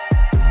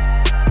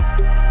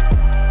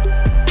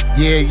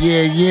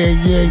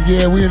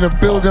Yeah. We in the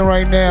building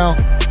right now.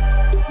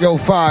 Yo,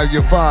 five. Yo,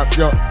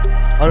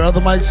 are the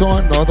other mics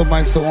on? The other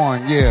mics are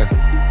on. Yeah.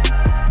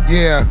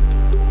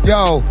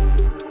 Yo,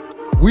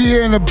 we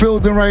here in the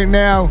building right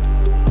now.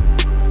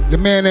 The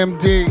man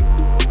MD.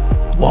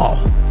 Wow.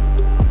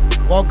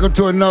 Welcome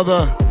to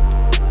another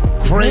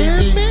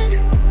crazy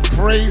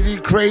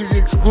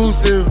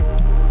exclusive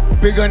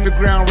Big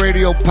Underground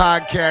Radio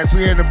podcast.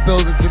 We in the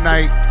building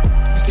tonight.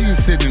 You see you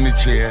sitting in the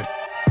chair.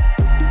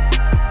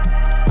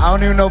 I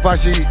don't even know if I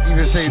should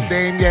even say his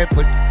name yet,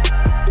 but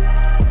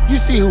you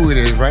see who it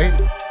is, right?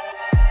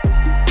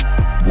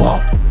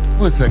 Wow.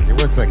 One second.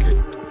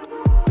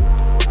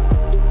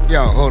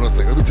 Yo, hold on a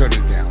second.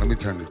 Let me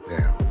turn this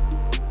down.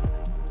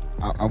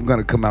 I'm going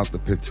to come out the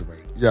picture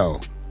right. Yo,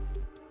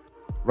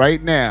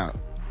 right now,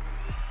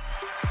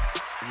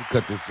 let me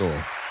cut this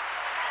off.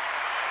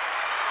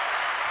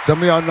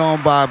 Some of y'all know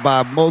him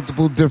by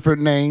multiple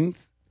different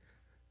names,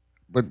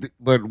 but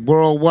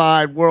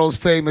worldwide, world's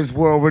famous,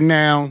 world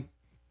renowned.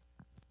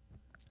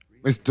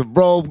 Mr.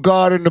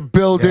 ROBEGOD in the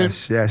building.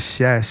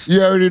 Yes.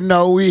 You already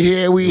know we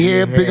here,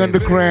 Big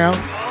Underground.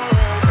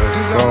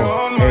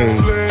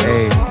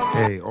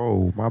 Hey,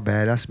 oh, my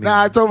bad, that's me.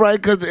 Nah, it's all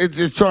right, because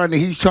he's trying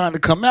to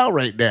come out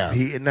right now.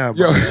 Heating up,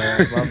 Yo.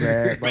 my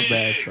bad,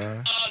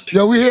 son.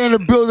 Yo, we here in the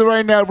building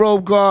right now,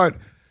 ROBEGOD.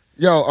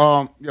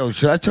 Yo,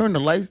 should I turn the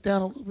lights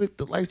down a little bit?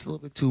 The lights a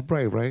little bit too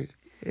bright, right?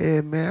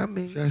 Yeah, man, I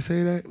mean. Should I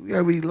say that? We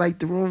already light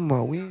the room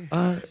up.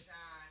 All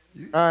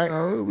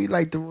right. We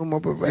light the room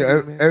up already,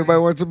 man. Everybody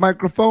wants a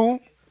microphone?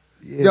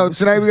 Yeah, yo,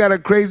 tonight we got a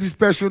crazy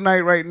special night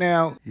right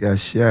now.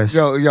 Yes.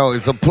 Yo,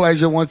 it's a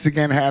pleasure once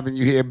again having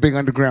you here, Big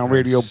Underground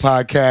Radio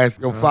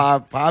Podcast. Yo,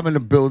 five in the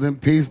building.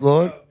 Peace,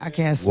 Lord. I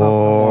can't smoke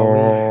no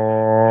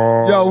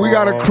more weed. Yo, we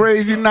got a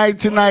crazy night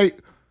tonight.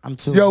 I'm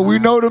too Yo, we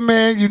high. know the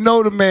man. You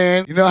know the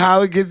man. You know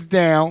how it gets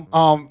down.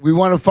 We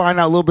want to find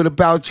out a little bit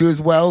about you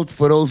as well.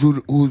 For those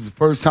who's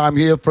first time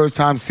here, first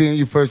time seeing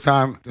you, first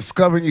time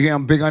discovering you here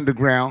on Big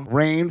Underground.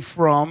 Rain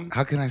from,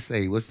 how can I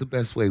say? What's the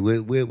best way?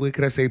 Where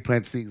can I say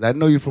plant seeds? I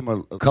know you're from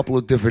a couple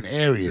of different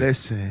areas.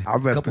 Listen, I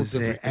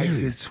represent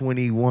Exit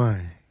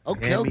 21.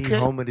 Okay.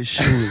 Home of the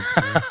shoes,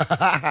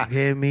 man. You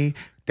hear me?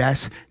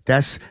 That's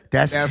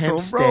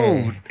Hempstead.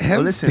 Road.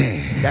 Well, listen,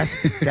 that's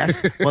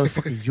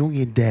motherfucking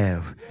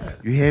Uniondale.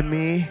 You hear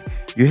me?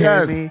 You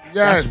hear me? Yes.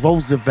 That's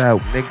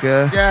Roosevelt,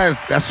 nigga.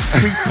 Yes. That's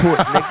Freeport,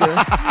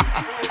 nigga.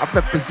 I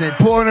represent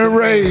Born and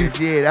raised.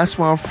 Yeah, that's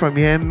where I'm from.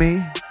 You hear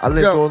me? I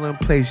live all in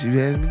place. You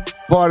hear me?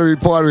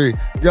 Pottery.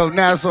 Yo,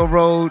 Nassau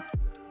Road.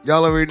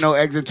 Y'all already know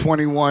Exit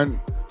 21.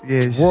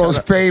 Yeah. World's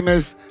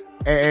famous.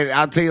 And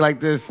I'll tell you like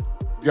this.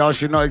 Y'all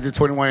should know Exit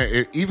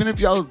 21. Even if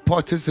y'all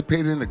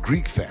participated in the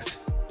Greek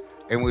Fest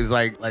and was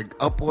like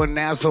up on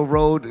Nassau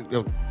Road,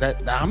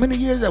 that how many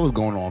years that was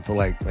going on for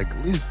like at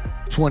least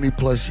 20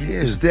 plus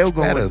years. It's still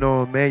going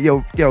on, man.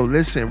 Yo,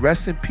 listen,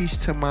 rest in peace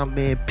to my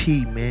man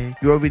P, man.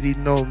 You already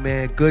know,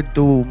 man. Good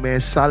dude, man.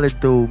 Solid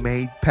dude,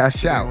 man. He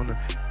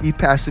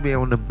passed me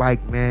on the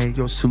bike, man.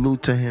 Yo,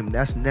 salute to him.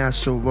 That's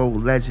Nassau Road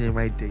legend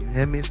right there. You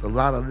hear me? It's a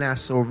lot of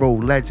Nassau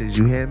Road legends.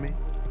 You hear me?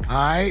 All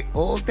right,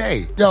 all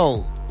day.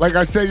 Yo, like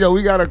I said,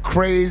 we got a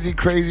crazy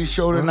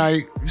show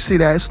tonight. You see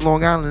that? It's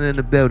Long Island in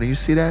the building. You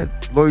see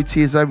that?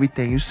 Loyalty is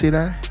everything. You see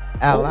that?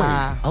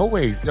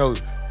 Always. Yo,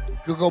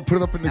 you go put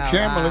it up in the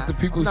camera, let the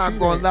people see it. I'm not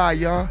gonna lie,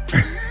 y'all.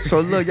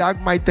 So look, y'all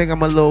might think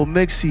I'm a little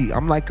mixy.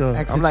 I'm like a...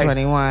 Exit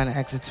 21,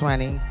 Exit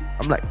 20.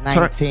 I'm like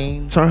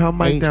 19. Turn her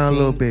mic 18. down a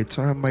little bit.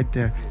 Turn her mic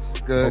down.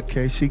 She's good.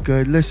 Okay, she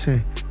good.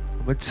 Listen, I'm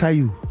gonna tell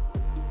you,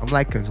 I'm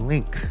like a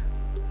link.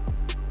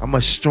 I'm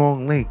a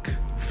strong link.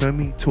 You feel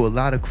me? To a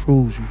lot of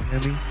crews. You hear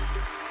me?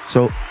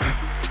 So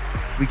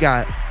we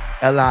got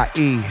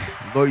LIE.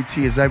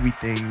 Loyalty is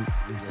everything. You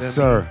Yes,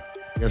 sir.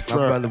 Yes, My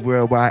sir. brother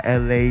Worldwide,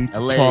 LA.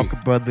 Parker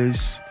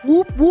Brothers.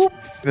 Whoop.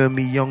 Feel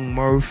me? Young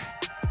Murph.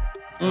 You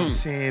know what I'm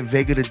saying?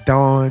 Vega the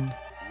Dawn.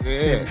 Yeah.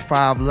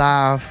 75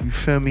 Live. You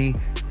feel me?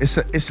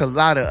 It's a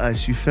lot of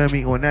us. You feel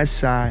me? On that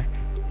side.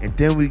 And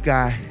then we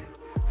got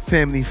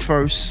Family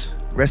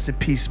First. Rest in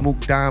peace, Mook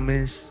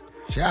Diamonds.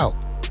 Shout.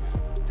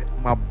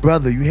 My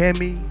brother, you hear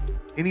me?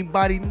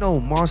 Anybody know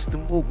Monster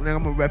Mook? Now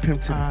I'm gonna rep him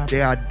to the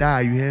day I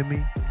die. You hear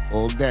me?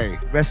 All day.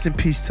 Rest in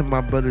peace to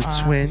my brother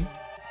Twin.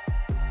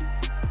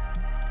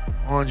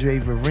 Andre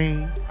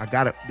Vereen.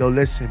 Yo,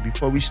 listen,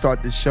 before we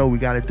start the show, we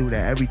gotta do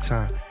that every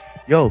time.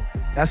 Yo,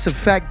 that's a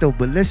fact though,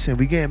 but listen,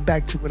 we getting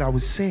back to what I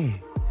was saying.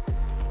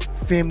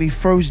 Family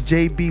First,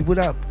 JB, what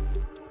up?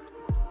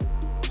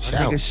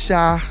 Shout. Nigga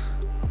Shy.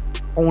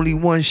 Only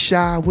one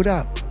Shy, what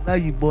up?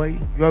 Love you, boy.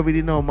 You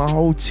already know my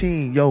whole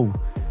team, yo.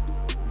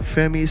 You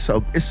feel me?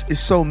 It's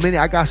so many.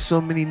 I got so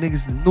many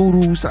niggas, the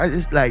noodles. I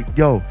just like,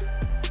 yo,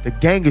 the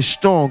gang is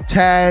strong.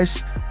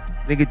 Taz,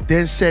 nigga,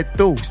 then said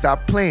through.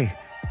 Stop playing.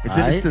 And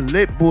then it's the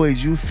lit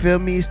boys. You feel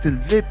me? It's the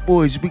lit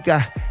boys. We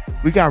got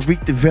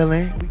Reek the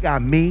Villain. We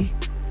got me,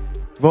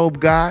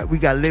 ROBEGOD. We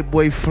got Lit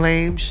Boy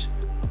Flames.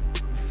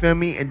 You feel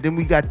me? And then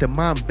we got the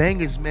Mom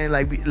Bangers, man.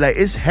 Like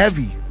it's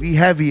heavy. We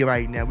heavy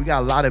right now. We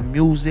got a lot of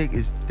music.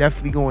 It's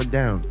definitely going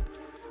down.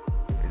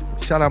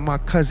 Shout shout out my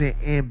cousin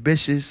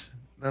Ambitious. You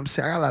know what I'm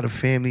saying? I got a lot of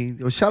family.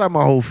 Yo, shout out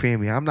my whole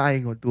family. I'm not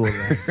even gonna do it,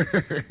 man.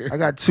 I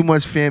got too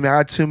much family. I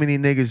got too many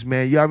niggas,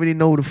 man. You already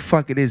know who the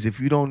fuck it is.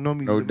 If you don't know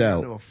me, No you're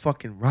doubt. a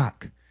fucking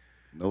rock.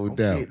 No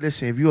doubt.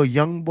 Listen, if you're a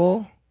young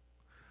boy,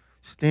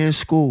 stay in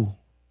school.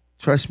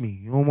 Trust me,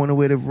 you don't want to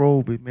wear the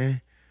robe, man.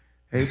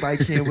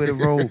 Everybody can't wear the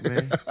robe,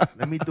 man.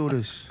 Let me do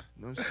this.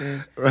 You know what I'm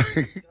saying?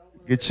 Right.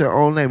 Get your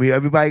own lane.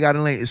 Everybody got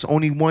a lane. It's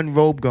only one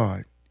robe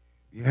guard.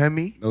 You hear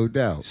me? No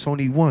doubt. It's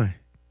only one.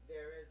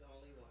 There is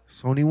only one.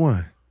 It's only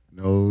one.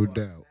 No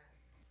doubt.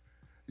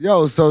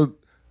 Yo, so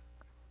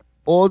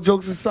all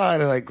jokes aside,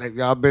 like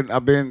I've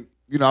been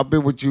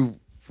with you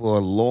for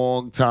a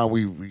long time.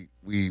 We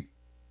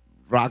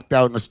rocked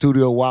out in the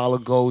studio a while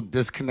ago,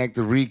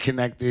 disconnected,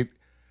 reconnected,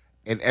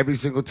 and every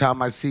single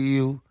time I see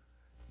you,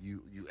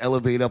 you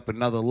elevate up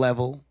another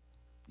level.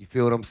 You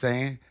feel what I'm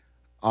saying?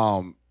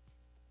 Let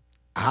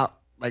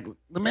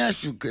me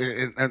ask you,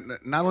 and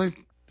not only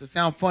to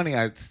sound funny,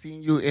 I've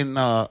seen you in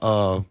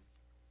the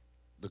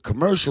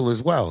commercial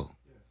as well.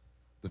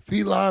 The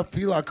Fila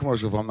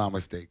commercial, if I'm not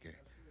mistaken.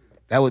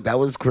 That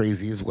was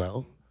crazy as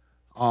well.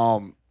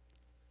 Yo,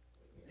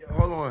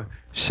 hold on.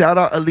 Shout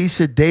out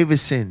Alicia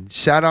Davison.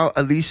 She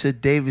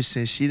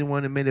the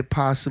one that made it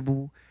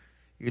possible.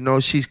 You know,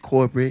 she's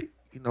corporate.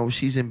 You know,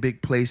 she's in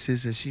big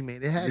places, and she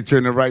made it happen. Get you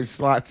in the right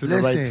slots at the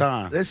right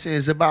time. Listen,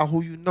 it's about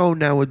who you know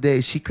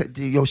nowadays. She got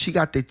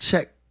the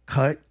check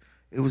cut.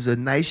 It was a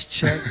nice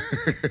check.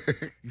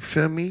 You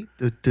feel me?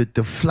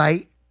 The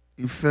flight,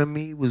 you feel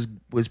me, was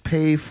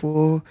paid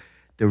for.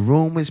 The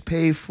room was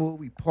paid for.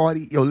 We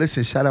party. Yo,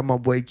 listen, shout out my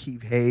boy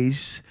Keith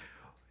Hayes.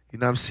 You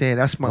know what I'm saying?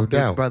 That's my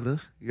big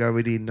brother. You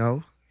already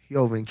know. He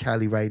over in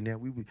Cali right now.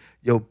 We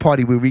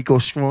party with Rico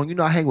Strong. You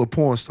know, I hang with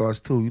porn stars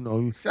too. You know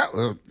what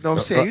I'm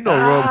saying? You know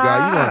Rob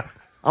guy. You know,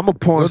 I'm a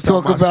porn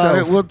star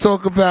myself. We'll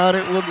talk about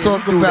it. I'm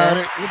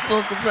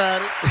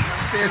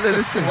saying,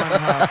 listen,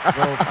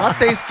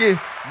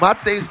 my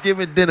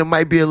Thanksgiving dinner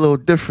might be a little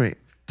different.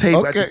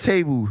 At the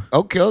table.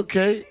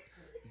 Okay.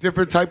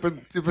 Different type of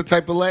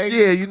legs.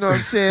 Yeah, you know what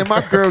I'm saying?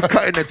 My girl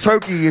cutting a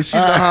turkey and she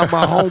know how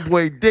my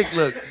homeboy dick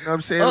look. You know what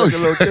I'm saying? Look a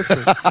little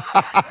different.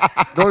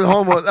 No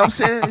homo. I'm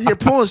saying he a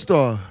porn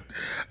star.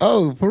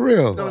 Oh, for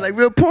real? You know, like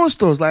real porn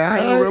stars. Like I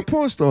hang with real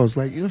porn stars.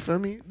 Like, you feel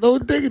me? No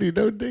diggity.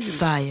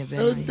 Fire, baby.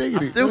 No diggity. I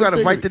still gotta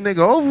invite the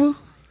nigga over.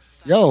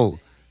 Yo,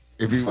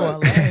 if he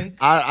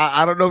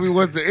I don't know if he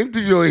wants to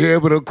interview here,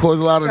 but it'll cause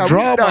a lot of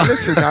drama.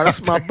 Listen,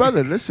 that's my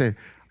brother. Listen,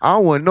 I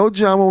don't want no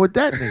drama with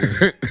that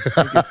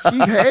nigga.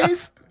 Keith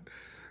Hayes.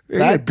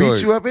 Yeah,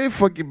 beat you up and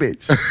fuck your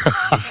bitch.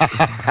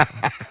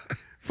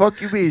 Fuck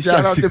you, bitch.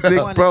 Shout out to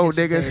Big Bro,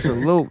 nigga.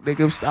 Salute,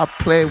 nigga. Stop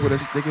playing with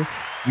us, nigga.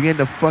 We in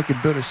the fucking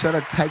building. Shout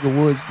out Tiger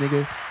Woods,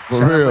 nigga. For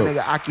Shout real. out my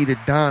nigga Aki the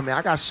Don, man.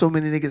 I got so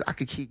many niggas I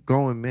could keep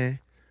going, man.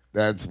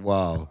 That's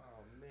wild.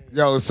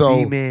 Yo,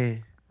 so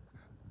man.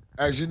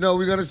 As you know,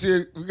 we're gonna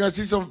see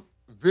some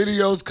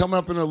videos coming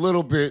up in a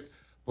little bit.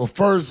 But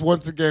first,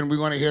 once again, we're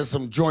gonna hear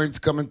some joints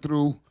coming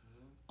through.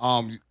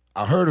 I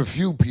heard a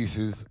few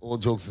pieces, all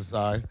jokes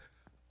aside.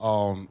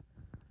 Can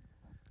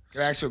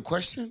I ask you a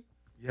question?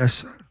 Yes,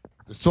 sir.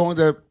 The song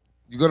that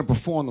you're gonna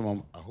perform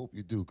them, I hope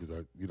you do, because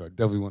I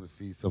definitely want to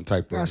see some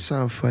type Got of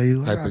something for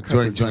you.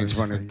 joints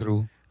running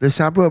through.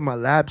 Listen, I brought my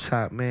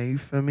laptop, man. You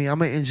feel me?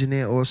 I'm an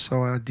engineer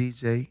also and a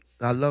DJ.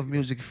 I love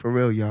music for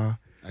real, y'all.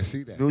 I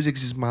see that. Music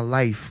is my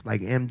life.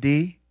 Like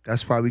MD,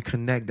 that's why we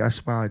connect.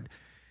 That's why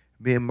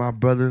me and my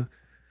brother,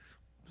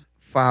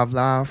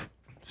 S5,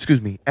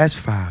 excuse me.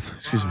 500,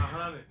 excuse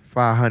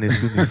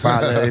me.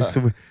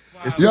 500.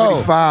 It's too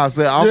many fives.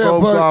 I'm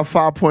going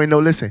for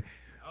 5.0. Listen,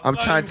 I'm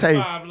trying to tell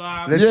you.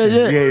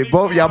 Listen,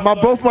 both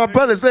my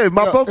brothers. Look,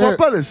 both my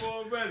brothers.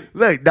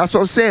 Look, that's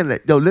what I'm saying.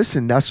 Like, yo,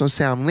 listen, that's what I'm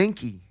saying. I'm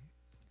Linky.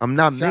 I'm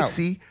not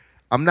Mixy.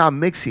 I'm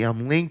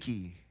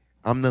Linky.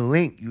 I'm the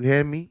link. You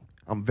hear me?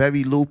 I'm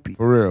very loopy.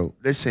 For real.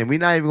 Listen, we're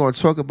not even going to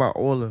talk about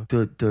all of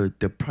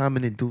the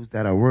prominent dudes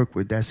that I work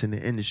with that's in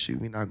the industry.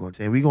 We're not going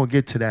to. We're going to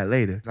get to that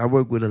later. I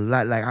work with a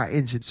lot. Like, I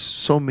engineered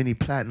so many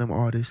platinum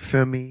artists.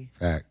 Feel me?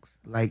 Facts.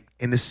 Like,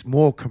 and there's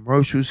more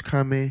commercials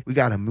coming. We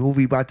got a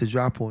movie about to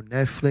drop on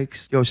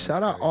Netflix. Yo,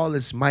 shout out all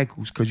this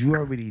Michaels, because you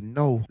already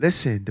know.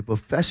 Listen, the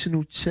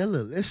professional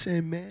chiller.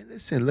 Listen, man.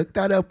 Listen, look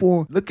that up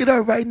on. Look it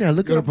up right now.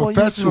 Look it up on YouTube.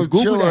 The professional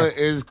chiller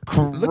is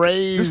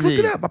crazy. Just look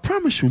it up. I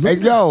promise you. Look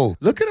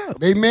it up.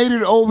 They made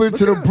it over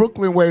to the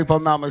Brooklyn way, if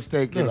I'm not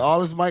mistaken.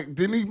 All this Mike,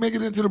 didn't he make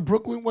it into the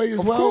Brooklyn way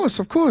as well?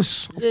 Of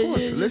course. Yeah.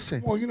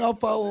 Listen. Well, I'll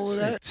follow all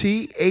that.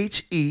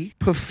 THE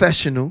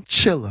professional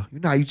chiller. You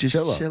know how you just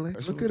chilling.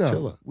 Look it up.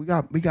 Chiller.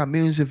 We got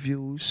millions of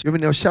views. You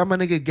already know. Shout out my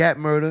nigga Gap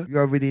Murder. You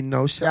already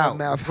know. Shout out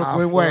Math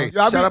Brooklyn Way.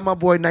 Shout out my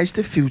boy Nice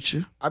the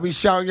Future. I be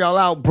shouting y'all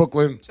out,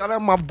 Brooklyn. Shout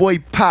out my boy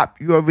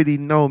Pop. You already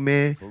know,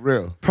 man. For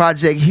real.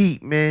 Project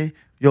Heat, man.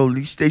 Yo,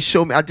 they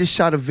showed me. I just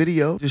shot a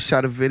video. In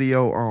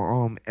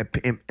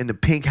the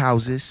pink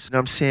houses. You know what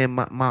I'm saying?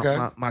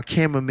 My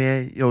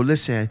cameraman. Yo,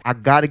 listen. I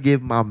gotta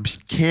give my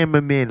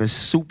cameraman a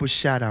super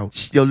shout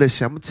out. Yo,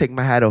 listen. I'm gonna take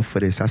my hat off for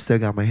this. I still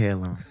got my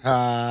hairline.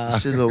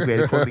 Shit a little bit.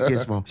 They call me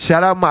Gizmo.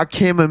 Shout out my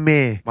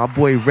cameraman, my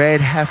boy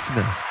Red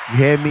Hefner. You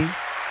hear me?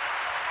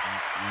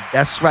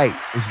 That's right.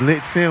 It's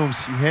Lit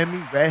Films. You hear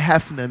me? Red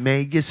Hefner, man.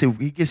 He gets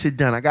it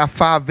done. I got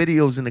 5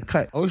 videos in the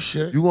cut. Oh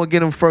shit. You gonna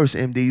get them first,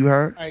 MD? You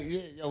heard?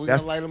 Yeah, we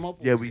gonna light them up.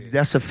 Yeah,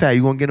 that's a fact.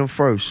 You gonna get them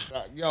first.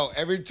 Yo,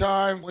 every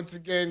time, once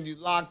again, you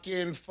lock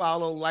in,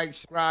 follow, like,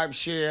 subscribe,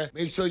 share.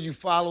 Make sure you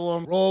follow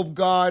him.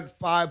 ROBEGOD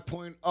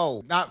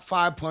 5.0. Not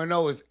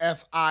 5.0. It's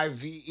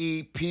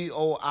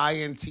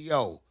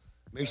FIVEPOINTO.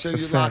 Make sure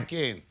you lock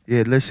in.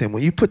 Yeah, listen,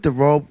 when you put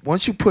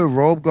once you put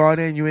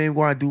ROBEGOD in, you ain't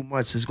gonna do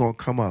much. It's gonna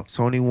come up. It's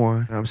only one.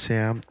 You know what I'm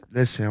saying?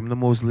 I'm the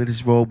most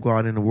littest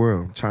ROBEGOD in the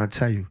world. I'm trying to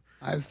tell you.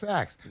 I have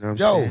facts. You know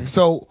what I'm saying?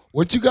 So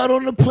what you got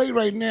on the plate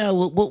right now?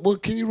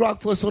 What can you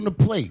rock for us on the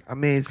plate? I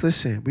mean,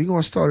 listen, we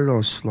gonna start it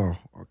off slow,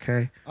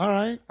 okay? All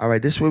right.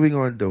 This is what we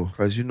gonna do,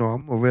 because you know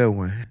I'm a real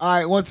one. All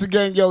right, once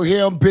again,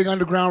 here on Big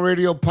Underground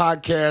Radio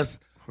Podcast.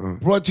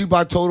 Brought to you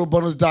by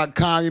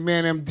TotalBundles.com. Your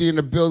man MD in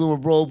the building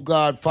with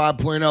ROBEGOD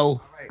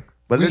 5.0.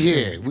 But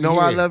listen, you know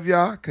why I love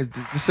y'all? Because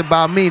this is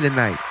about me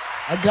tonight.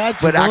 I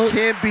got you, But I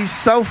can't be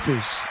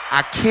selfish.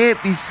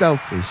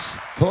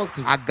 Talk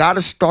to me. I got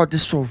to start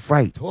this one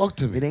right. Talk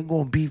to me. It ain't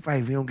going to be right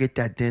if we don't get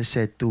that then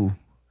said through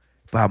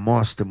by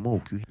Monster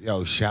Mook.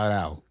 Yo, shout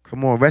out.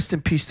 Come on, rest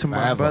in peace to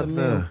my Forever.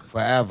 brother.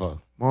 Forever.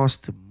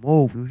 Monster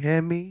Mook, you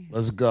hear me?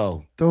 Let's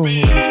go.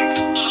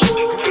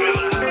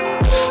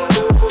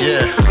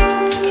 Yeah.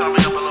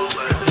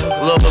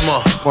 A little bit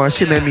more. Boy,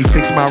 she made me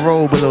fix my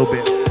robe a little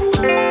bit.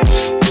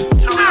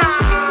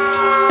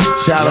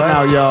 Shout them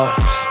out, y'all.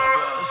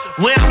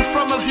 Where I'm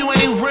from, if you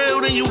ain't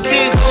real, then you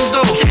can't come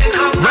through.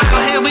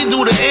 Right here, we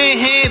do the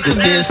in-hand to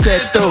then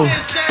set through.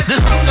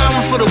 This is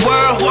something for the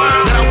world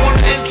that I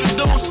want to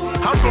introduce.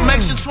 I'm from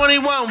Exit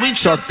 21, we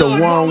chuck the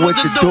one with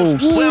the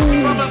deuce. Where I'm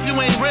from, if you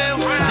ain't real,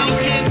 then you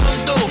can't come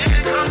through.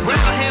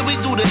 Right here, we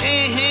do the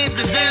in-hand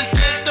to then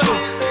set through.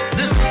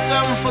 This is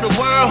something for the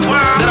world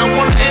that I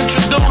want to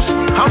introduce.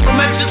 I'm from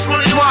Exit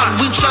 21,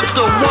 we chuck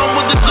the one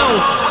with the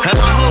deuce. And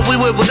my hood, we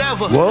with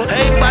whatever.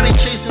 Everybody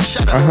chasing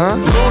cheddar.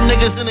 Little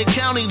niggas in the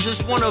county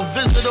just want a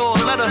visit or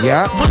a letter.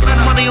 Put some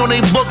money on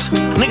they books.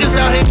 Niggas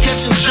out here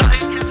catching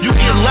jokes. You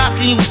get locked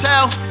and you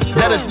tell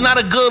that it's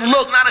not a good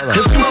look.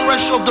 If you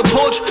fresh off the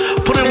porch,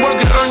 put in work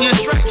and earn your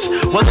stripes.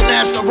 Whether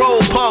that's a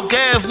road, Park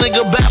Ave,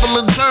 nigga,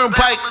 Babylon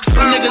Turnpike.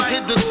 Some niggas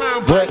hit the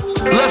turnpike.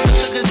 Left and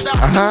took us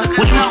out.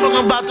 When you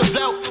talking about the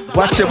belt,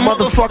 watch your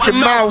motherfucking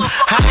mouth.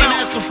 I ain't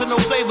asking for no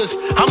favors.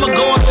 I'ma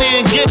go up there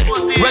and get it.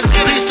 Rest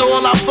in peace to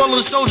all our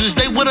fallen soldiers.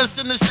 They with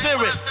us in the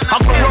spirit.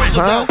 I'm from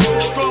Roosevelt.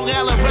 Strong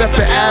Island,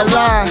 rapping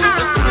ally.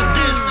 Let's do the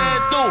diss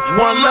and do.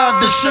 One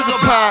love, the sugar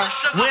pie.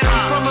 Where I'm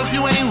from, if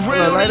you ain't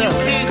real, then you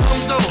can't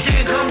come through.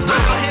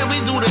 Right here, we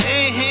do the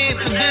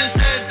in-hand to this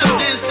and do.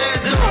 This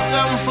is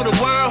something for the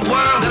world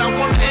that I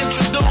want to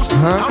introduce.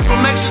 I'm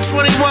from Exit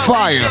 21.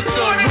 Fire. Chuck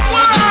the one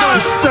with the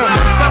deuce. Where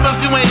I'm from, if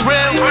you ain't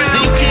real, then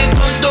you can't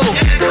come through.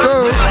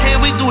 Right here,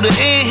 we do the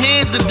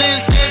in-hand to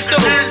this and do.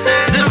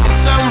 This is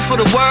something for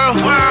the world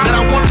that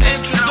I want to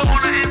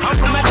introduce. I'm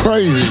from Exit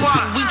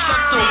 21. We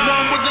chuck the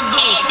one with the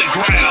deuce.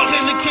 Niggas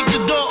came to kick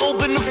the door,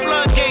 open the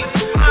floodgates.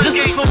 This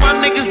is for my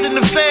niggas in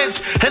the feds,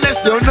 and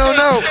that's no.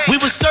 We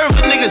was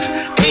serving niggas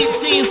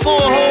 18 for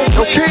a whole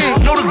plate.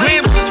 Know the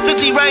grams is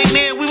 50 right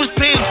now. We was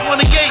paying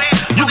 28.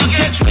 You can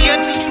catch me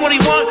at 21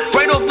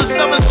 right off the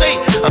summer state.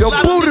 A lot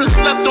of niggas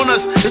slept on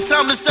us. It's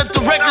time to set the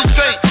record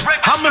straight.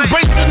 I'm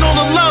embracing all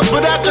the love,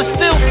 but I can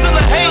still feel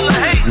the hate.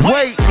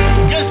 Wait,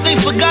 guess they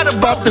forgot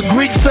about the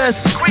Greek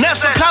fest.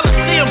 Nassau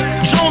Coliseum,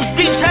 Jones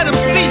Beach had them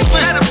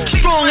speechless.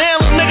 Strong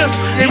Island nigga,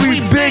 and we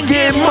big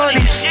in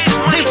money.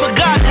 They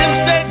forgot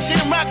Hempstead,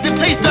 Jim Rock, the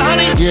taste of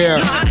honey. Yeah.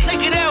 You can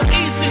take it out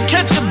east and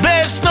catch a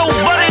bad snow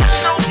bunny.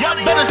 Y'all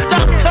better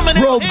stop coming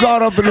out here.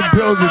 ROBEGOD up in the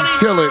building,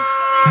 chillin'.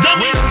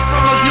 Where I'm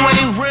from, if you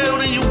ain't real,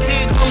 then you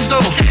can't come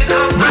through.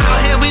 Right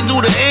here, we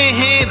do the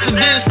in-hand to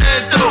this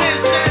and through.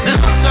 This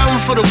is something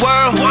for the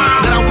world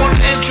that I want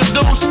to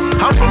introduce.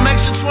 I'm from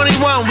Exit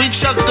 21, we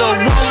chuck the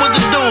one with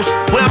the deuce.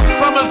 Where I'm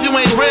from, if you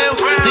ain't real,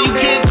 then you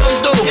can't come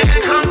through.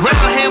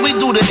 Right here, we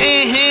do the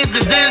in-hand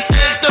to this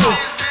and through.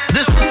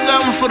 This is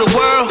something for the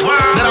world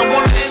that I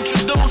want to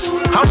introduce.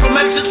 I'm from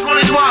Exit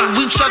 21,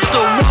 we chuck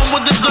the one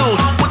with the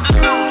deuce.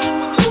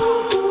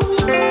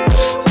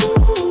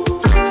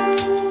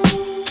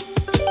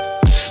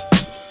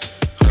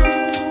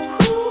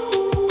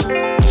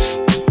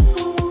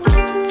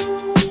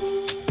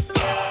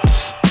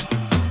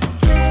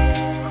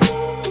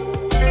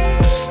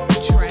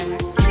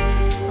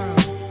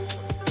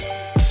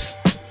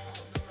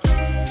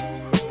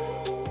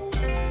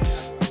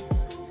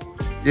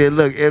 Yeah,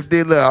 look,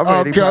 MD, look, I'm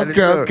ready.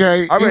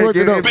 Okay. I'm ready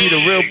to give MD the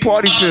real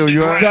party feel,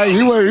 you heard? Yeah,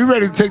 you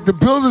ready to take the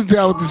building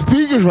down with the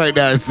speakers right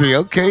now, I see.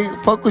 Okay,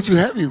 fuck with you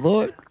heavy,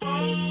 Lord.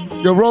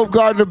 Yo,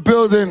 ROBEGOD in the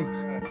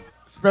building.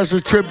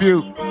 Special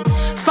tribute.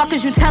 Fuck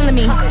is you telling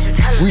me?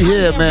 We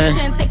here,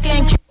 man.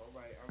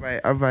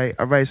 All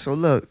right. So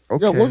look,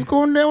 okay. Yo, what's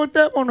going on with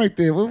that one right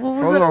there? What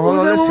was Hold that? on, What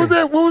was listen.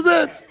 that? What was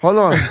that? Hold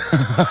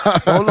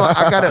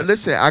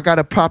on. I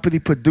gotta properly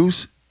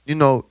produce,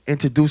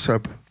 introduce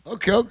her.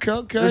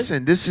 Okay.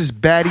 Listen, this is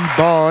Baddie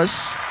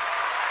Bars.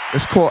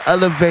 It's called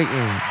Elevating.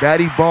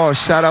 Baddie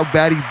Bars. Shout out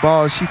Baddie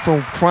Bars. She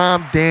from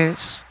Crime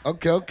Dance.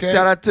 Okay.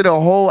 Shout out to the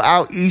whole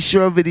out east.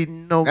 You already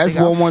know. That's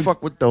nigga, I 11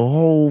 fuck with the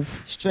whole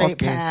Straight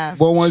path.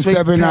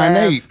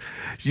 11798.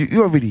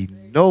 You already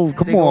know.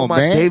 Come nigga, all on, my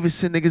man.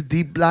 Davidson niggas,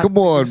 D Block. Come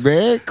on, niggas.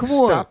 man. Come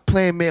on. Stop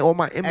playing, man. All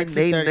my Emanate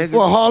niggas.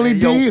 Well, Harley man.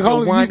 D, Yo,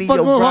 Harley, Wani, you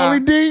fucking yo, with Harley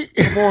Rob. D?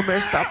 Come on,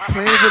 man. Stop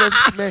playing with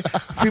us, man.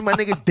 Free my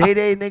nigga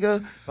Day,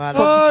 nigga. Butter.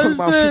 Fuck you talking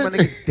about? Free my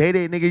shit. nigga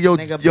Day, nigga.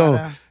 Nigga Yo,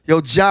 butter.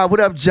 Ja. What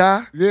up,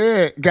 Ja?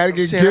 Yeah, gotta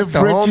get Saying that's gift the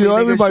homie, Richie,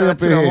 nigga. everybody Shout out up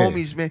to in the here.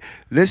 homies, man.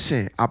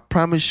 Listen, I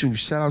promise you.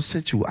 Shout out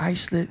Central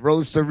Iceland.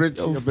 Roaster Richie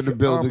up in the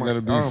building,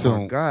 gonna be Oh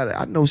soon. my God,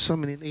 I know so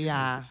many niggas.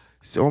 Yeah.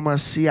 All my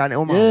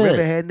all my Yeah.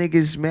 Riverhead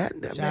niggas, man.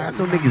 I Shout out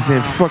know to my niggas in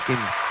moms.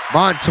 fucking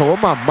Monto. All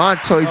my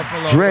Monto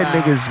Buffalo dread Wild.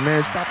 niggas,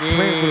 man. Stop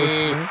playing with us,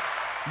 man.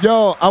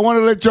 Yo, I want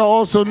to let y'all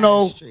also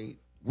know Street.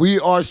 we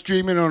are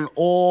streaming on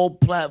all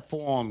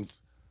platforms.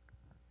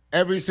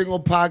 Every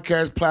single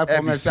podcast platform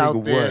Every that's out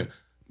single there. one.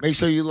 Make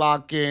sure you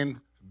lock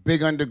in.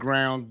 Big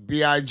Underground,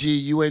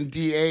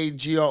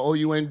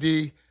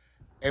 BigUndaGround.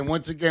 And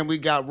once again, we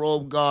got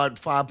ROBEGOD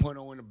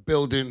 5.0 in the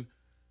building,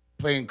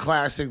 playing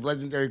classics,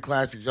 legendary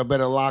classics. Y'all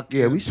better lock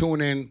in. we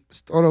Tune in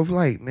Start off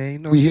light, man. You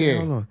know We what I'm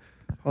saying? here.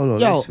 Hold on,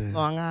 Yo. listen.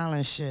 Long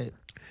Island shit.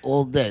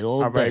 all day,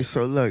 all All day. right,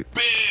 so look.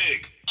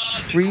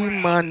 Free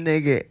my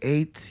nigga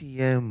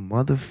ATM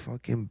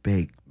motherfucking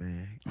baked,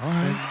 man. All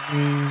right.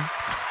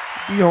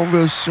 I mean, be on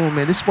real soon,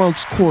 man. This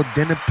one's called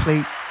Dinner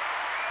Plate,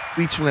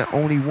 featuring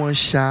Only One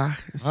Shy.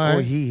 That's All all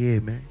right. he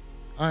here, man.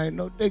 All right,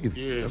 no digging.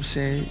 You know what I'm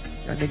saying?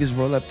 Y'all niggas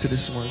roll up to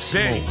this one,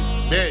 smoke.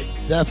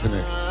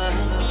 Definite.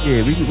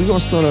 Yeah, we gonna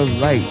start off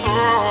light.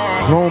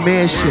 Grown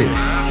man shit.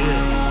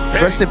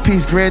 Rest in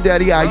peace,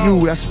 Granddaddy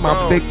IU. That's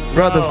my big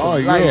brother for Oh,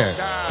 life.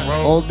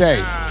 yeah. All day.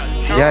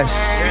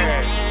 Yes.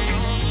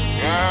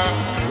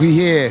 We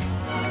here.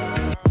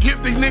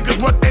 Give these niggas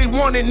what they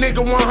wanted, nigga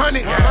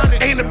 100.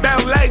 Ain't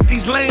about life,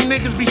 these lame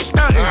niggas be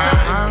stunting.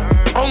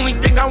 Only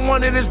thing I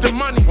wanted is the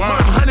money.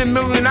 $100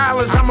 million,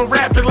 I'ma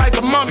wrap it like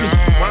a mummy.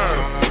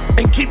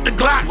 And keep the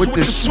Glocks With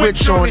the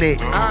switch on it.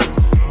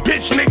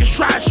 Bitch niggas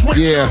try to switch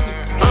Yeah.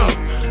 on me.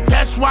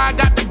 That's why I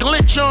got the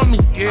glitch on me.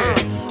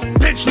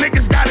 Bitch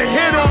niggas got a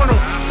hit on him.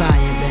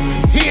 Fire,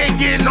 baby. He ain't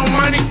getting no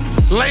money.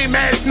 Lame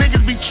ass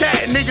niggas be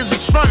chatting, niggas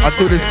is funny. I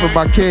do this for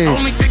my kids.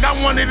 Only thing I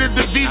wanted is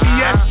the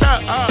VVS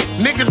up.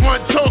 Niggas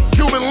want to talk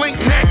Cuban link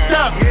necked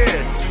up.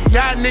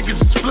 Y'all niggas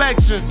is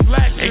flexing.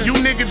 And you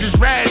niggas is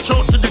rad,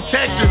 talk to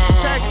detectives.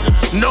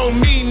 Know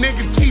me,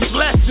 nigga, teach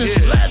lessons.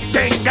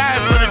 Thank God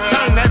for the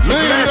tongue, that's a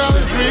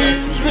blessing.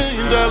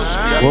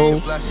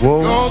 Whoa.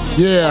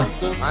 Yeah.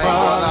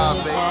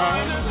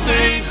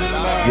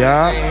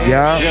 Yeah.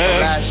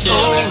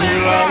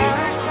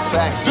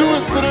 Facts. Do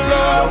it for the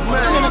love,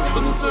 man. It for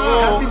the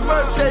dough. Happy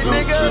birthday,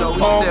 nigga. You know we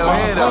still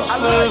here though.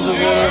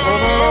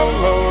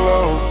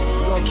 We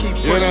gonna keep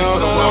pushing for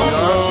the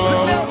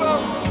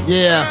love.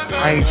 Yeah.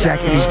 I ain't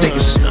jacking these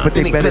niggas, but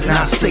they better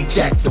not say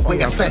jack. The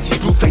way I slash these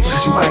blue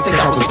faces, you might think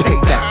I was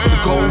paid back with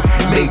the gold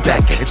made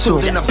back. Until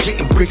then, I'm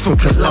getting brick from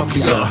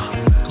Colombia.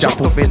 Drop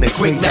off in the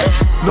great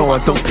nights. No, I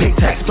don't pay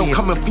tax. Don't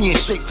come and being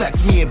straight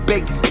facts. Me and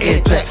Big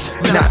and Plex,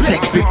 not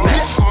text Big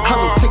Max.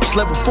 Hollow tips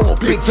level 4,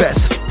 big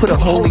vest. Put a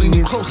hole in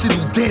you closer to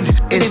then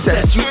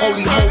incest. You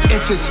only hold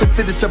interest if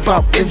it is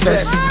about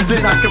invest.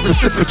 Then I can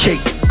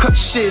reciprocate. Cut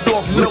shit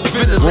off, no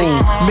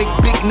ventilate. Make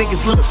big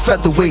niggas look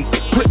featherweight.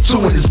 Put two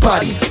in his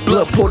body,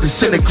 blood pour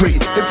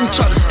disintegrate. If you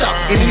try to stop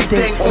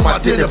anything on my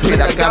dinner plate,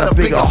 I got a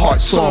bigger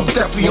heart, so I'm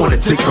definitely on a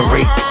different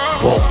rate.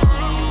 Whoa.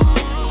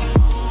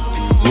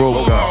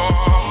 ROBEGOD.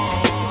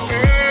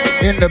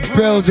 In the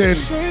building.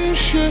 Same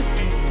shit.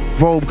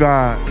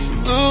 ROBEGOD.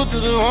 Salute to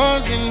the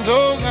ones and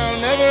those I'll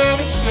never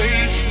ever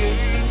say shit.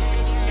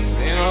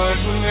 Ain't no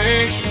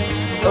explanations.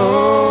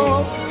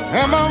 Oh,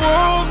 and my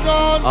walls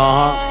gone.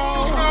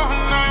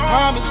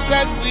 Promise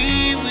that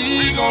we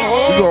gon'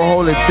 hold. We gon'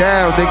 hold it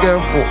down,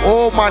 nigga, for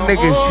all my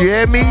niggas, you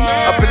hear me?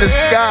 Up in the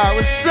sky,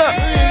 what's up? $1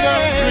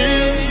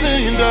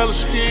 million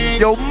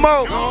scheme. Yo,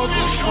 Mo. Don't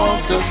just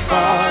want the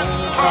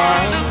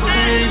fine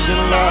things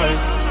in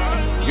life.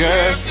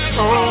 Yes, it's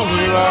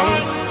only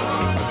right. I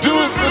do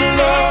it for the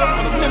love,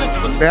 and a minute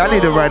for the Man, I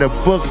need to write a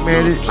book,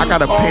 man. I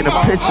gotta paint a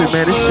picture,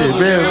 man. This shit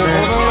real,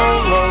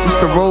 man. It's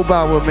the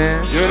robot one,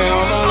 man. Yeah, they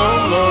on the low.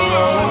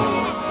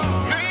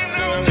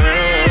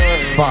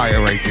 It's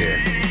fire right there.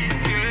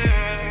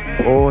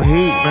 All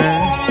heat, man.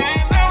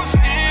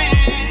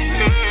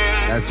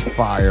 That's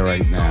fire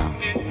right now.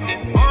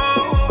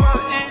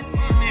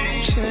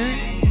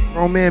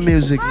 Grown man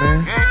music,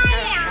 man.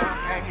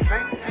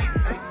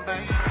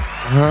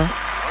 Well,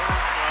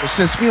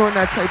 since we on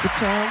that type of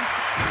time,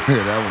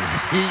 That was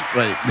heat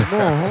right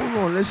now. hold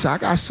on, listen. I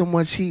got so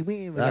much heat, we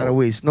ain't even gotta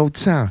waste no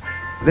time.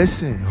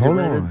 Listen, hold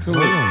right on. into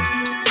Hold it. on.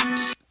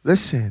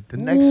 Listen, the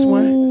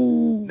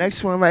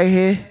next one right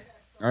here.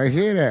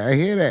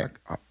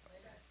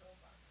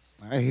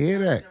 I hear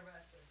that.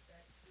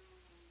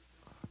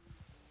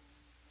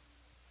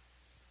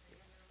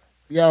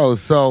 Yo,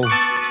 so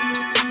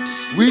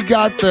we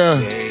got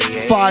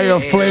the Fire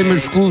Flame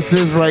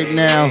exclusives right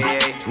now.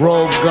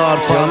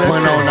 ROBEGOD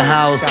 5.0 in the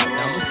house.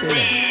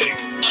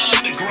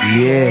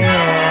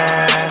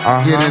 Yeah.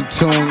 Get in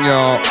tune,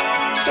 y'all.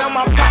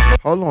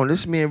 Hold on,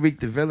 this me and Reek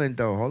the Villain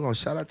though. Hold on,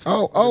 shout out to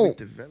Reek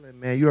the Villain,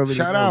 man. You already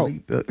shout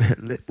know out.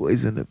 Lit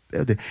Boys in the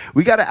building.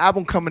 We got an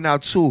album coming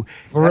out too.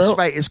 For That's real?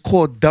 right, it's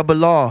called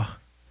Double R.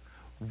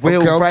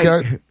 Real Okay.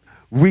 right.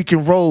 Reek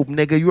and Robe,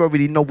 nigga. You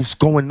already know what's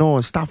going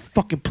on. Stop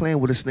fucking playing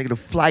with us, nigga. The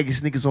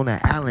flyest niggas on the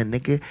island,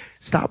 nigga.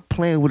 Stop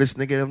playing with us,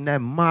 nigga. Them that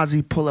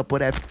Mozzie pull up or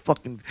that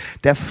fucking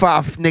that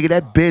 5 nigga,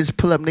 that Benz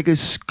pull up, nigga.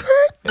 Skirt,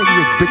 nigga.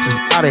 Your bitches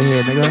out of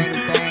here,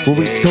 nigga. What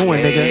we doing,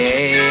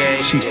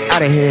 nigga? She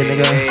out of here,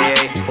 nigga.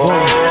 Whoa.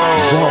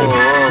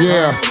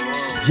 Yeah.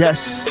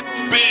 Yes.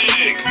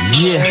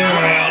 Yeah.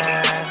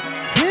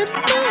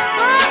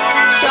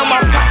 Tell my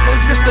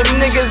partners if them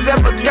niggas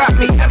ever got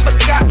me.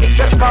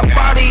 Dress my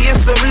body in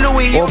some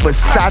Louis or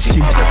Versace.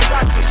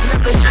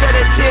 Never shed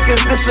a tear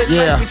cause this the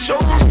Yeah. life we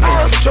chose for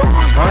us.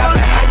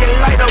 How you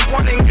light up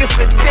one and get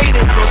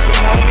sedated. Know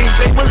some homies,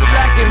 they was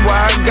lacking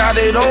why I got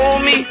it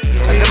on me.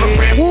 I never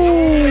ran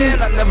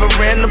man, I never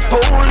ran the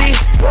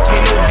police.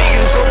 Ain't no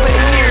vegans over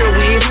here,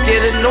 we ain't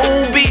scared of no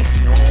beef.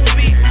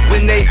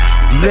 When they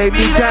Lay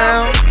me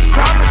down.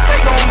 promise they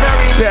gon'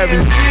 bury me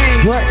in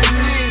G.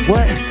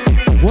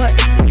 What?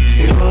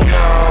 You know,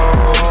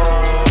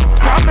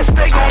 promise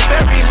they gon'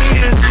 bury me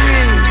in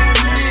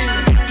G.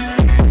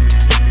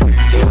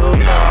 You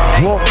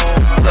know,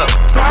 look,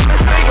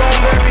 promise they gon'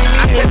 bury me.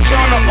 I get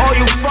on to all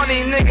you funny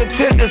nigga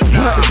tendencies.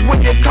 Cause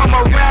when you come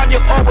around, you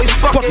always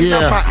fucking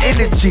Yeah. up my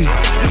energy.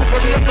 You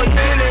from the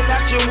beginning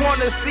that you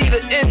wanna see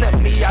the end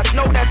of me. I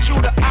know that you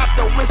the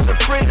opto, it's a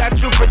friend that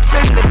you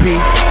pretend to be.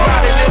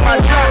 Riding in my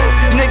drop,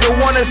 nigga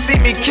wanna see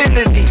me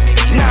Kennedy.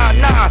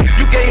 Nah,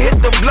 you can't hit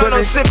the blood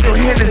or sip the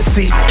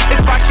Hennessy.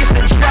 If I get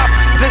the drop,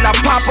 then I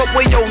pop up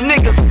where your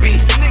niggas be.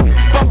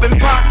 Bumpin'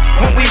 pop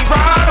when we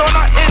ride on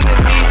our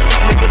enemies.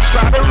 Nigga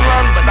try to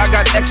run, but I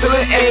got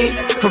excellent aim.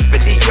 From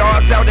 50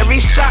 yards out, every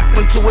shot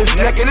went to his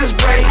neck and his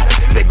brain.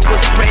 Nigga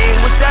was playing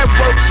with that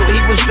rope, so he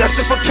was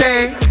destined for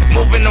pain.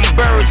 Moving them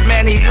birds,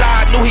 man, he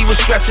lied, knew he was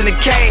stretching the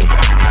cane.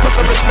 Put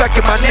some respect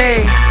in my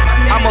name.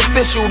 I'm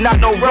official, not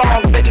no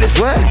wrong business.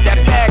 What? That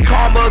bad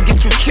karma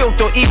gets you killed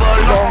or even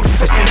a long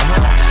sentence.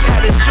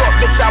 Had it short,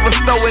 bitch, I was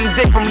throwing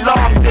dick from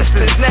long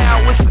distance. Now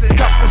it's a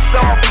couple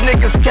soft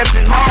niggas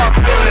catching hard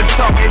feelings,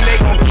 talking they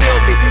gon' kill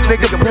me.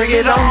 Nigga, bring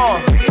it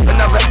on.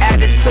 Another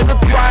added to the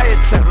choir,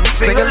 tell them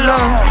sing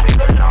along.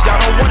 Y'all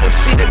don't wanna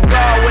see the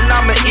God when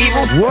I'm an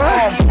evil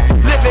form.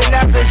 Living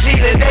as a G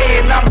today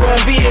and I'm gon'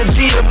 be a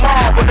G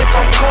tomorrow. But if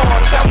I'm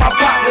gone, tell my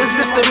partners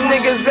if them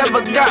niggas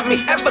ever got me.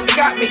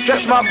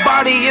 Dress my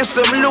body in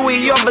some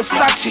Louis or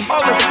Versace.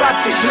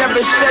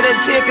 Never shed a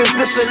tear cause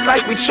this the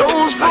life we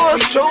chose for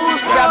us.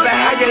 Rather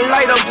have you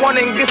light up one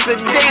and get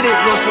sedated.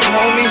 Know some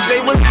homies,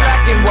 they was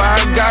lacking why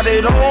I got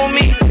it on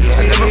me.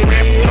 I never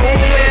ran from no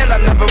man, I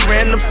never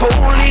ran the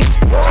police.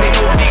 Ain't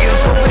no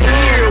vegans over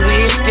here, we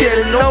ain't scared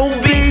of no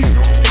beef.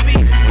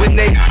 When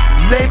they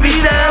lay me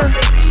down,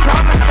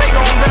 promise they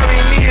gon' bury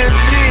me in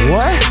G.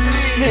 What?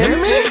 Hear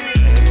me?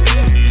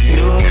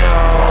 You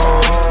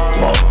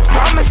know,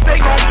 promise they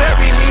gon'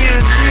 bury me in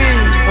G.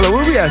 Hold on,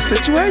 where we at?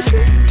 Situation?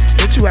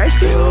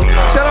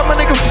 Shout out my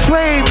nigga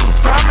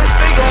Flames. Promise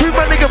they gon' Free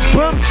my nigga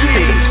Bum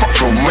Stay the G. fuck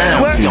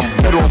around What? me, I'm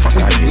better off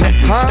with the net.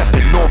 Huh?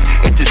 Stepping off,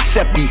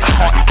 intercept me,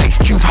 hot Ice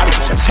Cube, how to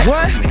protect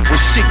What? me. When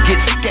shit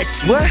gets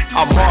sketchy, What?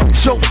 I'm on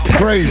Joe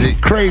Crazy.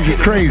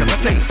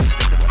 Face.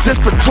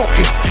 Just for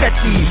talking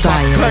sketchy,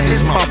 my gun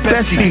is my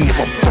bestie. Give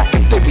a fuck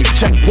if they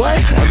reject me. What?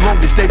 As long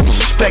as they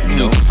respect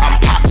me, I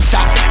pop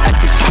shots at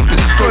the top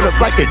and skirt up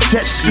like a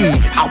jet ski.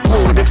 I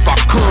would if I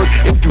could,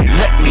 if you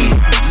let me.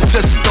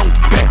 Just don't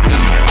bet me.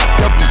 I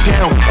double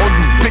down on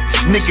you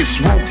bitch niggas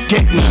won't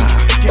get me.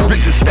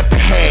 Always a step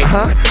ahead.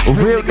 A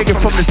real nigga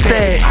from the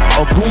stead.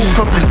 A goon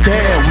from the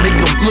down. Make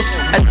them look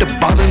at the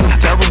bottom of the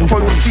barrel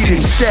before they see the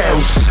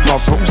shells. My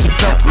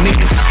Roosevelt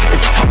niggas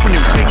is tougher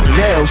than big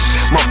nails.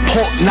 My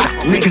pork knock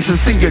niggas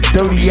is in your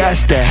dirty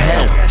ass to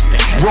hell.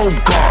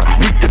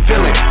 ROBEGOD, Reek the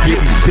Villain,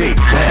 give me big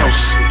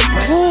bells.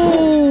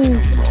 Woo.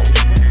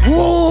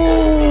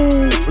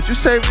 What you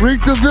say?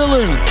 Reek the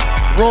Villain.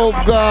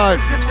 ROBEGOD.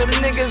 if them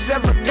niggas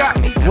ever got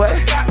me. What?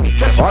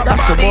 Dress Oh, I got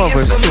my some body more of in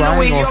us, some too. I ain't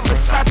Louis gonna- or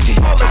Versace.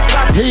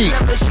 Heat.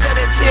 Never shed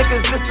a tear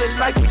cause this the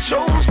life we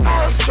chose for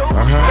us.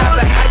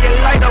 Rather have you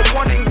light up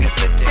one and get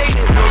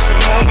sedated. Know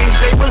some homies,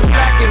 they was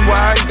lacking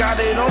why I got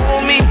it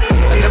on me.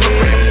 I never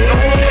ran from no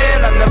man,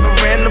 I never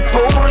ran the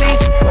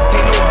police.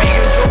 Ain't no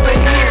vegans over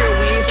here,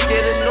 we ain't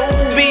scared of no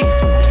beef.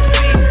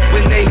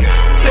 When they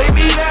lay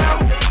me down,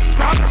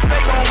 promise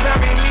they gon'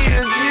 bury me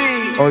in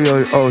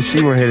G. Oh,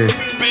 she won't hit it.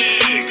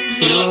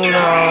 You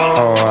know,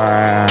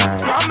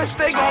 Alright. promise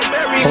they gon'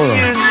 bury Hold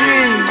me on.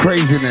 in G.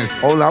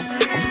 Craziness. Hold up.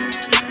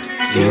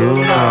 You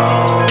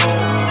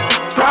know.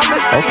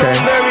 Promise they Okay.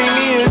 gon' bury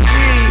me in G.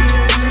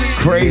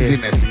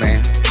 Craziness,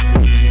 man.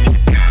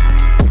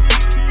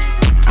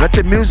 Let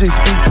the music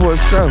speak for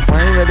itself.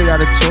 I ain't really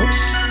gotta talk.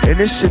 And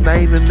this shit not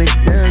even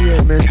mixed down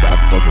yet, man. Stop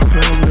fucking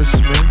playing with us,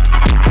 man.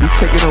 We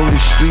taking over the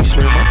streets,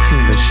 man. My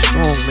team is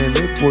strong, man.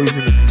 They boys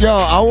in the... Yo,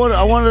 I want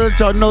to let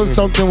y'all know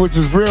something which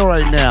is real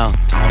right now.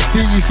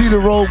 You see the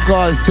road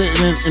guard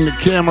sitting in the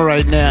camera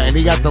right now, and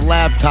he got the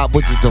laptop,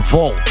 which is the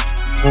vault.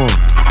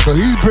 So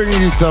he's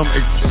bringing you some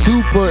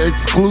super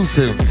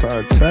exclusives. I'm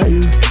sorry to tell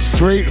you.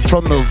 Straight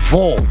from the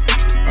vault.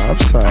 I'm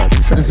sorry to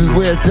tell This is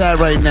where it's at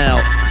right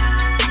now.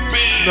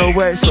 No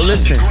way. So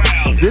listen,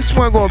 this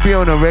one gonna be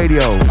on the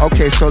radio.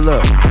 Okay, so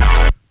look,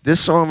 this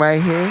song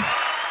right here,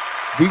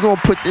 we gonna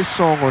put this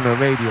song on the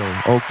radio.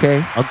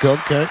 Okay.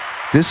 Okay.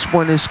 This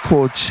one is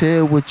called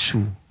 "Chill with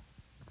You."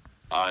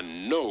 I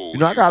know. You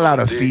know, I got a lot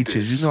of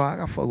features. You know, I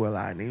got fuck with a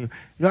lot of niggas.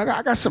 You know,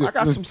 I got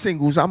some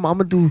singles. I'm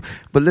gonna do.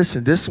 But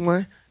listen, this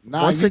one.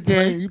 Once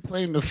again, you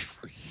playing the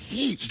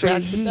heat straight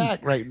back heat to back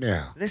right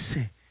now.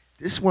 Listen,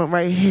 this one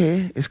right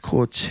here is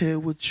called "Chill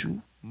with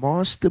You."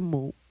 Monster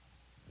Move.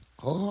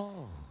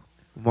 Oh.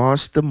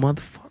 Monster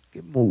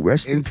motherfucking move.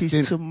 Rest in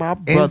peace to my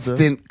brother.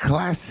 Instant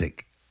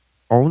classic.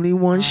 Only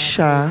one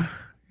shy.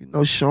 You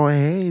know Sean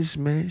Hayes,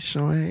 man.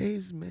 Sean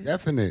Hayes, man.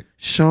 Definite.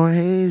 Sean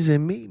Hayes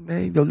and me,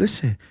 man. Yo,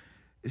 listen.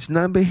 It's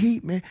nothing but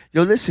heat, man.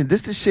 Yo, listen.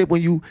 This the shit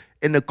when you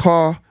in the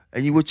car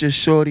and you with your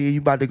shorty and you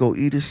about to go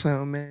eat or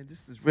something, man.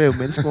 This is real,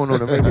 man. This going on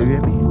the radio, you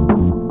hear me? You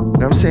know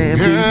what I'm saying?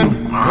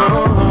 MBZ.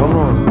 Hold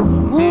on.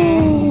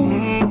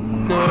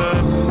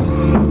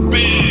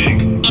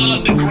 Big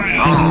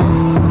underground.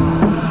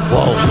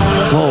 Whoa.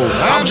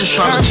 I'm just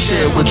trying to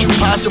chill with you,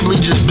 possibly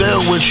just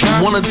build with you.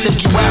 Wanna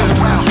take you out,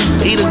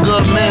 eat a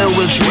good meal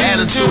with you.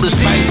 Attitude is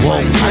spicy.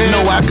 I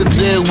know I could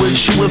deal with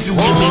you if you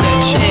give me that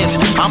chance.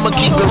 I'ma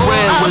keep it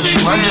real with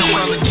you. I'm just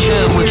trying to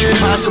chill with you,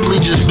 possibly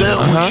just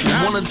build with you.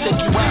 Wanna take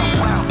you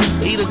out,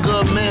 eat a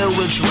good meal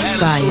with you.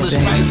 Attitude is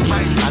spicy.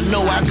 I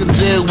know I could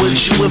deal with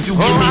you if you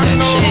give me that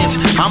chance.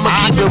 I'ma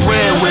keep it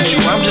real with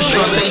you. I'm just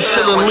trying to say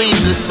chillin', lead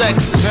the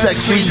sex,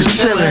 sex lead the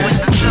chillin'.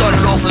 You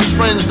started off as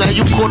friends, now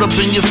you caught up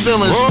in your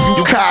feelings.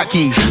 You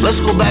cocky. Let's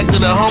go back to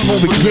the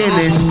humble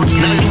beginnings.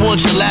 Now you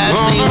want your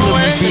last name to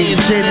be saying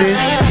tennis.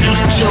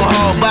 Used to chill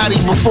hard body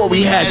before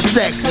we had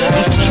sex.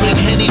 Used to drink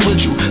Henny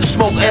with you,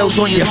 smoke L's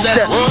on your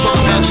step. Talk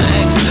about your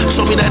ex,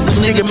 told me that the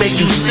nigga make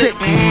you sick.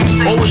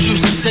 Always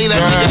used to say that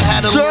nigga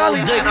had a little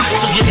dick.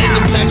 Took your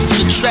income tax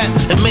to the trap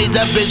and made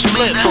that bitch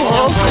flip.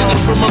 Take it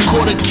from a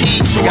quarter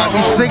key to got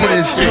me singing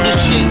this shit. the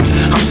shit.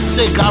 I'm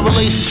sick, our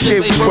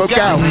relationship ain't work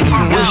out.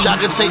 Wish I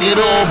could take it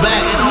all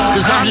back,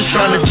 cause I'm just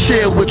trying to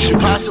chill with you,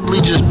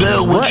 possibly just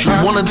build with you.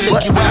 Wanna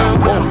take you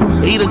out,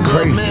 eat a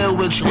good meal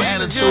with you.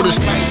 Attitude is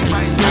spicy. I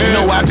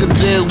know I could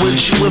deal with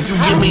you if you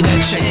give me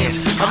that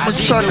chance. I'm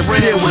just trying to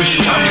deal with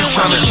you. I'm just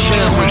trying to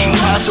chill with you,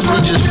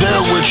 possibly just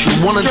build with you.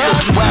 Wanna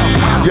take you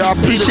out. Yo, I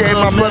appreciate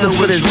my brother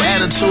for this.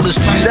 Attitude is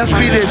spicy. Left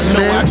me this,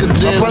 man.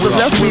 My brother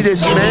left me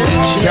this, man.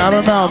 Shout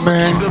him out,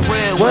 man.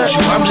 What?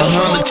 I'm just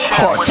trying to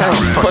Part-time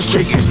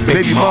frustration,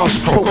 baby mom's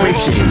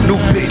probation, new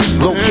bitch,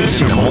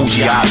 location,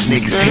 emoji eyes,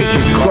 niggas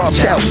hating,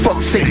 cartel, fuck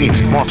Satan.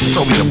 Martha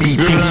told me to be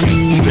patient,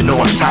 even though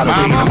I'm tired of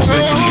waiting, I'm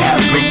eventually have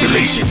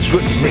regulation.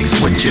 Good mix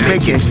what you're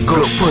making,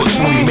 good push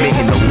when we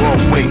making the wrong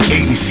way.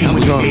 ABC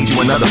when you made you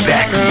another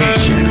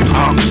backreation.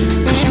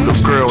 Cause you the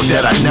girl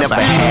that I never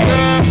had.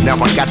 Now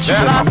I got you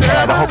in my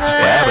pad, I hope it's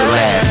forever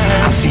last.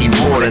 I see you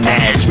more than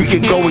ass, we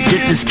can go and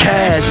get this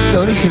cash.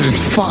 Yo, this shit is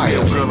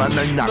fire. Girl, I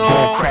know you're not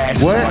gonna crash.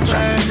 What? I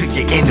tried to take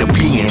you into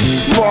being.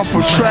 Far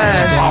from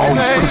trash. I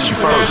always put you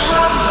first.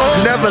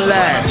 Never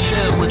last.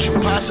 chill with you,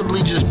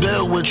 possibly just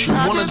build with you.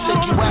 Wanna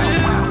take you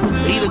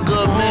out, eat a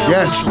good meal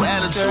Yes. with you.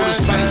 Attitude is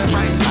spicy.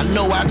 I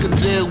know I could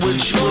deal with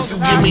you if you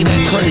give me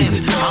that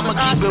chance. I'ma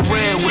keep it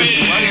real with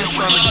you. I'm just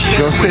trying to chill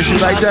Yo, with sis, you,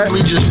 you like that?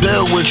 possibly just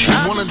build with you.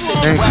 Wanna take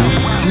you Thank you.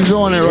 out. She's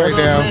on it right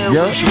now.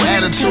 Yo. With you.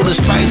 Attitude is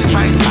spicy. I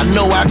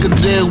know I could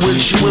deal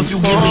with you if you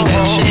give me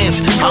that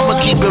chance. I'ma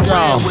keep it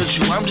real with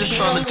you. I'm just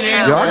trying to.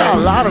 Yo, I got a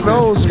lot of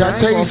those. Gotta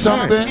tell you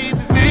something.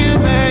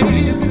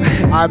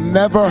 I've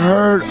never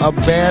heard a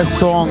bad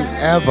song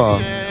ever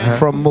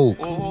from Mook.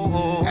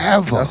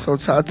 Ever. That's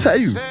what I tell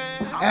you.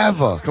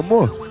 Ever. Come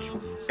on.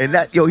 And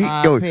that, yo, he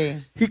called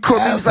me. He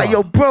was like,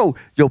 yo, bro,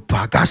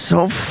 I got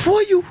something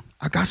for you.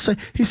 I got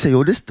something. He said,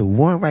 yo, this the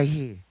one right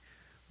here.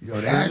 Yo,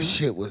 that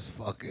shit was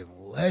fucking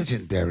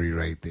legendary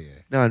right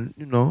there. Now,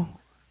 you know.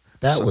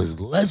 That was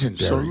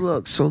legendary.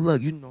 So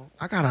look, you know,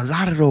 I got a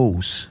lot of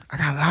those.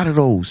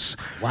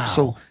 Wow.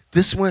 So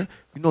this one,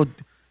 you know,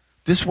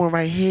 this one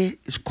right here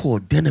is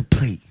called Dinner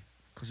Plate.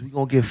 Cause we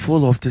gonna get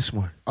full off this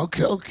one.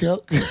 Okay. A lot of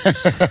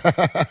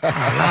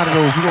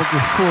those, we gonna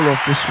get full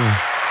off this one. You know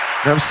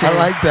what I'm saying? I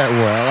like that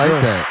one. I like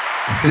Look, that.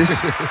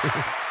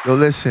 Yo,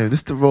 listen,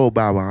 this the road,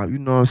 Baba. You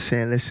know what I'm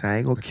saying? Listen, I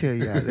ain't gonna kill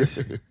y'all.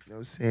 Listen, you know what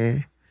I'm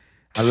saying?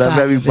 I love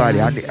everybody.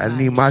 I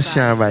need my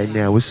shine right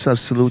now. What's up?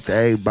 Salute to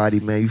everybody,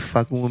 man. You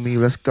fucking with me?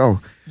 Let's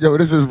go. Yo,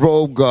 this is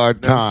Robe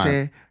Guard You know what I'm time.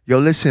 saying? Yo,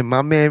 listen,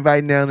 my man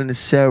right now in the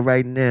cell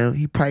right now,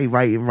 he probably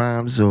writing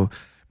rhymes or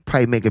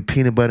Probably making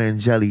peanut butter and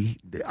jelly.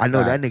 I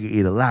know that nigga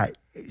eat a lot.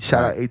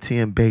 Shout out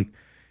ATM Bake. You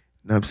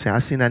know what I'm saying? I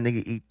seen that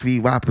nigga eat 3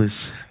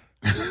 Whoppers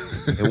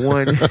and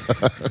one. You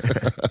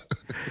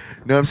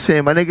know what I'm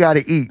saying? My nigga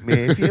gotta eat,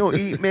 man. If he don't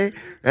eat, man,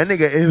 that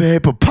nigga is a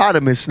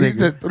hippopotamus, nigga. He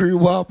said 3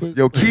 Whoppers.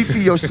 Yo,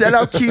 Keefy, shout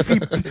out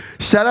Keefy.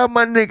 Shout out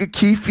my nigga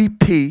Keefy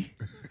P.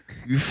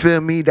 You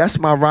feel me? That's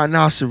my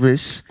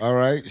rhinoceros. All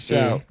right,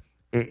 shout.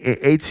 And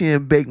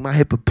ATM Bake, my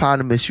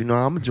hippopotamus, you know,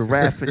 I'm a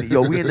giraffe.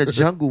 Yo, we in the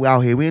jungle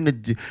out here. We in the,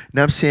 you know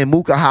what I'm saying,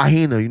 Muka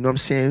Hyena, you know what I'm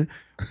saying?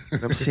 You know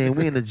what I'm saying?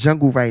 We in the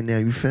jungle right now,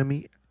 you feel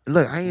me?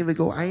 Look, I ain't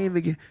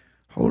even get,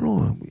 hold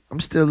on. I'm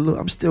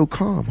still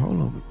calm. Hold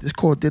on. This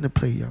called Dinner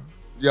Play, y'all.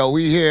 Yo,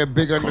 we here at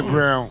Big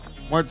Underground.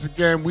 Once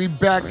again, we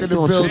back in the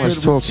doing too much building.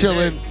 We talking.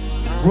 chilling.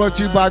 Brought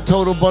to you by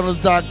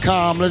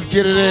TotalBundles.com. Let's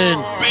get it in.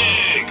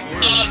 Big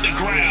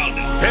Underground.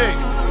 Hey.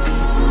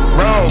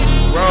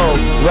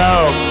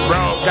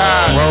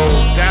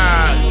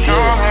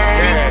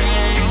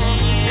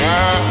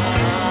 God.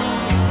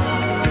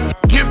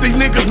 Give these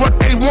niggas what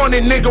they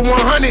wanted, nigga,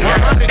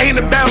 100. Ain't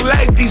about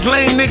life, these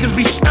lame niggas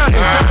be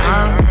stunting.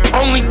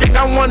 Only thing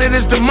I wanted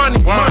is the money.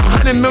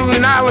 $100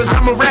 million,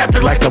 I'ma rap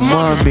it like a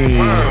mummy.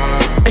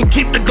 And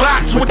keep the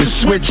Glocks with the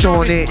switch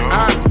on it.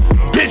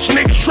 Bitch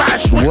niggas try to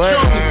switch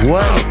on me.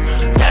 What?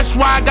 That's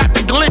why I got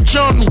the glitch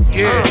on me.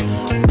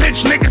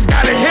 Bitch niggas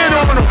got a hit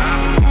on him.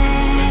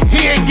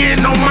 He ain't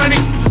getting no money.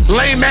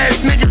 Lame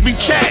ass niggas be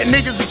chatting,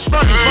 niggas is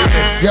funny.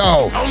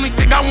 Yo. Only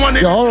thing I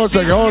wanted. Yo, hold on a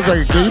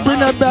second. Can you bring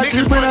that back?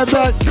 Yo, hold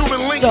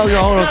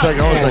on a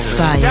second.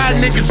 Fire, Y'all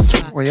baby.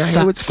 niggas. Oh, y'all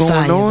hear what's going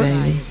Fire, on?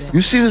 baby.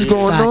 You see what's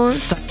going on?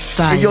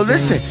 Fire, Hey, yo,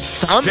 listen. baby.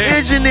 I'm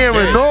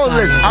engineering all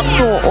this. I'm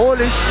doing all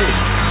this shit.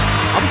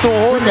 I'm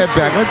doing all Bring this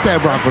that back. Let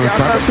that rock for the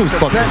time. This was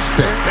fucking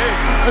sick.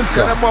 Let's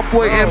Shout out go. my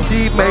boy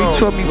MD, man. He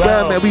taught me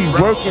well, man. We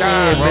working in,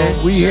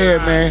 man. We here,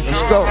 man.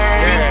 Let's go.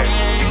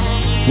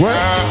 What?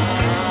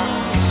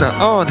 It's an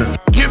honor.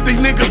 Give these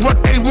niggas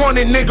what they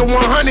wanted, nigga,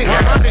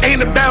 100.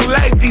 Ain't about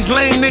life, these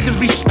lame niggas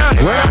be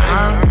stunting.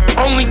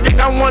 Only thing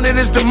I wanted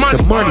is the money.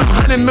 The money.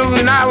 $100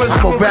 million,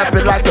 I'ma rap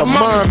it like a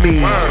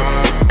mummy.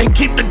 And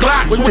keep the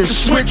Glocks with the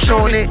switch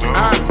on it.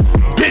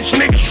 Bitch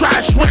niggas try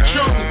to switch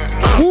on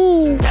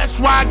me. That's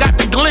why I got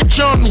the glitch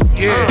on me.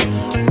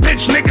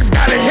 Bitch niggas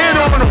got a hit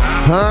on him.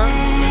 Huh?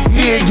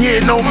 He ain't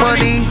getting no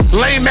money.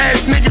 Lame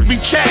ass niggas be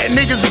chatting,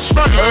 niggas is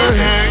funny.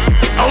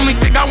 Only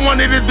thing I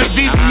wanted is the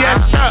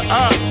VVS up.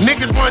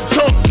 Niggas want to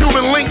talk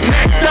Cuban link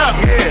necked up.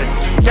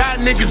 Y'all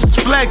niggas is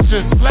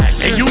flexing.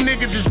 And you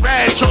niggas is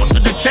rad, talk to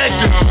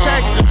detectives.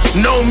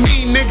 Know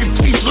me, nigga,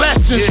 teach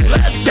lessons.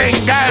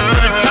 Thank God for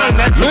the time,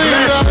 that's a $1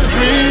 million blessing.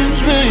 dreams,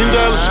 $1 million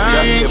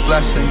schemes.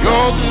 blessing.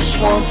 Go this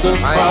one to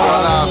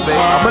lie, baby.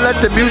 I'ma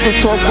let the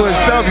music talk for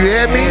itself, you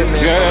hear me?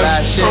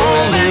 Yes,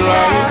 only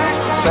right.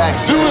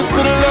 Facts. Do it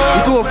for the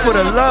love. Do it for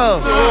the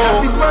love.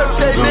 Happy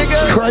birthday, nigga.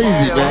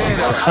 Crazy, man.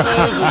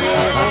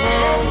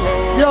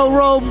 Yo,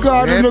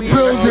 ROBEGOD in the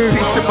building.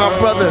 Peace to my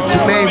brother,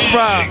 Jermaine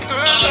Fry.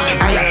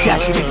 I ain't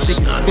catching these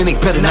niggas, and they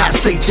better not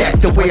say jack.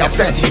 The way I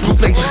fancy blue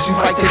faces, you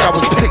like that I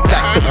was picked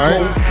back. The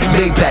gold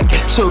Maybach,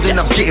 so then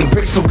I'm getting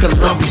bricks from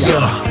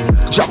Colombia.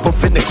 Drop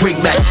off in the Great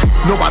Max.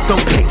 No, I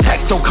don't pay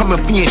tax, don't come and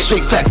be in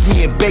straight facts.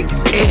 Me and Big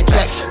and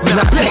Dax, man,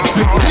 I text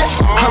big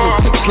bitch.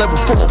 Politics level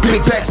 4,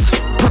 big facts.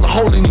 Put a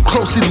hole in you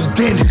closer than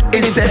then.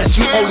 Incest,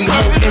 you only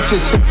hold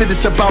inches to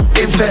finish about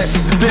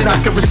invest. Then I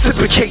can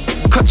reciprocate,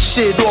 cut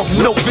shit off,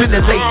 no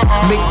ventilate.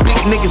 Make big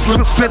niggas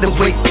look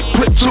featherweight.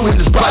 Put 2 in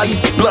his body,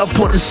 blood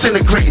pour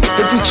disintegrate.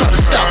 If you try to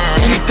stop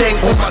anything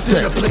on my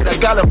dinner plate, I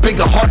got a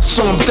bigger heart,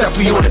 so I'm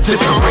definitely on a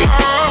different rate.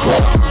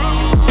 Whoa.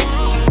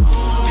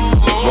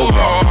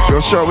 Yo,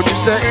 sure, what you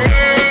say?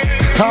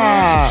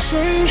 Ha!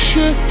 Same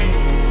shit.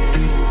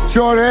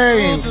 Short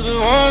Ames. To the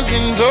ones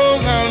and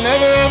those I'll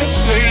never ever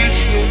say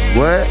shit.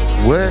 What?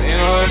 Ain't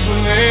no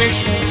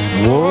explanations.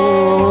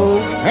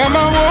 Whoa. And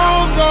my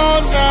walls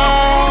gone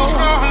down.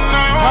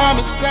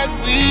 Promise that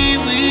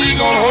we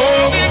gon'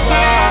 hold it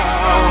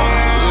down.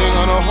 We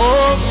gonna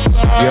hold it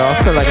down. Yo, I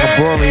feel like I'm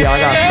boring, y'all.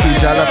 I gotta speed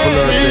y'all up a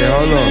little bit.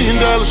 Hold on. $1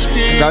 million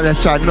scheme. Gotta let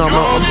y'all know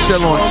I'm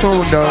still on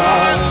tune, though.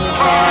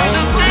 Find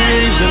the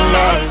things in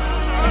life.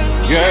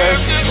 Yes,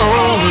 it's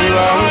only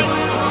right.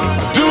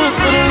 I do it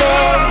for the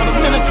love, and a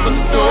minute for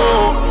the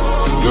dough.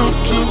 Salute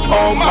to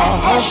all my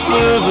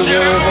hustlers, and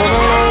yeah, on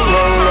the low,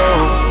 low,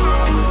 low.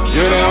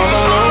 Yeah, they on the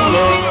low,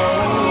 low, low.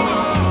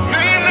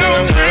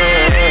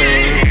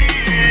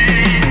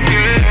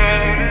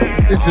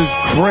 This is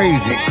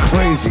crazy.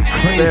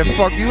 Man,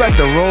 fuck, you at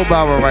the robe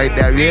hour right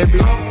now, you hear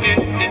me?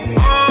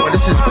 Oh,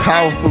 this is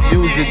powerful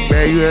music,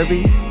 man, you hear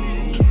me?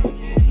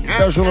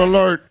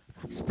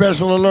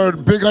 Special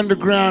alert. Big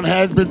Underground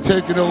has been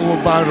taken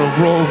over by the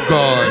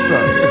ROBEGOD.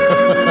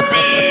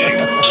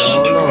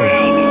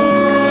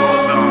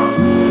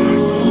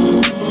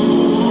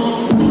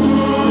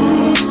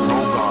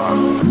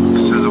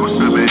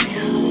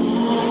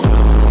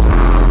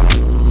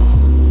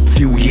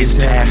 Few years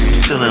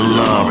past, still in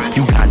love.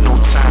 You got no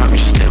time, you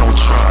still don't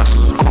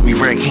trust. Call me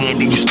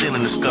red-handed, you still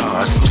in the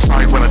scars. I'm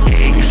sorry what I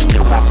did, you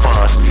still want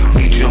fuss.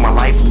 Need you in my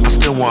life, I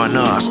still want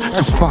us.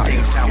 That's fire.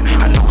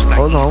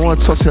 Hold on, I want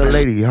to talk to the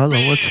lady. Hold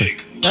on, one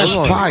second. That's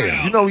fire.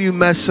 You know you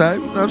mess up.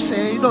 You know what I'm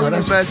saying? You know you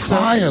that's mess up.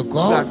 fire, You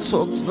bro. gotta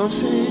talk. You know what I'm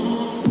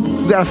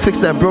saying? You gotta fix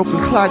that broken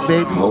clock,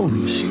 baby.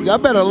 Holy shit. Y'all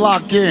better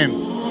lock in.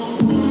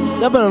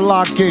 Y'all better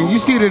lock in. You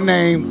see the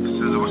name.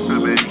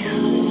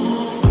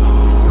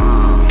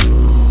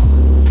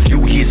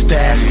 Few years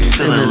past, you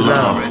still in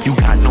love. You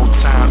got no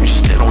time, you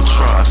still don't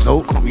trust.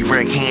 Nope. Call me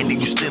red-handed,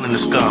 you still in the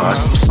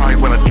scars. I'm sorry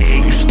what I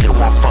did, you still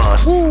want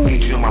fuss.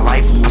 Need you in my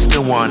life, I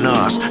still want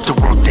us. To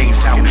work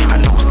things out, I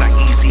know it's not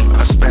easy.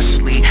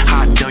 Especially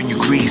how I done you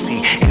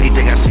greasy.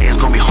 Anything I say is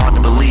gonna be hard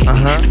to believe.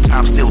 The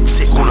time still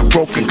tick on a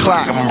broken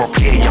clock. I'm gonna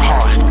repair your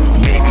heart.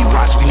 Maybe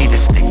watch, we need to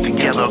stick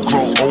together,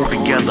 grow old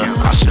together.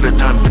 I should've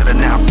done better,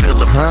 now I feel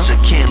the pressure.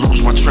 Can't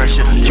lose my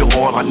treasure, you're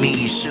all I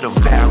need. Should've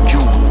valued you.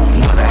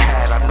 What I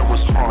had, I know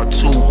it's hard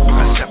to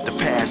accept the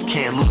past.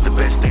 Can't lose the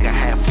best thing I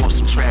had for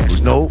some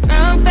trash. Nope.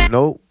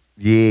 Nope.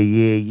 Yeah.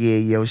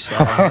 Yo,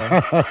 shout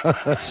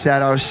out.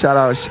 shout out.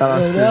 Yo,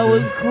 that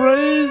was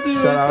crazy.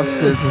 Shout out,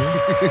 SZA.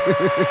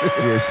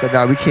 Yeah, shout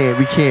out. We can't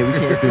do that.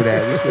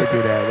 We can't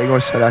do that. They gonna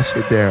shut our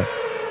shit down.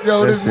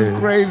 Yo, this is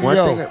crazy,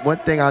 One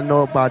thing I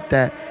know about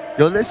that.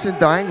 Yo, listen,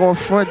 though, I ain't going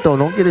front, though.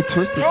 Don't get it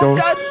twisted, though.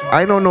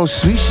 I ain't on no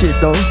sweet shit,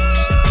 though.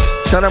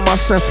 Shout out my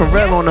son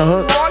Pharrell on the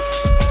hook.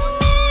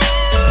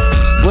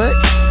 What?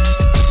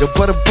 Yo,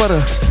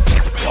 butter.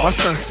 My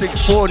son's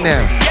 6'4"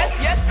 now.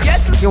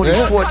 He only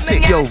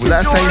 14. Yo,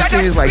 last time you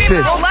seen is like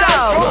this.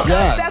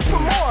 God.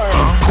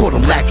 Caught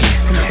him lacking,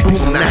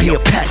 boom, now he a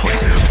pack.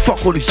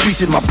 Fuck all these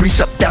streets in my breeze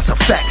up, that's a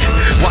fact.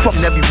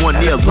 Fucking everyone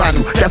near line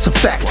you, that's a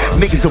fact.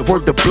 Niggas are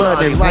worth the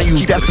blood and line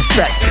you, that's a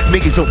fact.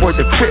 Niggas are worth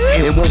the crip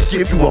and won't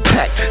give you a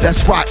pack.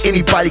 That's why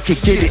anybody can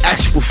get it,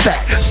 actual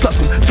fact. Suck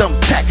them,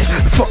 thumbtack.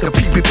 Fuck the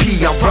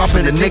PPP, I'm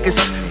robbing the niggas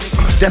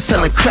that's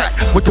selling crack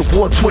with the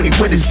war 20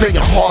 winners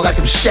banging hard like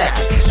I'm Shaq.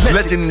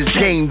 Legend in this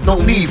game,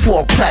 no need for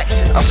a plaque.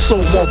 I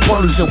sold more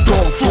bundles of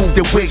dog food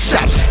than wig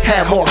shops.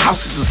 Had more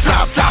houses than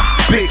Zaza.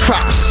 Big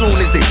crops, soon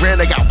as they ran,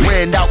 I got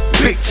brand out.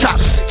 Big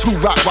chops, 2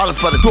 rock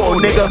wallets by the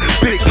door, nigga.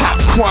 Big pop,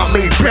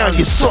 Kwame Brown,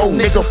 your soul,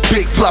 nigga.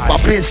 Big flop, I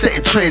been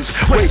setting trends.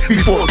 Way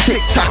before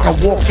TikTok, I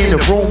walk in the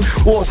room,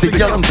 all the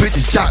young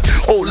bitches jock.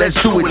 Oh, let's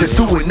do it,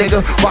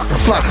 nigga. Rock and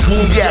flop,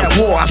 boom, yeah,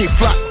 war, I can't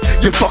flop.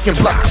 You fucking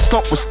block,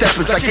 stomp with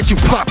steppers, I get you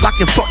pop, lock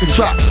and fucking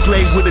drop.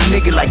 Play with a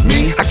nigga like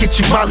me, I get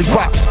you molly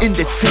rock in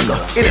the finger.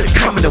 It'll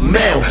come in the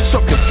mail.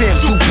 Suck your fam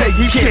do pay,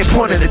 you can't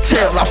point at the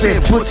tail. I've been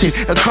butchered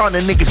and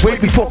calling niggas way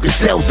before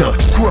Griselda.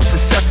 Grew up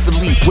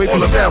successfully, way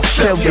all around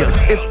failure.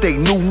 If they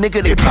knew,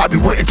 nigga, they probably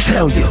wouldn't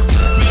tell you.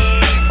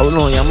 Hold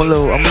on, I'm a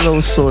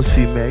little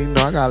saucy, man. You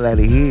know I gotta let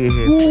it hear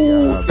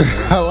here.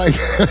 I like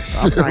that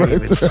shit. I'm not right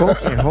even there.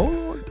 talking. Hold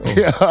on, though.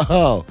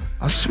 Yo,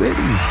 I swear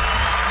to you.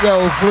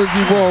 yo,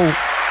 Flizzy Woe,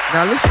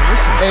 Now listen.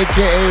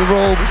 aka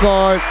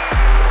ROBEGOD.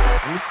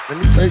 Let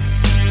me tell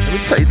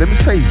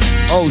you.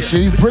 Oh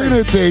shit, he's bringing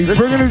it there. He's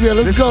bringing it there.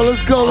 Let's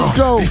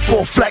go.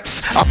 Before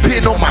flex, I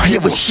been on my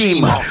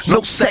Hiroshima.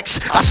 No sex,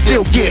 I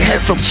still get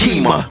head from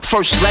Kima.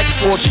 First Lex,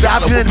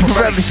 $4 with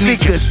Pirelli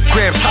sneakers.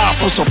 Grams high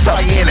for some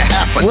 $1.5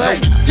 a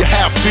night. You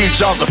have 3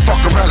 jobs to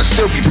fuck around and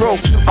still be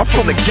broke. I'm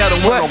from the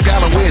ghetto where no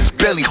gallon where it's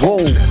belly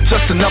hole.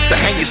 Just enough to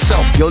hang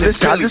yourself. Yo,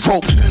 listen, belly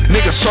rope.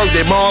 Niggas serve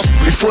their moms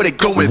before they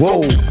go and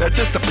vote. That's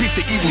just a piece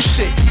of evil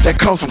shit that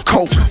comes from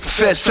coke.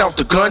 Feds found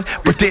the gun,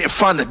 but didn't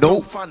find the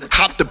note.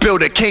 Hopped the bill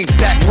that came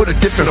back with a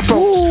different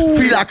approach.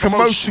 Fila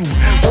commercial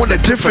on a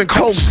different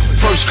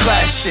coast. First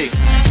class shit.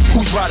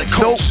 Who's riding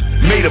coach?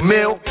 Made a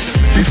meal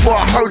before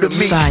I heard of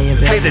me.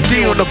 Had the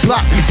D on the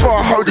block before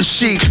I heard of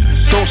she.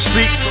 Don't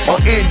sleep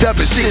on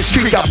NW6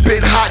 Street. I've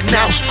been hot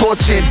now,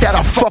 scorching that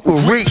I fuck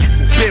with Reek.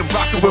 Been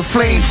rocking with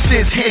flames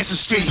since Hanson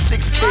Street.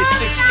 6 kids,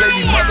 6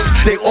 baby mothers,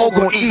 they all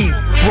gon' eat.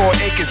 Raw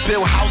acres,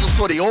 build houses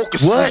so they all can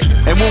sleep.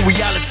 And when we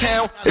out of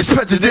town, it's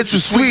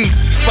presidential suites.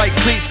 Spike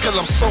cleats cause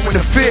I'm so in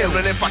the field.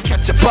 And if I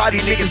catch a body,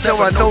 niggas know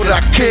I know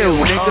that I kill,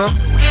 nigga.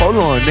 Hold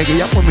on, nigga.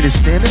 Y'all want me to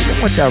stand up? Y'all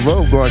want that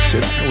road guard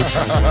shit? I know what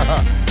y'all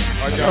want.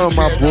 Oh,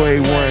 my boy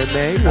want,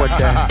 man. He want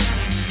that.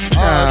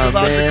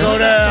 about to go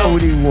down.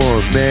 What do he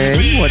want, man?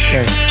 He want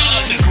that.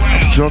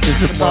 I'm drunk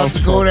as a About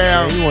to go motherfucker,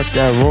 down. man. He want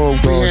that road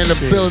guard We in the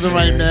shit, building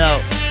right man. now.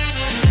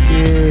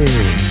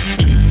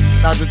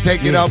 Yeah. About to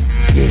take it up.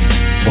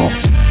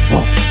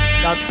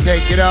 About to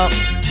take it up.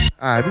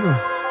 All right, we go.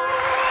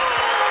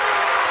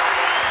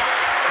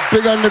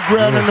 Big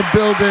Underground in the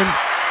building.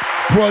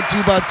 Brought to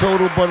you by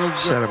Total Bundles.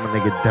 Shout out my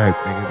nigga Dirk,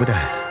 nigga. What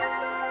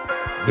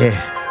up?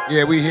 Yeah.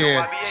 Yeah, we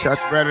here.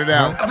 Spread it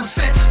out. Ever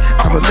since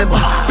I remember,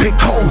 been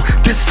cold,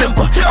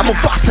 December. I'm a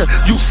Foster,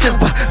 you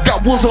Simba.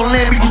 Got wolves on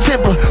land, you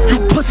timber. You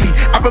pussy,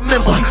 I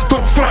remember.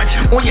 Don't front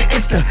on your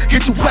Insta,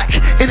 get you whack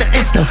in the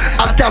Insta.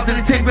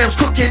 1,010 grams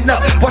cooking up.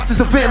 Watch the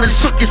surveillance,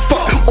 shook as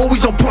fuck.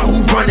 Always on point,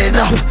 who running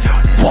up?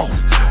 Whoa,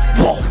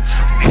 whoa,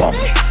 whoa.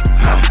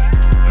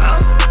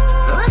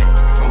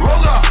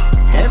 Roll up.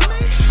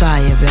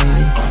 Fire,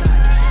 baby.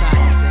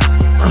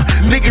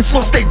 Niggas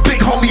lost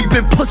He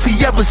been pussy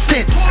ever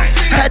since.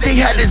 Had they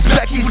had his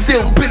back, he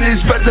still been in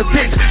his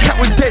residence.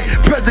 Counting dead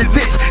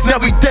presidents, now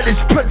he dead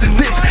as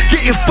presidents.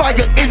 Getting fire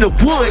in the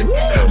wood,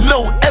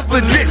 no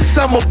evidence.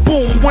 I'm a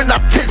boom when I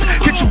tense.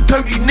 Get you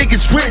dirty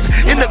niggas rinse.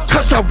 In the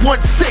cuts I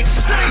want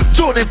 6.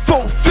 Jordan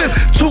 4/5,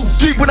 2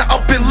 deep when I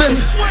up and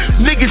lift.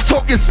 Niggas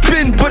talking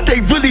spin, but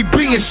they really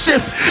being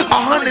shift.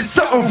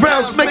 100-something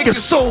rounds make your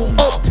soul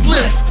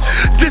uplift.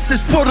 This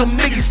is for them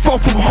niggas far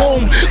from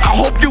home. I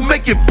hope you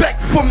make it back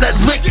from that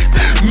lick.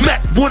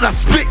 Mac when I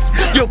spit,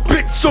 your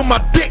bitch on my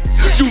dick.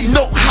 You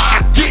know how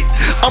I get,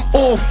 I'm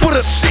all for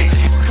the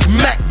shits.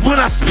 Mac when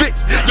I spit,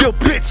 your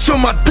bitch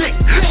on my dick.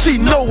 She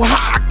know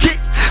how I get,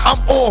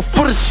 I'm all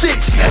for the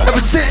shits.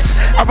 Ever since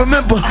I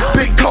remember,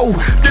 big cold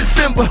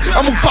December.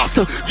 I'm a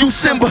foster, you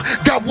Simba.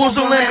 Got wars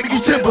on land, you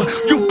timber.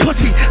 You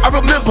pussy, I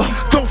remember.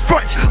 Don't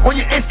front on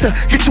your Insta,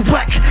 get you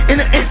whack in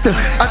the Insta.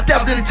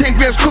 1,010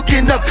 grams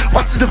cooking up.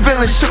 Watch the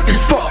villain shook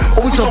as fuck.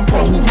 Always on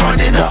bro who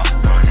running up.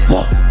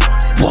 Whoa,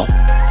 whoa,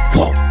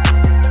 whoa.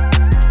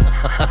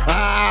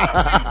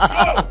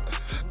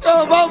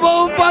 Yo, my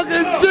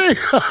motherfucking G.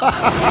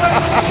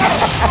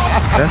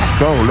 Let's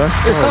go.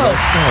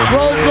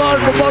 ROBEGOD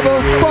in the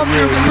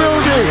motherfucking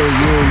building.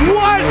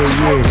 What?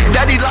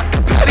 Daddy like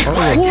the patty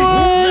wagon.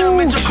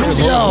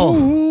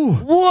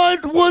 What?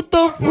 Yo, what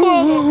the fuck?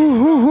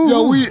 Yo,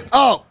 we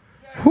up.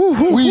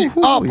 We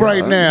up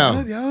right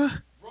now.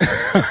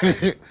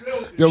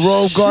 Yo,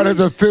 ROBEGOD has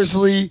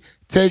officially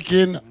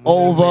taken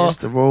over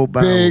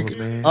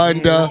Big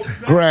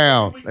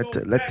Underground. Let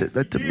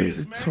the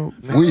music talk,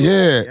 man. We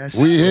here. Yes,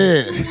 We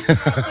here.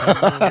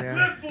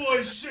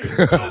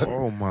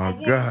 Oh my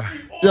God.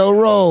 Yo,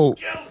 Ro.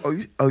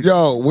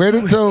 Yo, wait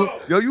until.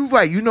 Yo, you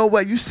right. You know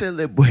what? You said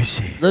that boy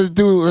shit. Let's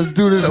do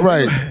this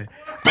right.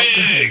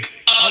 Big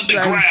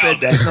Underground. He said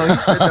that. No, he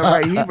said the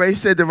right. He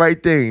said the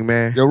right thing,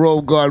 man. Yo,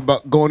 ROBEGOD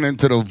about going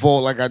into the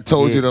vault. Like I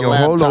told you, the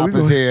laptop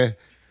is here.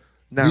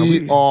 Nah,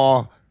 we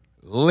are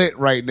lit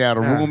right now.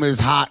 The room is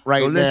hot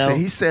right now. Listen,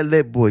 he said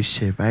lit boy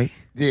shit, right?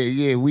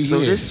 Yeah, we So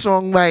here. this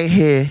song right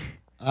here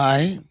All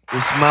right.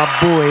 is my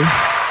boy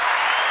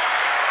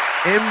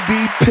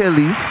MB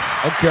Pilly,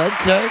 Okay.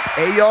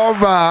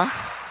 ARI,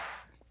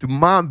 the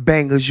Mind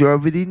Bangers. You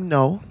already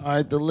know. All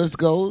right, the list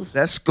goes.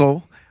 Let's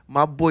go.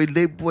 My boy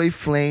Lit Boy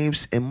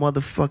Flames and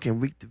motherfucking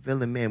Reek the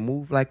Villain, man.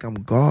 Move like I'm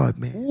God,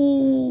 man.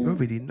 Ooh. You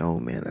already know,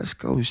 man. Let's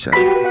go. Shout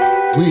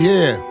out. We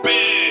here.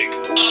 Big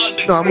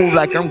Underground. No, I move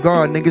like I'm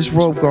God, niggas.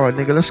 ROBEGOD,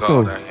 nigga. Let's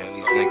go. These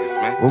niggas,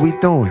 man. What we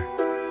doing?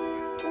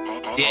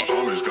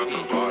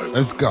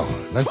 Let's go.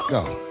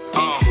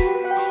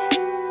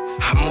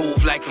 I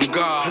move like I'm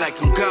God,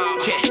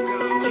 yeah.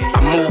 I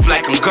move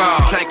like I'm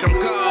God,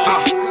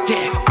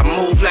 yeah. I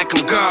move like I'm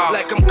God,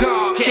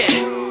 yeah.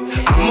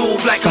 I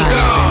move like I'm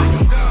God,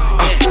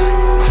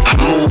 I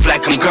move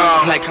like I'm God,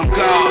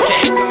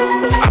 yeah.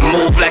 I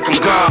move like I'm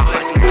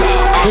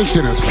God, This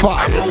shit is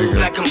fire, I move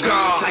nigga. like I'm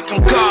God,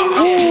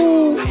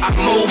 I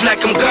move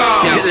like I'm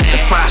God.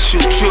 If I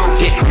shoot you,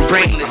 I'm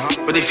brainless.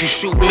 But if you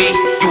shoot me,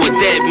 you a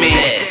dead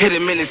man. Hit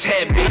him in his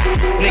head, bitch.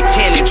 Nick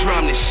Cannon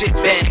drum this shit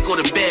bad, go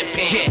to bed,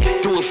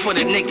 pen. Do it for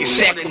the niggas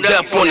shackled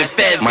up on the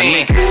fed my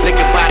niggas.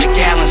 Nigga by the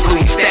gallons,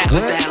 Louis style.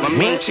 My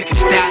main chicken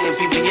stallion,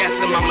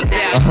 VVS and my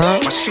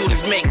medallion. My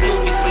shooters make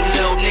movies, some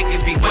little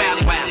niggas be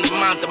wildin'.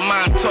 From the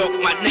mind talk,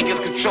 my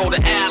niggas control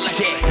the alley.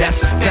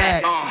 That's a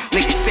fact.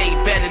 Niggas say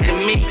better than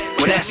me,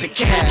 well that's a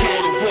cat. Go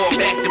to war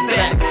back to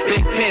back,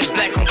 big pins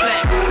black on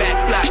black, back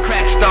block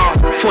crack stars,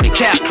 40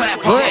 cap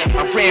clap on that.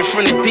 I ran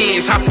from the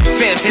D's, hop the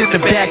fence, hit the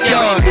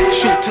backyard,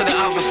 shoot to the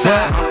other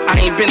side. I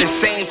ain't been the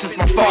same since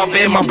my father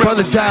and my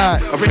brothers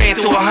died. I ran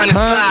through 100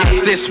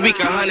 slides, this week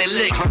 100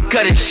 licks,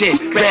 gutted shit.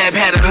 Rab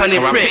had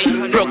 100 bricks,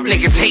 broke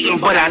niggas hating,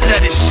 but I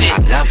love this shit.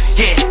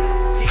 Yeah,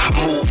 I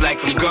move like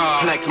I'm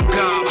God,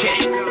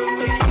 yeah.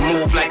 I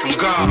move like I'm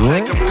God,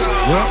 What?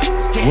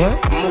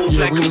 I move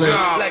Yeah, like we I'm lit.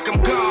 God,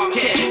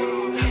 yeah.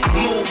 I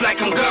move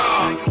like I'm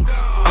God.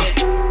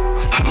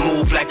 I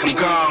move like I'm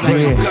God,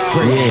 Crazy. I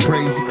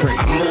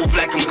move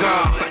like I'm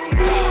God.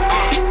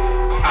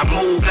 I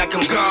move like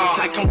I'm God,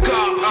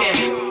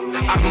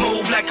 yeah. I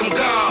move like I'm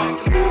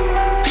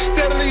God.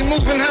 Steadily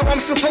moving how I'm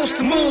supposed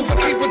to move. I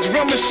keep a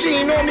drum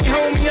machine on me,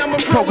 homie. I'm a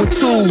pro with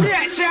tools.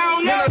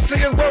 When I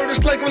say a word,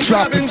 it's like I'm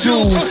dropping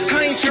jewels.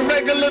 I ain't your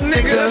regular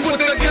nigga, that's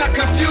what I got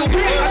confused. I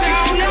see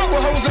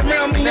couple hoes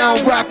around me, now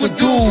I rock with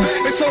dudes.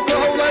 They talk a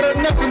whole lot of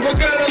nothing, but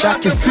got a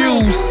lot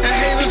confused. And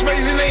haters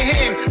raising their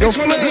hand. They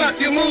tryna block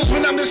your moves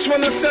when I'm just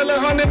tryna sell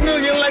 100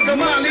 million like a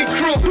Molly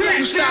crew.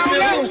 You stop me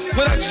who?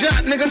 But I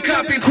jot, nigga,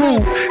 copy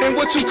crew. And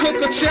what you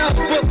cook a child's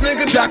book,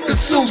 nigga, Dr.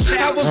 Seuss.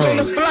 I was on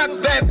the block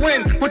back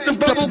when with the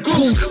bubble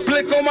goose.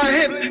 Blick on my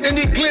hip and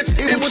he glitched,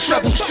 it was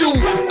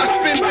troubleshoot. I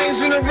spin things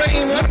in the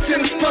rain, my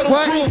tennis puddle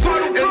proof.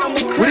 And I'm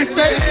a crack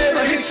head,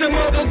 I hit your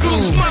mother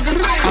goose. I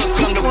was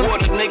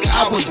underwater, nigga,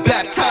 I was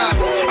baptized.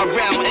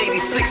 Around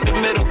 86, the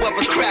middle of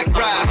a crack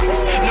rise.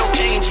 No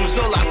angels,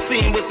 all I see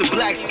seen was the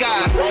black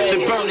skies.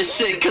 They burn the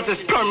shit cause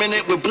it's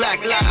permanent with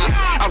black lives.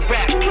 I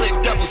rap, clip,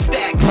 double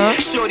stack.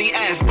 Shorty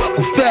ass,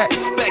 bubble fat.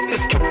 Respect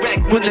is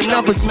correct when the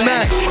numbers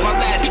match. My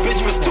last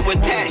bitch was too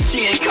attached,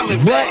 she ain't coming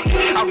back.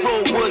 I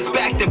roll woods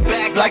back to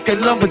back like a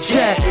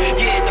lumberjack.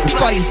 Yeah, the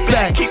fire's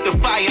back, keep the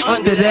fire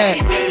under that.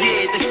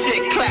 Yeah, the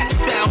shit clap,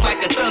 sound like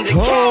a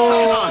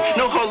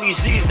thundercat. No holy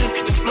Jesus,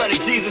 just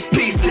flooded Jesus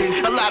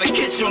pieces. A lot of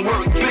kitchen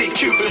work, big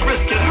Cuban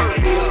risk and hurt.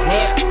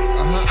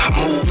 I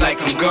move like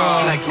I'm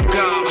God, like I'm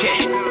God.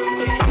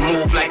 Yeah. I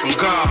move like I'm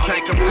God,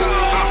 like I'm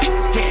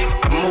God. Yeah.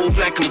 I move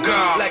like I'm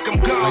God, like I'm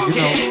God.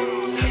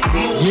 Yeah. I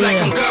move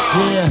like I'm God.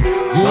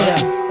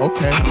 Yeah.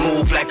 Okay. I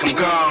move like I'm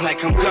God,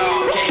 like I'm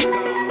God.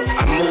 Yeah.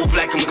 I move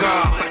like I'm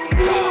God, like I'm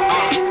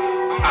God.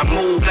 I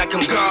move like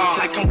I'm God,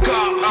 like I'm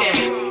God.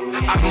 Yeah.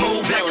 I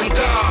move like I'm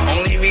God.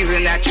 Only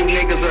reason that you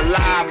niggas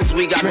alive is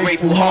we got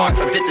grateful hearts.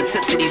 I dip the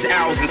tips of these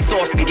arrows in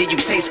sauce and give you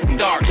taste from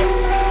dark.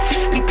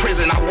 In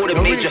prison, I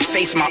would've made your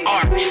face my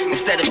art.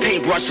 Instead of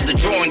paintbrushes, the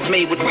drawings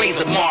made with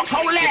razor marks.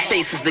 Your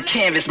face is the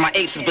canvas, my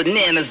apes is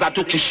bananas. I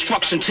do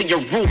construction to your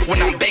roof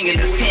when I'm banging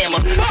this hammer.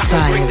 I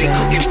can break and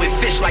cook it with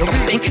fish like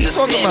I'm baking the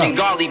salmon.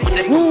 Garlic, but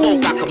if I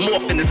folk, I could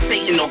morph into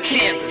Satan or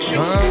cancer.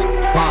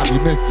 Bob, you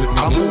missed it.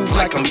 I move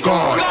like I'm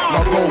God.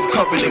 My robe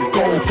covered in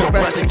gold,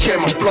 fluorescent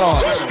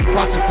camouflage.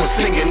 Watching for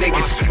singing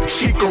niggas,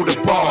 Chico the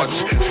barge.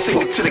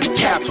 Sing it to the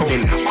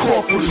captain,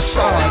 Corporal the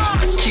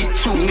Sarge. Keep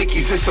two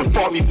Nickies, it's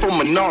safari for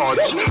Menage.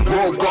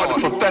 Roll guard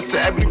the professor,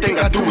 everything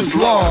I do is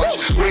large.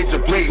 Razor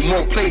blade,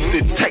 more plates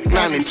than Tech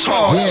 9 in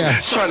charge.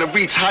 Trying to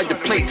reach higher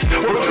plates,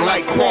 working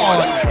like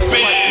quads.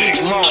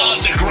 Big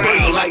Mars,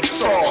 burning like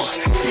sauce.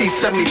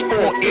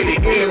 C74 in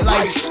the air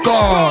like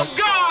scars.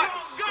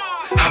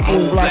 I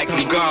move like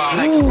I'm God,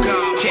 like I'm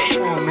God. Yeah.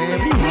 Come on, man.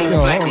 I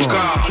move like I'm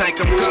God, like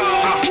I'm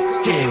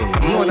God. Yeah. I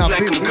move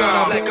like I'm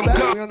God, like I'm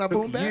God. You on that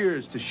boom back?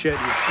 Years to shed your You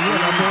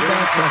on that boom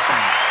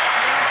back?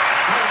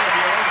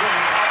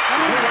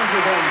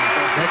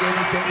 Like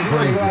anything to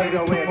say, like the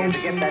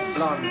promotions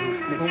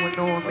going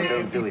on,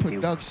 man. MD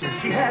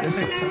Productions, man.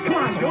 Listen to me.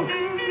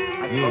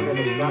 Yeah.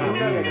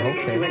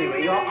 Okay.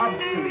 Anyway, you're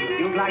obsolete.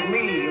 You're like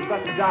me. You've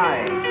got to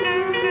die.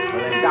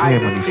 Well, then Yeah, die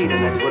man, for it's freedom.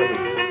 all That's what it is.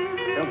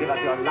 Don't give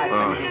up your life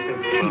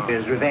to keep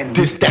his revenge.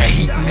 This that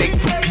heat make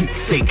for Pete's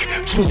sake.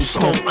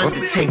 Tombstone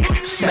undertake.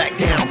 Smack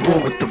down,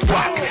 roll with the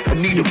rock. I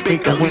need a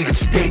bacon, lead a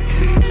steak.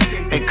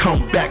 And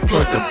come back for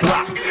the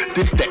block.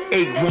 This the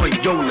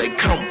A1 Yola,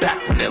 come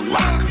back when they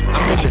lock.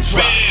 I'm in the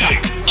drop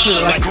top,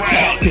 feel like a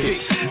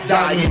catfish.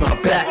 Zion my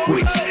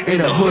backwards,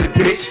 in a hood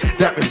bitch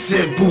that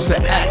resembles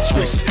an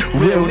actress.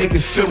 Real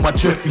niggas feel my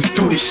drift, we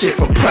do this shit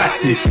for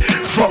practice.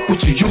 Fuck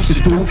what you used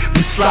to do,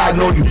 we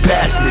sliding on you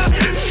bastards.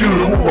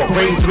 Funeral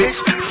arrangements,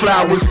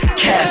 flowers,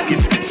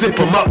 caskets. Zip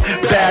them up,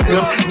 bag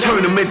them,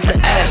 turn them into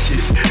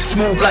ashes.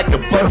 Smooth like a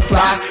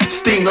butterfly,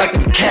 sting like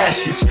them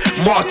cashes.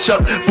 March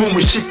up,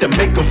 booming shit to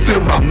make them feel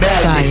my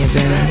madness.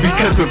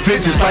 Because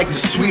revenge is like the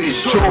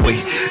sweetest joy.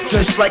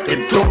 Just like a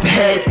dope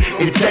head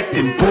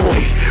injecting boy.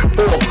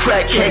 Or a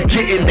crackhead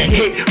getting the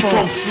hit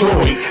from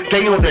Floyd.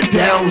 They on the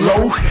down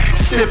low,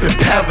 stiff and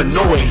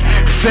paranoid.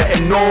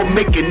 Fentanyl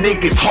making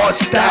niggas heart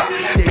stop.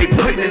 They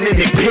putting it in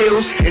their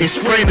pills and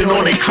spraying it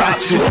on their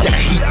crops. Just that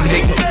heat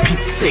make for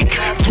Pete's sake.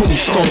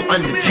 Tombstone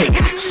undertake.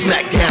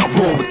 Smack down,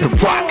 roll with the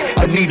rock.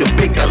 I need a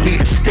big, I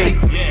need a steak.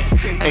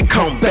 And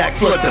come back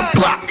for the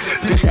block.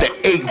 This the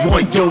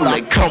A1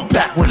 Yola, come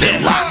back when they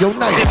lock.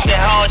 This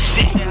that hard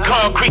shit,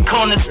 concrete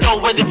corner store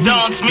where the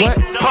dogs meet.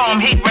 Palm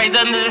heat right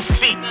under the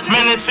seat,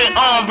 minutes in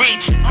arm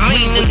reach.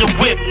 Lean in the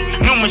whip,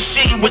 new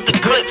machine with the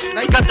clips.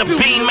 Got the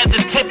beam at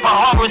the tip, a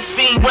horror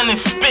scene when it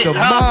spit,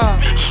 huh?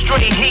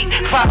 Straight heat,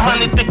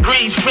 500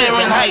 degrees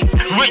Fahrenheit.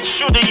 Rich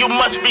shooter, you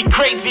must be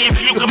crazy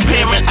if you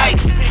comparing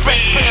ice.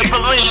 Fresh pair of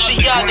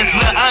Balenciagas,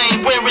 now I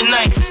ain't wearing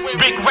nights.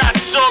 Big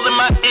rocks all in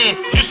my ear,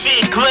 you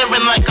see it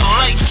glaring like a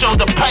light show.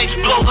 The pipes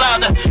blow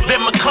louder than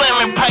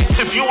McLaren pipes.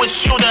 If you a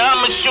shooter,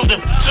 I'm a shooter,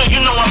 so you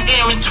know I'm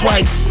airing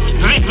twice.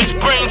 Leave his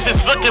brains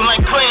just looking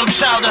like clam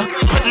chowder.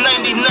 Put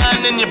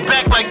 99 in your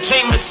back like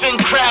Jameson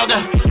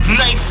Crowder.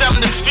 Nice, I'm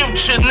the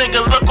future,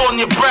 nigga, look on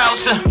your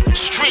browser.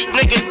 Street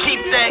nigga, keep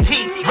that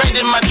heat right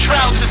in my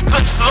trousers.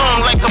 Clips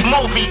long like a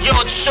movie,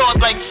 yard short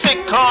like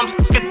sitcoms.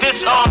 Get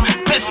this arm,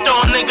 pissed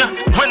on nigga.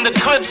 When the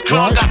clip's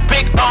drawn, got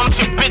big arms.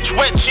 Your bitch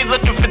wet, she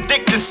looking for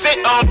dick to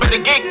sit on.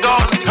 Better get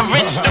gone, a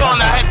rich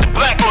dawn, I had the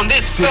black on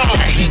this song. This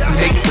that heat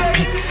make for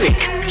Pete's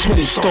sake.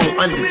 Tombstone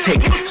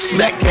undertake.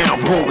 Smack down,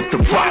 roll with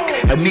the rock.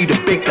 I need a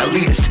big, I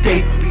lead a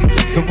steak.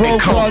 The road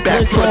come guard back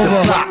take for the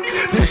over. block.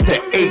 This the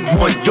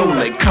A1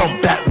 Yola,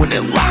 come back when they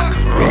lock.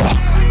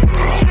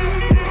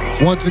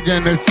 Once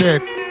again, that's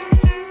it.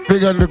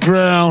 Big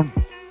Underground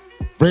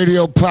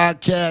Radio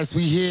Podcast.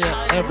 We here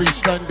every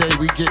Sunday.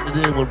 We getting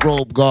it in with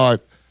Robe Guard.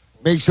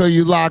 Make sure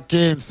you lock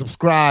in,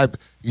 subscribe.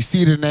 You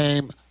see the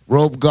name,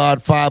 Robe Guard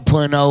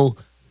 5.0.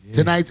 Yeah.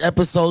 Tonight's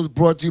episode is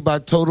brought to you by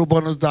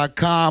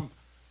TotalBundles.com.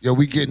 Yo,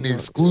 we getting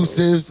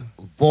exclusives,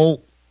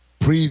 Volt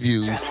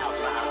previews.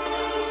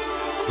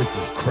 This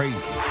is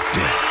crazy.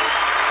 Yeah.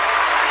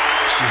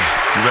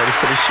 You ready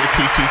for this shit,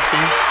 PPT?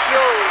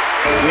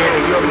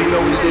 Yeah, you already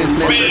know what it is,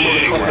 man.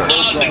 Big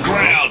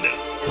Underground.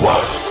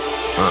 Whoa.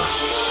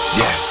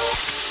 Yeah.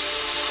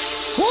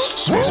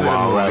 Niggas better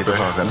move, get the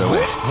fuck out the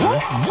way.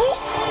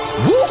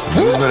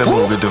 Niggas better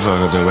move, get the fuck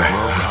out the way.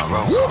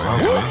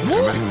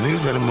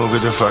 Niggas better move,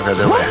 get the fuck out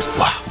the way.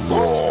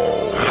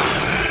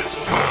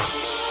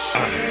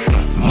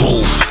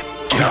 Move,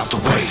 get out the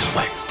way.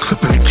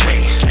 Clip in the K.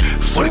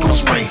 Before they gon'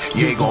 spray,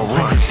 you ain't gon'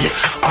 run.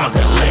 Yeah, on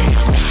that lane.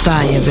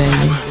 Fire,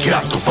 baby. Get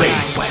out the way.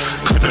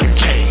 Clip in the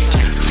K.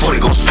 Before they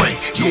gon' spray,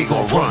 you ain't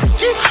gon' run.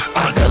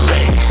 On that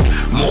lane.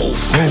 Move,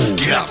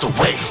 get out the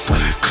way.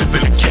 Clip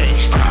in the K.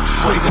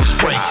 Before they gon'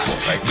 spray,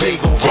 you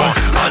ain't gon' run.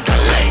 On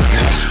that lane.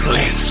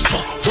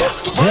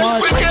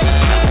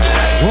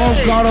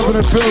 ROBEGOD up in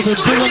the building,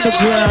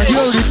 BigUndaGround. You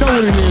already know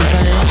what it is,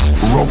 man.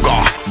 Roga,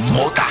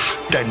 Mota,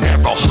 De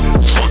Niro,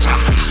 Sota,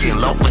 she in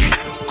love with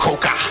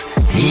Coca,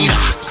 Hina,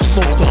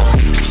 Smoker,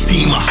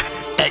 Steamer,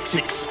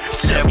 X6,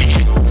 Chevy,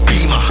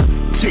 Beamer,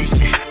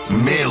 Tasty,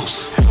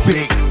 Mills,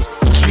 Big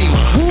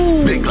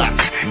Dreamer, Big Lock,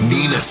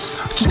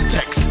 Nina's,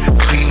 Tutex,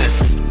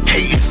 Cleaners,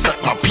 haters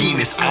suck my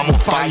penis, I'm on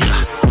fire,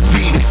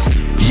 Venus,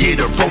 yeah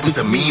the robe is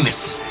the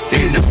meanest,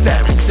 in the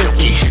fat and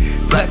silky,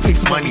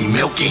 blackface money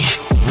milky,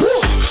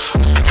 woo,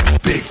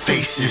 big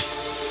faces,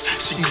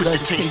 she could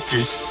taste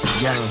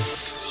this,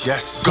 yes,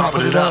 yes,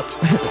 gobble it up,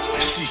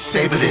 she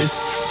savor this,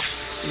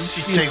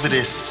 she favor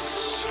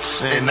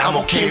this, and I'm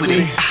okay with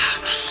it.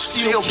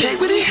 You okay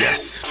with it?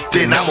 Yes.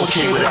 Then I'm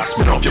okay with it. I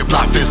spit off your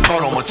block, Vince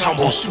card on my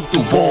tumble, shoot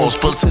through walls,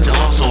 bullets into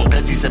muscle,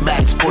 Desi's and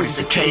Max, 40s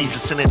and K's,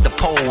 and send at the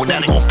pole, now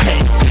they gon' pay.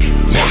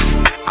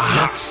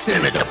 Yeah,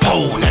 stand at the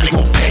pole, now they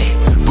gon' pay.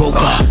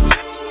 ROBEGOD,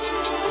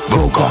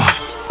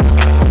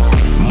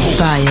 move.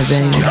 Fire,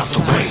 baby. Get out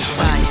the way.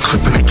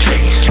 Clip in the K.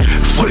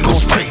 Before they gon'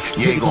 spray,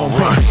 you ain't gon'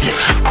 run.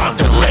 Yeah, on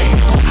delay.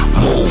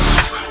 Move.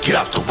 Get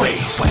out the way.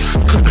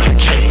 Clip in the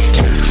K.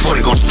 Before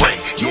they gon' spray,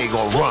 you ain't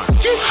gon' run.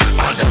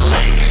 On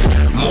delay.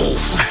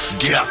 Move.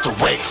 Get out the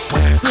way.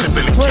 Clip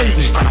in the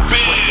Crazy.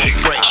 Big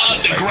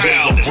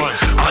Underground.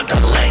 On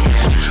delay.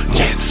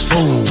 Get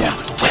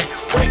out the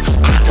way.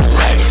 On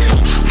delay.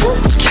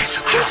 Get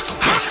out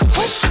the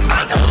way.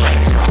 On delay.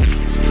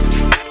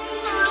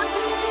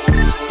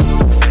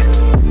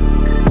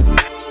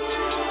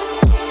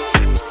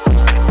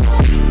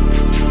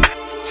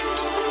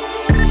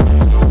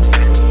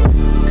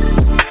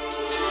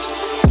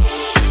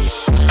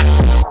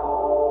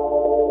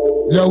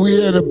 Yo,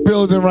 we in the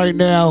building right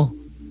now.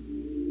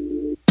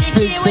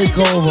 Big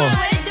takeover.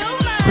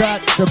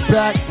 Back to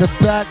back to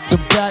back to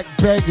back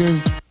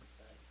beggars.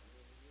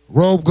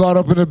 ROBEGOD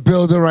up in the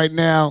building right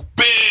now.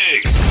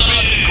 Big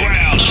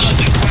Underground.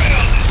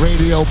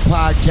 Radio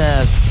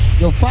podcast.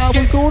 Yo, Five,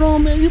 what's going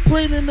on, man? You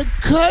playing in the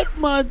cut,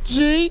 my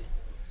G.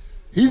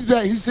 He's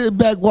back. He's sitting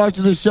back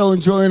watching the show,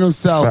 enjoying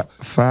himself.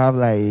 Five,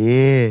 like,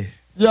 yeah.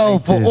 Yo,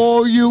 Like for this.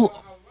 all you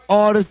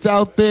artists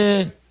out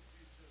there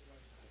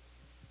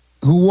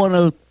who want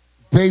to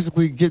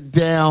basically get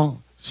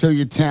down, show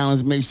your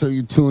talents, make sure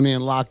you tune in,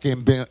 lock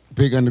in,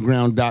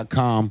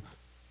 BigUndaGround.com.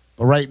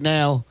 But right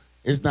now,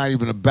 it's not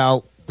even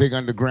about Big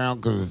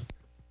Underground because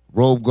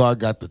ROBEGOD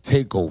got the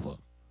takeover.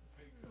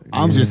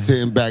 I'm just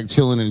sitting back,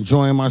 chilling,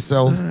 enjoying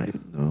myself. I can't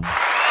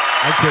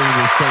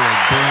even say a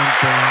damn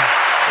thing.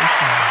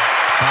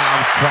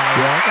 Five's quiet.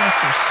 Yeah, I got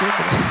some shit,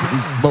 but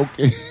We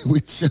smoking.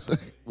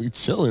 We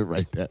chilling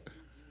right there.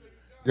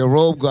 Yo,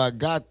 ROBEGOD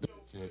got the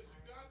shit.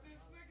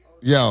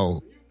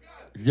 Yo.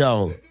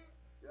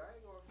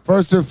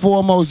 First and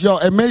foremost, yo,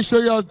 and make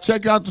sure y'all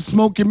check out the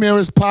Smoking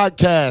Mirrors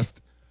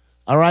podcast.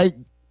 All right?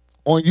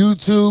 On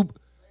YouTube,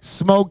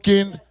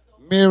 Smoking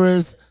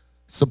Mirrors.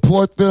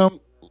 Support them.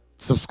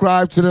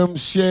 Subscribe to them.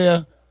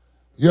 Share.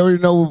 You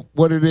already know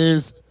what it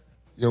is.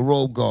 Yo,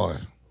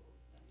 ROBEGOD.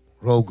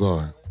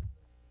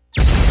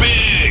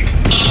 Big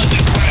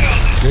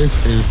Underground.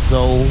 This is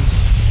so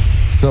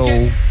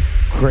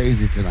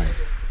crazy tonight.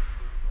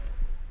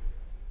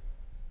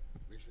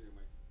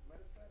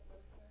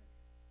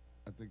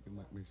 I think the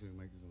mic, make sure the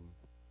mic is on.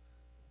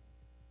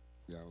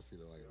 Yeah, I don't see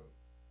the light on.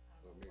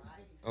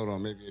 Hold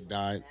on, maybe it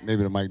died.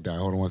 Maybe the mic died.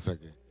 Hold on 1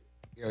 second.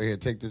 Yo, here,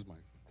 take this mic.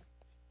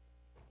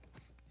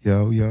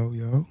 Yo. Okay.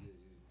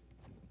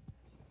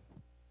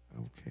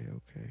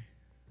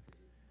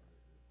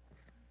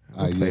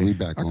 All right, yeah, we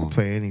back I on. can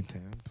play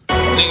anything.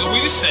 Nigga, we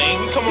the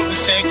same. We come up the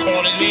same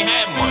corners. We ain't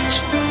had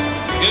much.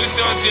 You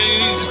understand what I'm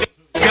saying? You just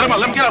get him up.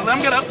 Let him get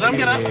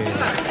up.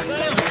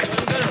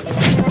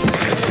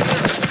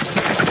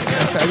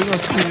 Okay, we're gonna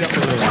speed it up a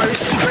little.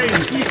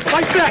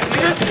 Fight back,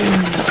 nigga.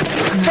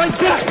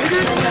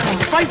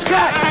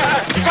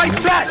 Fight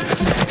back.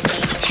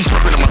 She's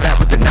smoking on my lap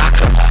with the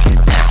knocker.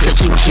 Said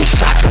she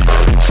shocker.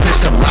 Sniff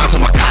some lines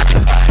on my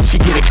cocker. She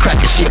get it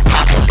crackin', she a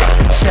popper.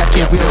 Snap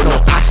get real, no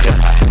Oscar.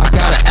 I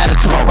gotta add it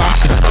to my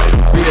roster.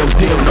 Real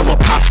deal, no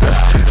imposter.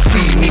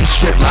 Feed me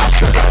strip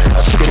lobster.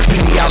 She get a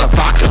penny out of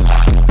vodka.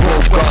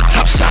 ROBEGOD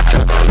top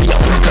shotter. Me a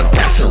hook up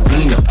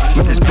gasolina.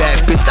 With this bad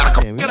bitch that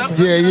I can.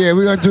 Yeah,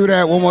 we're gonna do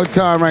that one more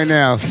time right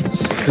now.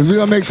 Cause we're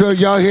gonna make sure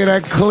y'all hear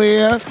that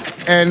clear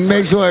and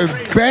make sure it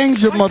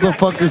bangs your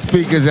motherfucking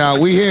speakers out.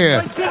 We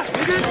here.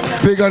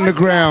 Big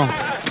Underground.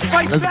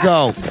 Let's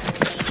go.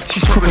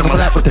 She's twerking on my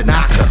lap with the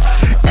knocker.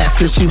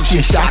 Ask her she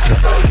a shocker.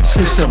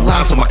 Slip some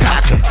lines on my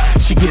cocker.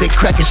 She get it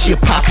crackin', she a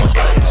popper.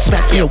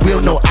 Smack in a wheel,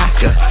 no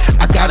Oscar.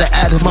 I gotta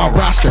add to my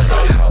roster.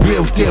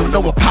 Real deal,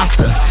 no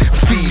imposter.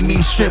 Feed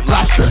me shrimp,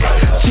 lobster.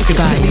 Chicken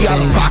penny out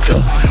of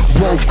vodka.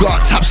 Roll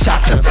guard, top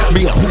shotter.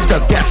 Me a hooped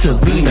up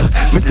gasolina.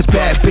 With this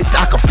bad bitch,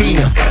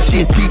 Aquafina.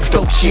 She a deep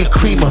dope, she a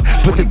creamer.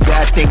 But the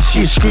bad thing,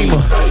 she a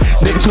screamer.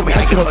 Nigga told me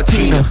I can her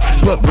Tina.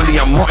 But really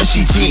I'm Martin,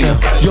 she Gina.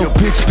 Yo,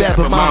 bitch bad,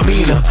 but my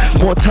meaner.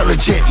 More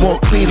intelligent, more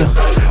cleaner.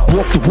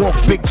 Walk the walk,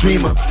 big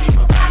dreamer.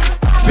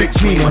 Big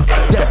dreamer.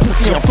 That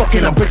pussy I'm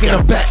fucking, I'm breaking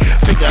her back.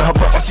 Finger her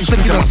butt while she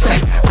squeezing on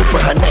sack.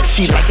 Ripping her neck,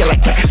 she like it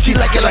like that. She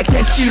like it like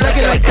that, she like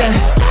it like that.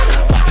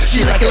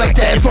 She like it like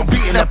that. If I'm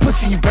beating that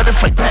pussy, you better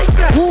fight back.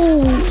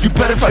 Ooh, you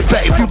better fight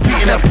back. If you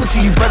beating that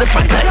pussy, you better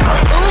fight back.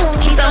 Ooh,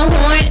 me so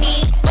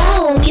horny.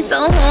 Ooh, me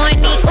so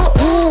horny. Ooh,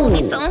 ooh,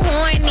 me so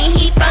horny.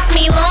 He fucked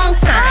me long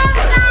time.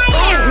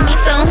 Ooh, me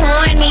so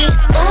horny.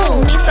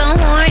 Ooh, me so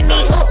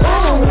horny. Ooh,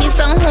 ooh, me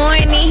so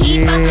horny.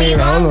 He fucked me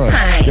long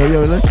time.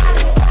 Yo, listen.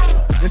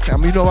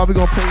 Listen, you know why we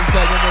gonna play this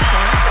back one more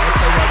time? I'll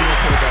tell you why we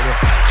gonna play it back one.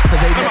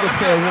 Because they never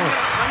play it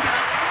once.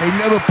 They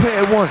never play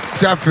it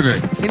once.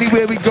 Definite.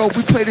 Anywhere we go,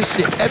 we play this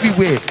shit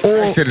everywhere.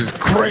 That shit is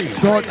crazy.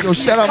 Don, yo,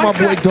 shout out my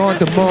boy Don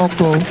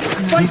DeMarco,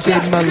 DJ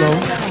Mello.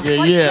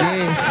 Yeah.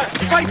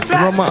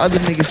 And all my other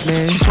niggas,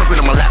 man. She's twerking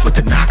on my lap with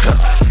the knocker.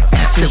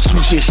 Ass him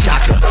smooth, she a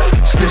shocker.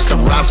 Slip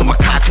some lines on my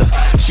cocker.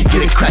 She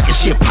get it crackin',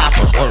 she a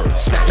popper.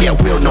 Smack me a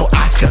wheel, no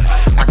Oscar.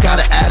 I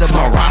gotta add to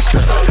my roster.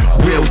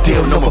 Real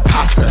deal, no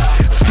imposter.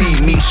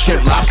 Feed me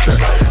shrimp, lobster.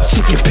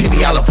 Chicken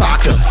penny out of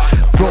vodka.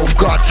 Roll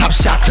guard, top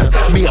shotter.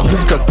 Me a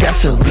hooped up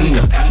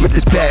gasolina. With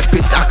this bad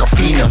bitch,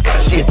 Aquafina.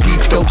 She a deep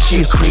dope,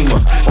 she a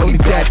screamer. Only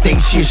bad thing,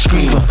 she a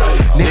screamer.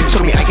 Niggas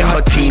told me I got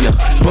her Tina.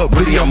 But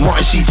really I'm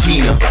Martin, she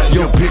Gina.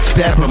 Yo, bitch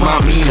bad, but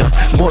my meaner.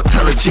 More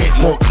intelligent,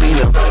 more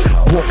cleaner.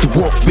 Walk the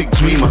walk, big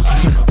dreamer.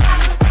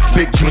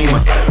 Big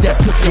dreamer.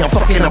 That pussy I'm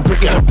fucking, I'm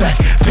breaking her back.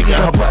 Finger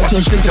her butt, so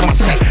she on my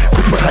sack.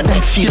 Grip her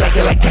neck, she like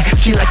it like that.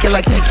 She like it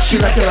like that,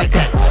 she like it like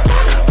that.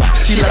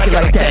 She like it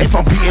like that. If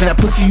I'm beating that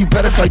pussy, you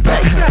better fight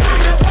back.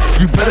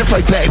 You better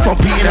fight back. If I'm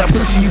beating that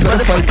pussy, you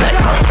better fight back.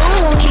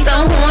 Ooh, me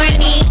so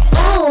horny.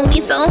 Ooh,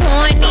 me so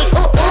horny.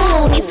 Ooh,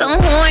 ooh, me so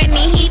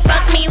horny. He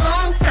fucked me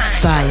long time.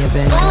 Fire,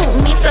 baby. Ooh,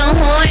 me so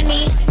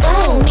horny.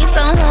 Ooh, me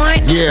so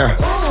horny. Yeah.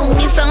 Ooh,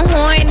 me so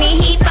horny.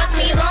 He fucked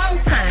me long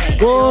time.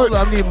 Good.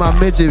 I need my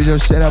midget. Yo,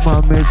 shout out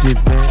my midget,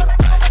 man.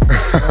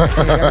 You know what I'm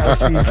saying? I gotta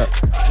see. You know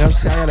what I'm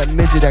saying? I got a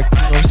midget that, you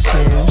know what I'm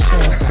saying? You know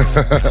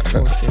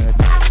what I'm saying?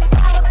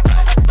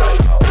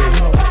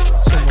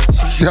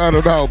 Shout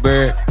it out,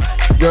 man.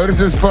 Yo, this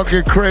is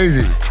fucking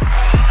crazy.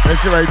 That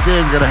shit right there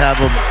is gonna have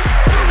him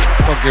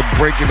fucking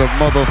breaking the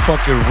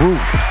motherfucking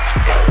roof.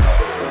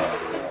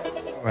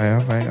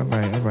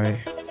 All right.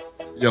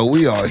 Yo,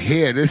 we are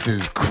here. This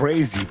is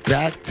crazy.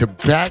 Back to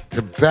back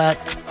to back.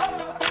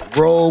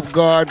 Robe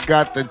Guard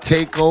got the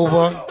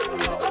takeover.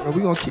 Yo,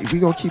 we gonna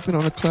keep it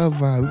on the club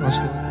vibe. We gonna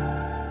slow it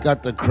down.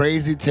 Got the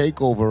crazy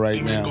takeover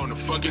right now.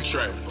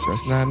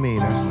 That's not me.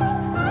 That's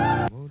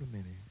not me. Wait a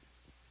minute.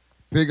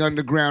 Big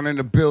Underground in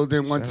the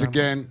building once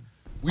again.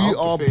 We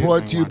are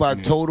brought to you by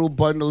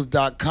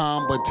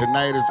TotalBundles.com, but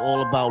tonight is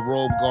all about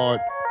Robe Guard.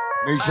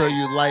 Make sure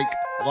you like,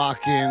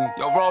 lock in,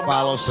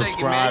 follow,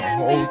 subscribe.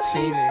 Whole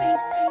team.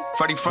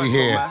 Freddie We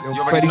here.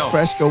 Yo, Freddie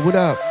Fresco, what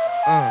up?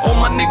 All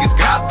my niggas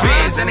got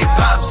bands and they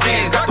pop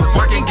sins. Got the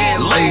work and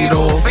getting laid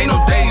off. Ain't no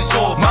days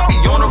off. Might be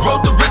on the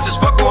road to riches.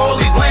 Fuck where all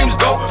these lames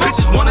go.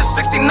 Bitches want a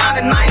 69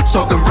 and I ain't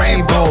talking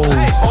rainbows.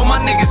 All my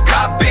niggas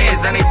got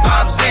bands and they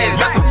pop sins.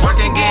 Got the work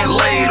and getting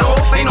laid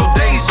off. Ain't no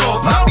days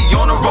off. Might be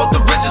on the road to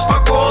riches.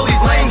 Fuck where all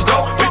these lames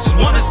go. Bitches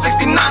want a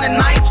 69 and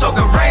I ain't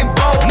talking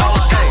rainbows.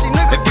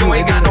 If you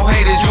ain't got no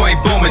haters, you ain't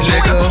booming,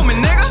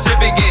 nigga. Shit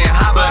be getting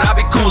hot, but I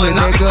be coolin'.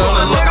 I be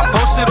coolin'. Look, I'm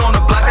posted on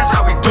the block. That's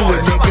how we do it,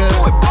 nigga.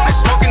 I'm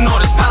smoking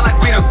all this pot like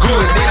we the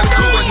good.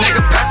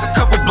 Nigga, pass a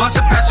couple blunts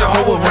and pass your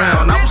hoe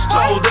around. I was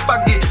told if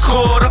I get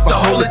caught up to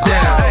hold it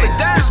down.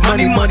 It's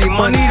money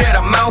that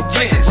I'm out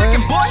getting.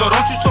 So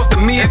don't you talk to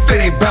me if it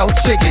ain't about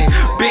chicken.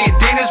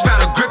 Bandanas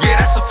round a grip,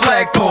 yeah, that's a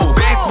flagpole.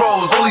 Bank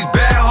rolls, all these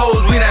bad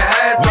hoes, we done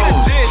had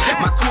those.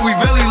 My crew, we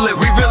really lit,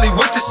 we really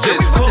with the shit.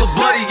 Pull a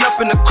bloody up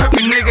in the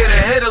crippy nigga to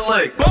hit a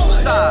lick.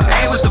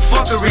 Ain't with the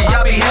fuckery,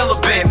 I be hella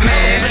bent,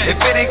 man. If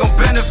it ain't gon'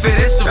 benefit,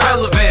 it's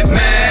irrelevant,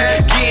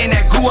 man. Getting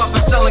that goo up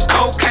and selling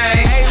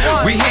cocaine.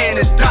 We here in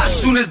the dock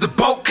soon as the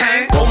boat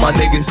came. All my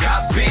niggas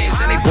got beans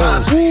and they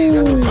pop scenes.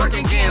 Got the work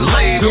and getting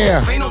laid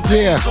off. Ain't no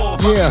days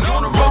off.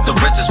 On the road to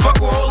riches, fuck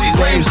where all these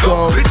lames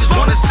go. Bitches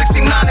want a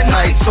 69 and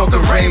I ain't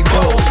talking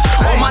rainbows.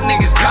 All my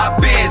niggas got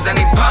bands and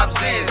they pop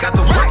scenes. Got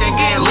the work and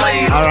getting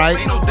laid off.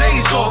 Ain't no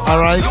days off.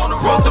 All right. On the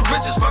road to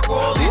riches, fuck where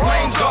all these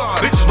lames go.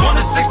 Bitches want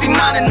a 69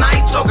 and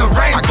I ain't talking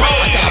rainbows.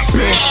 I got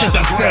bands cause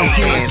I sell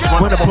hands.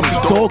 Run up on me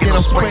dog and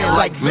I'm spraying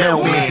like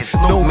mailmans.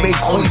 No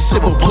mace, only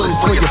civil bullets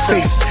for your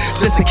face.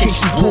 Just in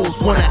case you wolves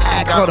wanna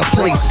act out of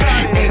place.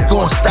 Ain't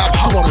gonna stop,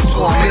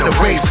 so I'm in a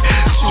race.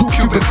 2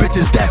 Cuban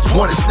bitches, that's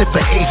one to sniff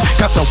an ace.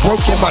 Got to work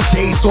on my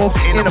days off,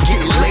 and I'm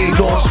getting laid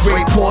off.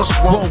 Straight Porsche,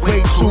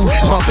 runway 2,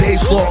 my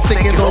base off.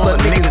 Thinking all the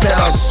niggas that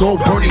I so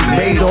Bernie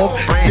made off.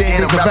 Then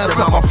nigga rather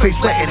got my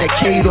face letting that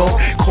Kate off.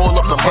 Call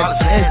up the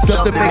models, hands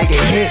up to make it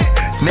hit.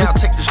 Now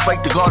take this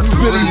fight to God,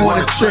 really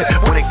wanna trip.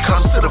 When it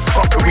comes to the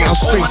fuckery, I'm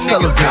straight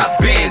celibate.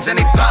 Got bins and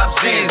they pop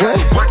zins.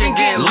 Working,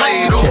 getting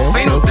laid off.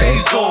 Ain't no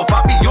days off.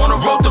 I be on the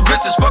road to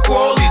riches. Fuck where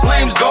all these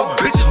lames go.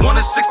 Bitches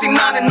wanted 69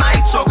 and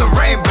I ain't talking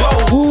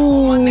rainbow.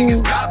 Ooh,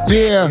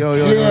 yeah,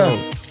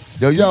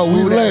 Yo, we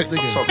lit. I'm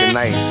talking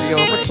nice. Yo,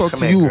 I'm gonna talk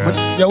to here, you.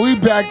 girl. Yo, we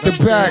back to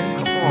back.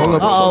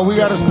 Uh-oh, we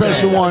got a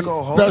special one.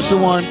 Special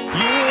one. One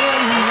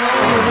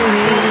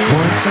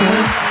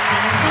time.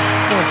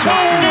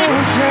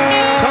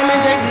 Come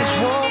and take this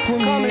walk with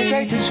me. Come and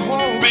take this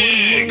walk.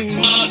 Big Come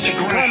and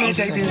Underground.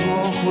 take this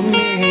walk with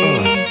me.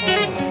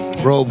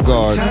 Robe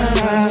guard.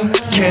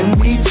 Can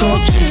we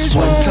talk just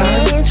one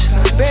time?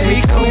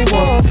 Take a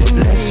walk,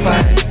 let's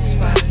fight.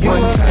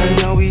 One time.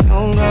 No, we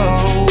don't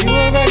go. You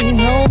already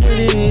know what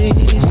it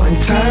is. One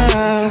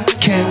time.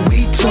 Can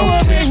we talk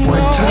just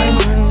one time?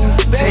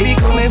 Take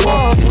a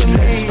walk,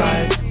 let's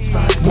fight.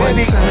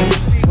 One time.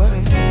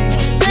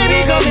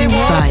 Baby, come and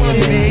walk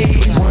with me.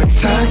 One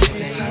time.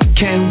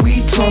 Can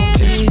we talk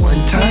just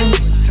one time?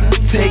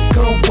 Take a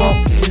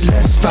walk,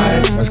 let's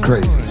fight. That's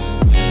crazy.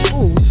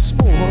 Smooth,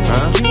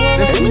 huh?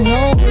 You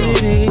know what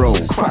it is. Bro,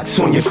 Crocs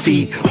on your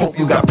feet, hope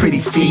you got pretty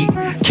feet.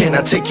 Can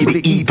I take you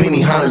to eat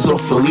Benny Hannas or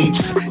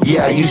Philippe's?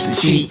 Yeah, I used to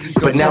cheat,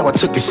 but now I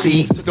took a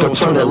seat. Don't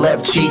turn the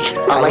left cheek.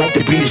 I like to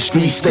be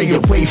discreet, stay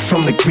away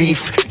from the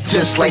grief.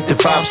 Just like the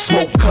vibe,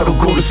 smoke, cuddle,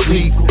 go to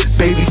sleep.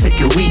 Baby, take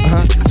a leap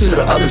to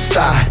the other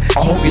side.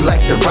 I hope you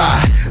like the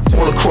ride.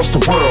 All across the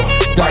world,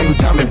 buy you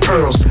diamond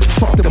pearls.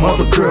 Fuck them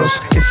other girls,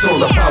 it's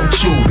all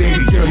about you.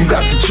 Baby girl, you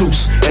got the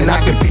juice, and I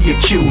can be a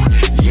cue.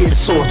 Yeah,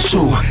 it's all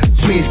true.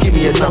 Please give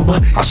me a number,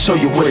 I'll show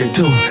you what it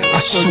do. I'll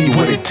show you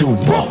what it do.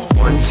 Whoa.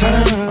 One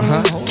time,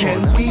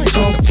 can we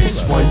talk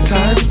just one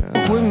time?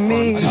 With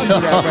me.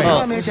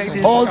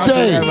 All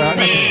day. Underground.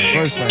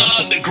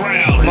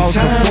 One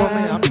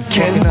time,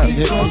 can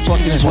we talk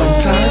just one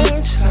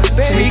time?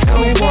 Take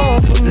a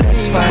walk,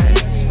 let's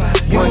fight.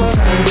 One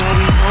time.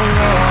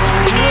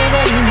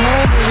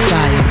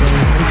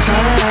 One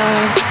time,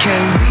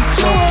 can we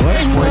talk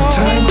just one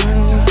time?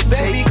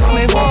 Take a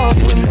walk,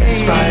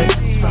 let's fight.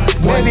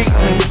 One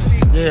time.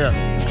 Yeah.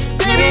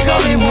 Baby,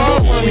 come and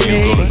walk with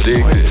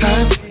me. One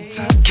time,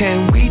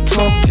 can we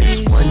talk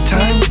just one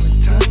time?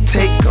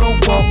 Take a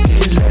walk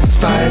and let's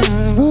fight.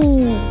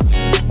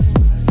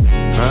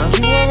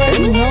 You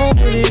already know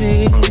what it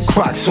is.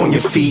 Crocs on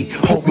your feet,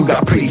 hope you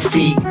got pretty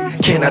feet.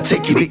 Can I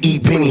take you to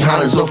eat Benny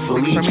Hannas or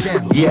Philippe's?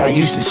 Yeah, I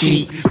used to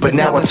cheat, but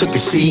now I took a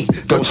seat.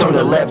 Don't turn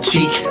the left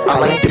cheek. I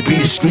like to be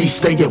discreet,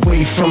 stay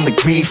away from the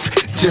grief.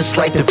 Just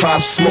like the vibe,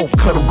 smoke,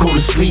 cuddle, go to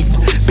sleep.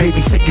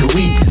 Baby, take a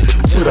leap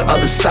to the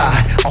other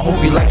side. I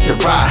hope you like the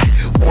ride.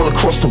 All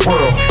across the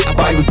world, I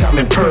buy you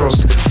diamond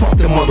pearls. Fuck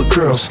them other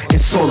girls,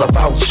 it's all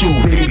about you.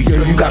 Baby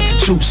girl, you got the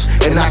juice,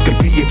 and I can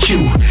be a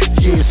cue.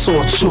 Yeah, it's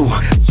all true.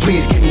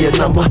 Please give me a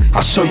number,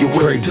 I'll show you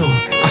what it do.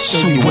 I'll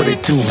show you what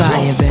it do.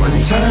 Fire, baby. One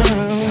time,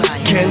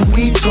 can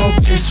we talk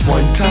just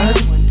one time?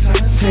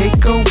 Take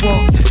a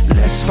walk,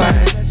 let's fight.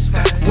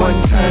 One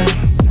time.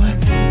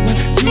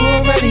 You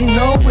already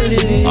know what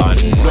it is.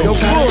 One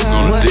time,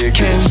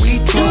 can we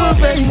talk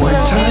just one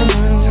time?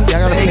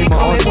 Y'all gotta play my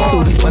artist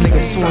too. This my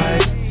nigga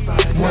Source.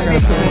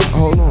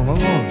 Hold on.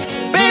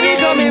 Baby,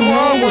 come and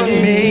walk with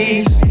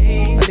me.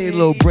 I need a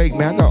little break,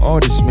 man. I got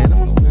artists, man.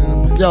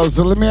 Yo,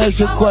 so let me ask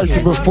you a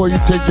question before you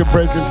take your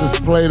break and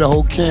display the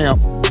whole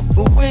camp.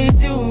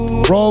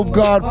 Robe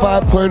Guard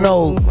 5.0,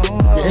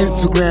 your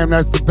Instagram,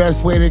 that's the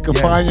best way they can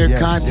find you and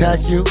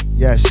contact you.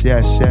 Yes.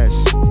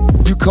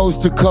 You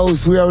coast to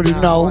coast, we already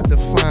know. I'm about to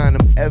find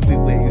them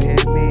everywhere, you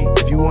hear me?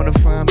 If you want to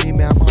find me,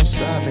 man, I'm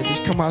outside, man.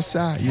 Just come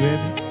outside, you hear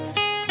me?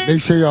 Make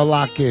sure y'all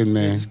lock in,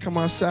 man. Just come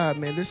outside,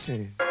 man.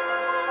 Listen,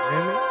 you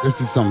hear me? This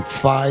is some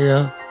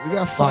fire. We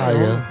got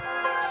fire.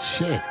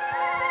 Shit.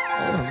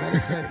 Hold on, matter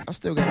of fact, I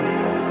still got.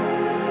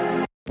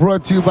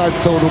 Brought to you by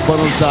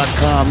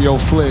TotalBundles.com. Yo,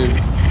 Fliz.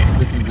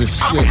 This is the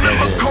shit right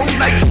here. Cold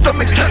night,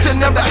 stomach touching,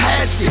 never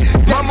had shit.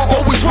 Mama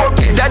always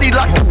working, daddy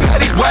like a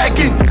paddy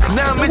wagon.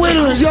 Now I'm Wait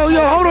a minute, yo,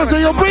 hold on,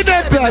 yo, bring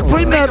that back, man.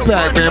 Bring that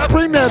back, man.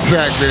 Cold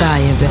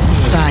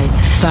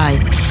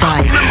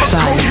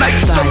night,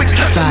 stomach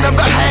touching,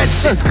 never had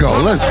shit.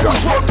 Let's go.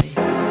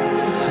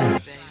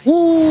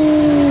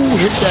 Woo,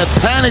 hit that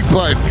panic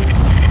button.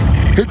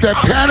 Cold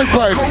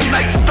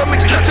night,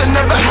 stomach touching,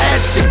 never had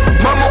shit.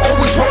 Mama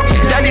always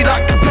working, daddy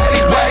like a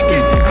paddy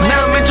wagon.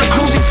 Now I'm in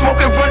jacuzzi,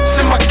 smoking runs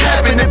in my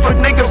cabin. If a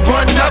nigga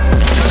run up,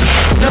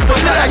 never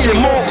lagging,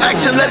 more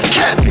action, less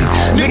capping.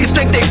 Niggas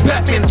think they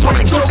bapping,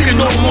 20 talking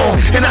no more.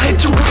 And I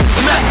hit you with the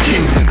smack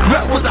king.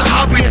 Rap was a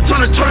hobby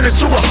until it turned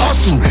into a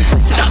hustle.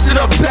 Chopped it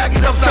up, back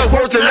it up, that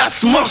word, and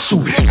that's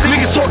muscle.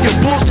 Niggas talking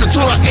bullshit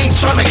until I ain't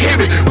trying to hear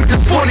it. With this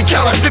 40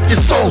 cal, I dip your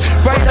soul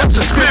right up the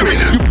spirit.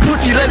 You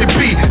pussy, let it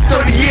be.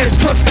 30 years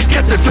plus,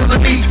 catching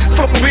felonies.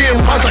 Fuck me and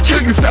wise, I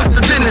kill you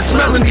faster than this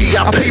melody.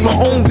 I pay my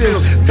own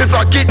bills. If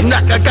I get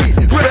knocked, I got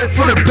bread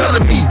for the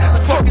Bellamy's.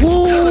 Fuck you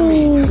telling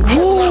me,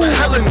 whole lot of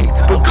hell in me.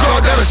 But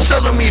God got a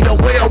shell on me. The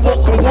way I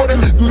walk on water,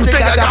 you think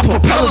I got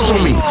propellers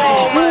on me.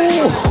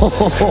 Too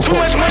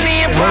much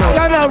money and power.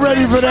 Y'all not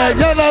ready for that.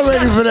 Y'all not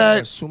ready for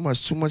that. Too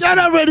much. Y'all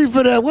not ready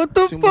for that. What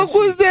the fuck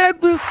was that?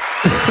 What the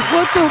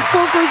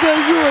fuck was that?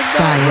 You are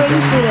not ready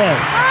for that.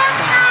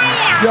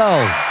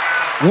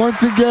 Yo,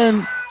 once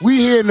again, we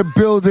here in the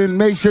building.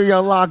 Make sure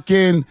y'all lock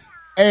in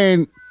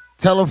and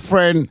tell a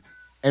friend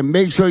and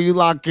make sure you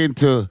lock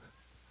into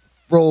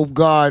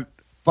ROBEGOD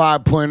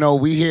 5.0.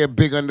 We here at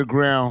Big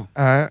Underground.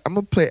 All right, I'm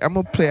gonna play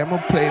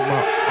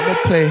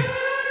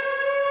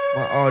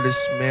my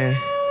artist, man.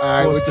 All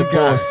right, What's what the you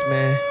got? boss,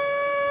 man?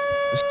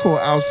 It's called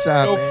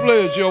Outside, man.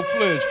 Fledge,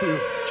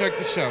 check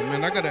this out,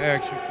 man. I gotta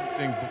ask you some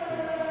things before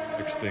we do the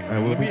next thing. All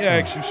right, Let me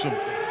ask you something.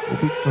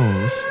 What we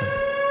doing? What's up?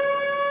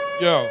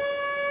 Yo,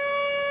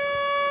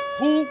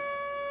 who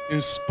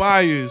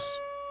inspires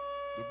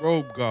the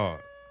ROBEGOD?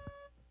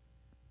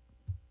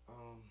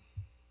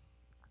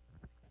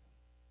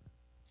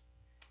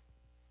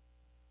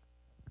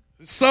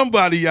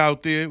 Somebody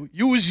out there.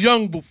 You was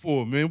young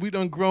before, man. We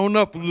done grown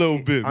up a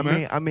little bit,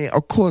 man. I mean,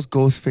 of course,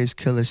 Ghostface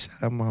Killer.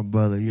 Shout out my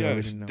brother. You Yes,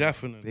 already know.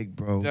 definitely. Big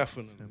bro.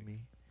 Definitely.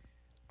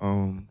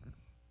 Feel me?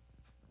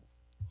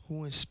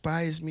 Who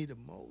inspires me the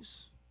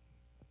most?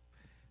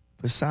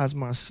 Besides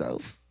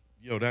myself?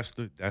 Yo, that's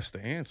the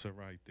answer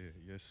right there.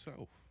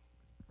 Yourself.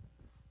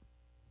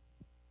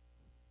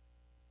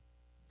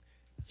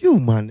 You,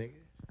 my nigga.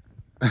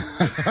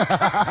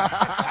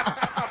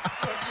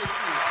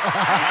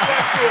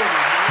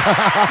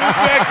 Get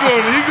back on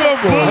it. He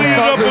gonna bully it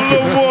up a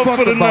little more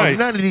for the night.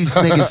 None of these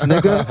niggas,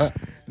 nigga.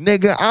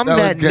 Nigga, I'm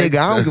that nigga.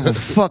 I don't give a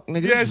fuck,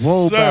 nigga. Yes, This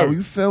roll sir. barrel.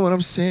 You feel what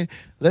I'm saying?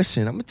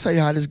 Listen, I'm gonna tell you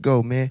how this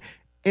go, man.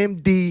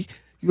 MD,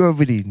 you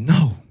already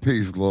know.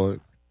 Peace,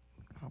 Lord.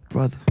 My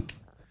brother.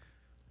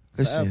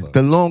 Listen, Forever.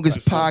 the longest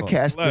It's a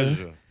podcaster.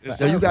 pleasure. It's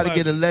So a you gotta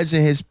pleasure. get a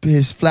legend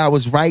his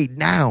flowers right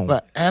now.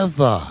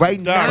 Forever. Right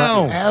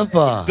now.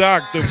 Forever.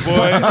 Doctor,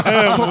 boy.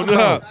 What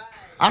up?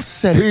 I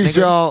said it, Peace,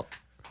 nigga. y'all.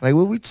 Like,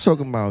 what we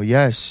talking about?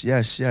 Yes.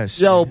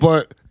 Yo, man.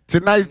 but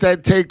tonight's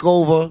that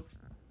takeover.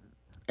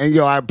 And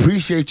yo, I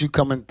appreciate you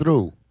coming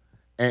through.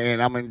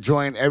 And I'm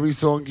enjoying every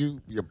song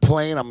you're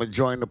playing. I'm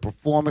enjoying the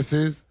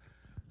performances.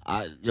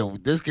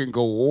 This can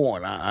go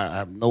on. I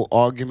have no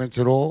arguments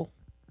at all.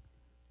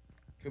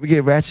 Can we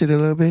get ratchet a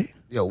little bit?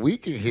 Yo, we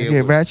can hear.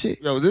 Get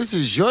ratchet? Yo, this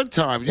is your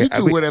time. You Yeah,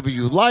 do whatever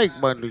you like,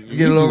 but you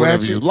Get a little do whatever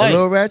ratchet? you like. A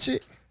little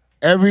ratchet?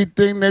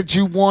 Everything that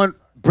you want,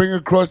 bring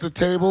across the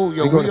table.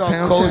 Yo, We go we to are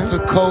Pound coast Town?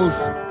 to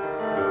coast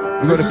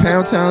We go to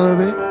Pound Town a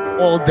little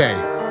bit? all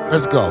day.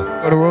 Let's go.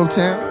 Go to Road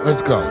Town?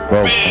 Let's go.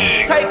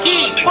 Take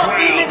heat, fuck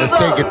these niggas Let's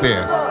up. take it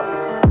there.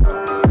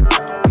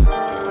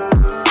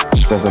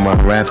 Spoke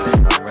about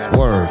rapping.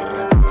 Word.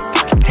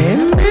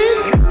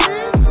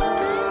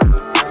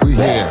 We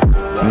here.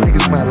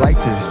 Niggas might like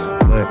this,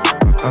 but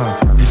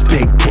This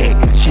big dick,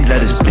 she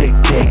let us big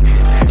dick.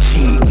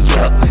 She eat me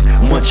up,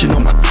 munching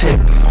on my tip.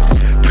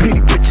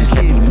 Pretty bitches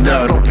eating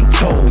nut on their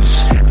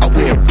toes. I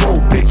wear a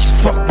robe, bitch,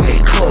 fuck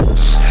wearing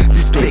clothes.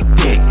 This big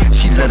dick,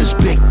 she let us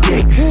big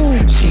dick.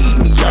 She eat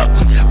me up,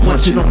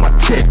 munching on my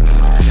tip.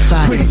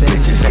 Pretty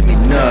bitches let me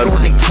nut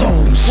on their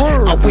toes.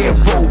 I wear a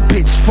robe,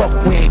 bitch, fuck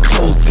wearing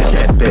clothes. Tell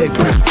that bed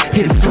grip,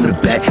 hit it from the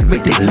back,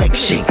 make their legs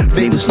shake.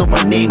 Neighbors know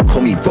my name,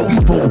 call me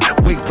Roby Roll.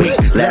 Wait,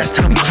 last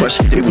time we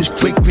crushed, it was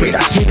great.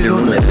 I hit it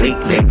on the late.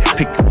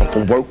 Pick you up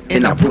from work,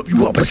 and I whip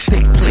you up a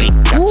steak plate.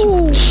 Got you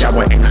in the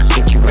shower, and I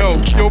hit you right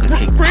from Yo, chocolate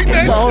cake. bring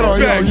that Hold on,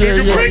 shit back, yo,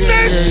 nigga. yeah, Bring yeah,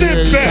 that yeah,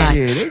 shit yeah, back.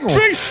 yeah, they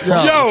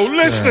gon'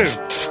 Listen.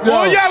 Yo.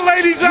 All y'all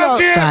ladies out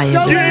there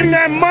getting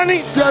that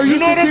money, Yo,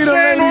 you know should what I'm see the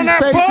saying, on ladies'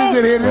 that faces pole?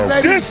 in here. The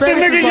ladies' This the faces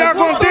nigga like, y'all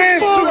gonna what the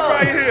dance to fuck?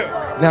 right here.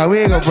 now we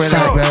ain't gonna bring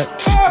that back.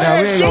 Now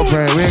we ain't gonna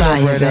bring that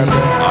back.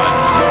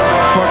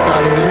 Fuck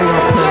out of here, we ain't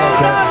gonna play that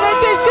back. Let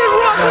that shit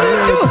rock. Nah, we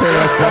ain't play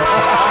that back.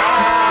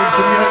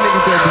 Them young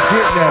niggas gonna be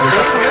getting at us.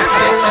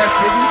 Gay ass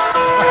niggas.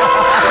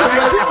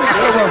 Man, this nigga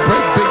said about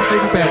break big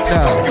thing back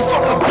now.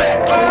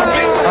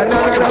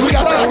 No, we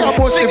got some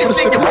more shit for the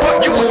shit.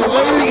 Ladies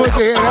want to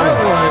hear that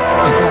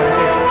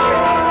one.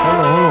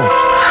 Hold on.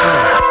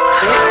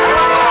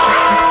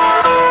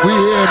 We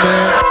here,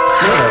 man.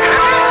 Shut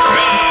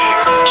up.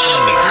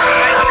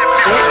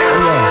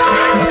 Hold on.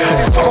 I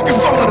said, Fucking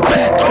from the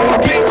back,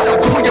 bitch, I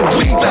pull your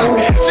weave out.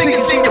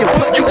 Fingers in your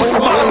butt, you a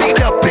smile, eat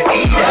up and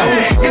eat out.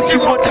 If you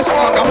want that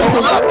song, I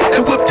pull up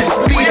and whip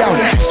this speed out.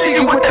 See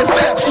you with that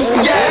fat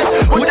juicy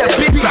ass, with that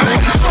big beat.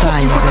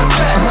 Fuck you with the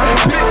back,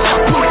 bitch, I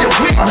pull your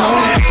weave out.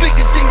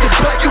 Fingers in your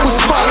butt, you a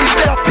smile,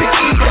 eat up and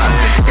eat out.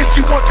 If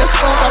you want that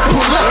song, I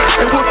pull up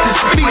and whip this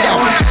speed out.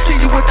 See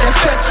you with that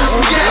fat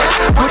juicy ass,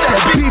 with that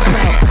beat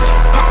out.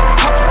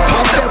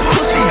 Pop that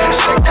pussy,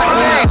 shake that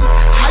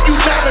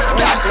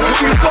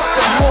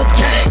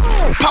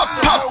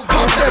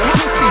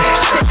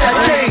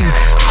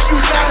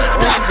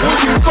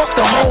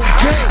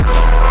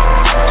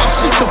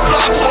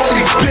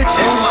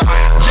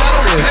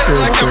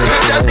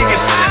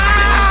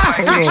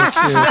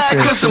niggas mad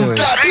cause them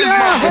thoughts is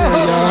my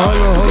hoes. I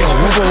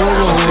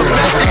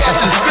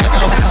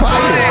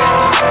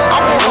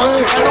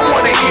don't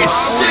wanna hear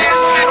shit.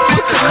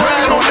 Put the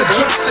money on the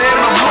dresser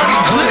and the money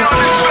clip.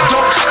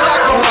 Don't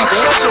slack on my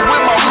treasure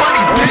with my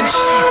money, bitch.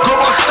 Go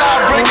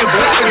outside, bring it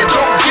back and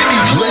don't give me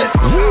lip.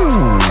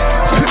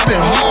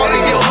 Pippin' hard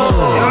in your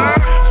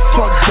hood.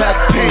 Fuck back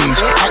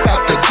page, I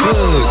got the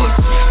goods.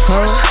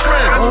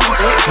 Trim,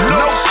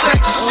 no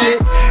sex shit.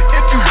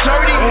 If you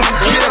dirty,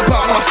 get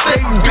about my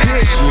stable,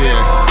 bitch.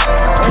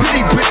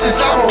 Pretty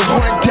bitches, I will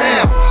run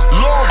down.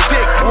 Long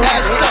dick,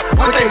 ass up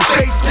with they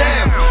face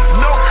down.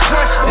 No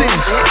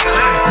questions,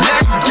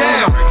 neck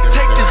down.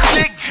 Take this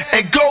dick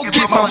and go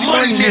get my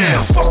money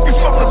now. Fuck you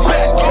from the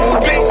back,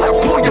 bitch, I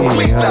pull your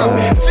weed out.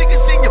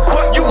 Fingers in your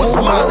butt, you a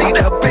smiley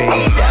that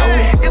beat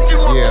out. If you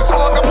want the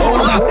song, I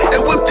pull up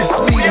and whip this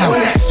meat out.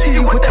 See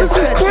you with that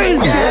fat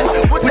ass,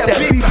 with that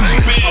beat.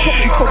 Fuck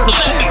you from the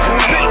back,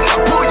 bitch, I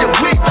pull your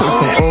weed out.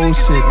 Some old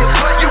shit, man.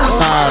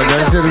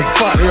 That shit is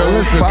fun. Yo,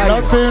 listen,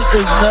 nothing is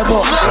never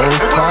old.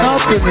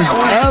 Nothing is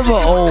ever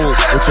old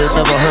if they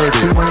never heard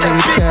it.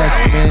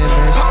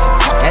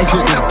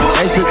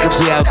 That shit could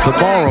be out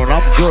tomorrow and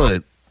I'm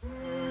good.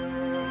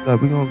 Look,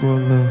 we gonna go a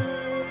little.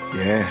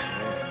 Yeah.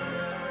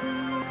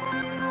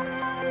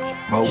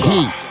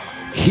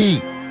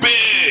 Heat.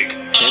 Big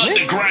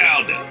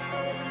Underground.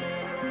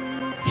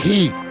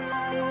 Heat.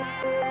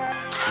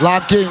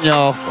 Lock in,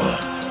 y'all.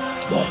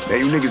 Hey,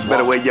 you niggas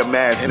better wear your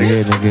mask, nigga.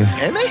 Yeah, nigga.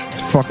 Hear me?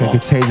 It's fucking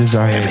contagious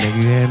out here, nigga.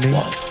 You hear me?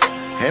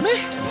 Hear me?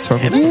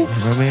 Talking to you, know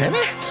what I mean?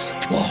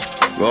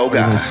 Well, You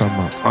know God.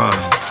 something.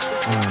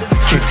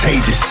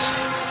 Contagious.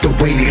 The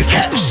way niggas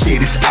cap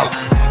shit is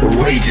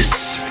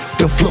outrageous.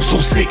 The flow so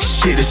sick,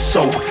 shit is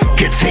so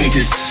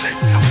contagious.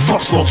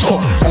 Fuck small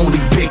talk, only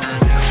big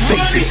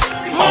faces.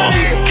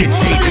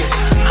 Contagious.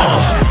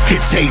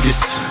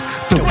 Contagious.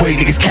 The way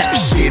niggas cap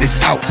shit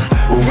is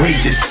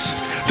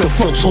outrageous. The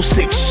flow so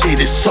sick, shit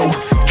is so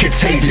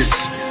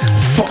contagious.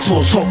 Fuck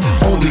small talk,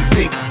 only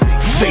big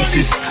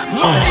faces.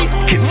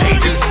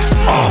 Contagious.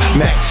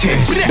 Mac 10,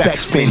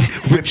 backspin,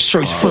 rip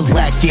shirts for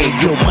lacking.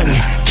 Your money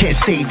can't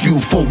save you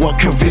for what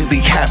can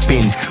really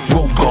happen.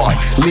 Road guard,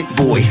 lit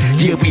boy,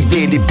 yeah, we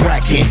did it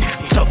brackin'.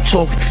 Tough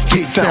talk,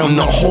 get found in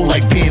a hole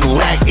like Ben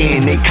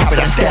Latin. They copied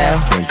our style,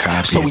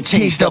 so we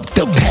changed up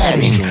the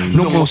pattern.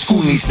 No more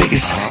schooling these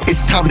niggas,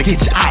 it's time to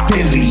get your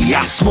identity.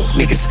 I smoke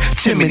niggas,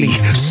 chimney,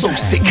 so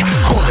sick,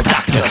 call a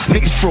doctor.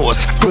 Niggas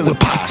frauds, grill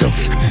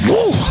imposters.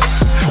 Woo!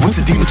 What's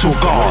the demon to a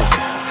god?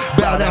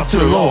 Bow down to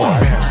the Lord.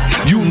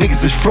 You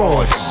niggas is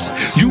frauds.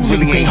 You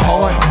niggas ain't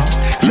hard.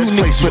 You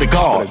niggas swear to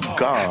God.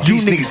 You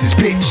niggas is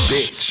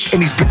bitch.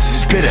 And these bitches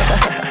is bitter.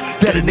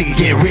 Let a nigga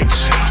get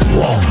rich.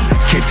 Whoa,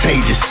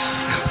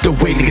 contagious. The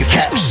way niggas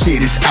cap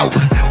shit is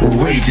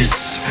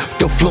outrageous.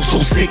 The flow so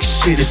sick,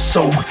 shit is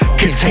so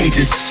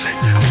contagious.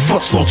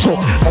 Fuck small talk,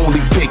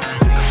 only big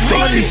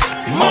faces.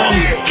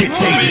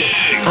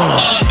 Contagious.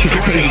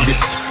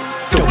 Contagious.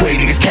 The way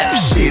niggas cap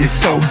shit is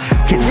so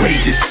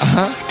contagious.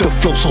 The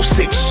flow so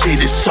sick, shit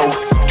is so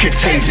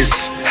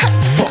contagious.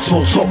 Fuck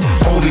small talk,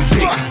 only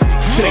big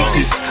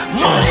faces.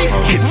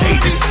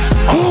 Contagious.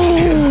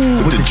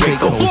 With the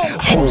Draco,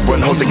 home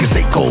run, whole niggas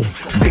they go.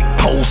 Big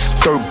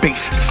post, third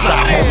base,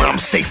 slide home and I'm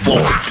safe for.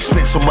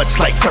 Spin so much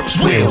like Ferris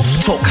wheel.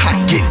 Talk hot,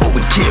 get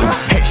overkill.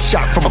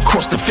 Headshot from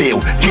across the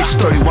field. Get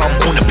sturdy while I'm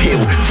on the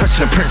pill.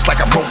 Fresh in the prince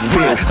like I broke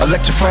real.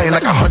 Electrifying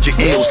like 100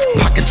 ills.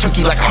 Pocket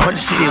chunky like 100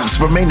 seals.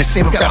 Remain the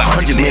same, I've got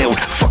 100 mil.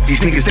 Fuck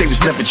these niggas, they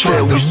was never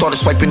trail. You started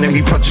swiping and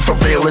me punching for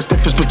real. There's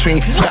difference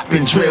between rap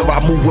and drill. I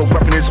move well,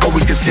 weapon is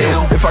always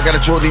concealed. If I got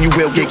a draw, then you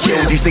will get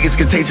killed. These niggas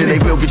contagion, they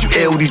will get you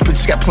ill. These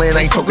bitches got plan,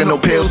 I ain't talking no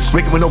pills.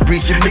 Waking with no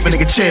breeze, you leave a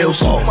nigga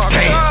chills.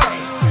 Damn.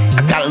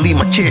 I gotta leave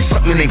my kids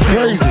something they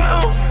crazy.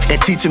 And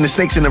teach them the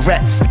snakes and the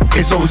rats.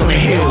 It's always on the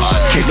hills.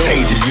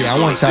 Contagious. Yeah, I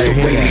want y'all to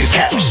hear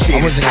that.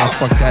 I wasn't gonna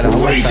fuck that up. I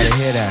want y'all to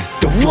hear that.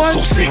 The flow so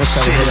sick,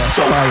 shit is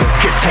so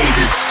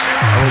contagious.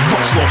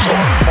 Fuck slow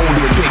talk, only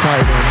a big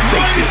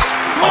faces.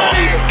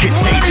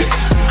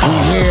 Contagious.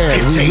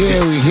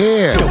 We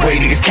here. The way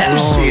niggas cap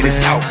shit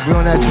is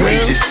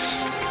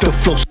outrageous. The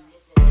flow.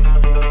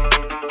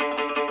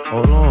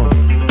 Hold on.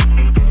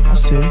 I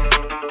see.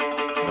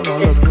 Hold on,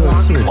 look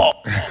good too.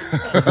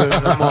 Good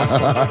in the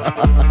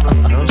motherfucker.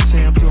 You know what I'm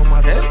saying? I'm doing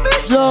my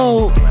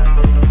Yo,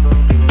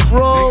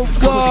 bro,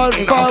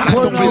 God, I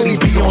don't really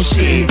be on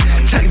shit.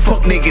 Chatty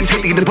fuck niggas,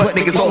 hitting the butt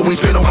niggas always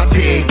been on my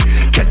dick.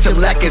 Catch him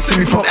lacking,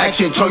 semi pro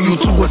action, turn you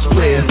to a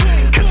split.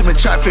 Catch him in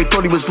traffic,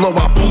 thought he was low,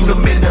 I boomed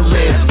him in the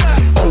lift.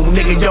 Old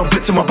nigga, young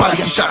bitch in my body,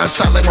 he shot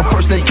like my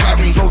first name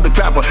Kyrie. Roll the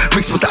grabber,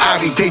 mixed with the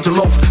Ivy, Deja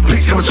Loaf.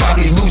 Please come and try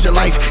me, lose your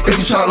life. If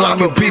you try to lie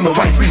me, be my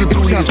wife. You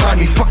do niggas grind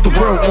me, fuck the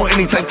world on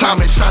any type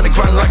time and shine the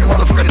grind like a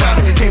motherfucker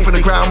diamond. Came from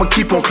the ground, I'ma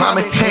keep on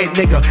climbing. Head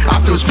nigga,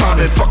 after his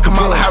priming. Fuck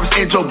Kamala Harris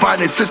and Joe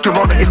Biden, Sis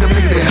Corona, and them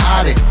niggas been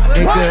hiding.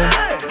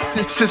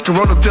 Sis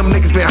Corona, them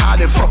niggas been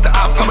hiding. Fuck the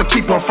ops, I'ma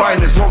keep on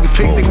fighting. As long as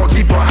pigs, they gon'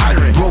 keep on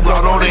hiring. Roll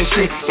out all that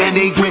shit, and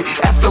they went,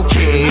 that's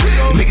okay.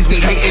 Niggas be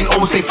hating,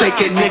 always they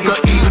faking, nigga,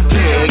 eat a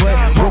pig.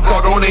 Broke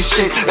out on that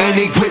shit and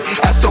they quit,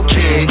 that's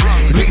okay.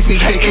 Niggas be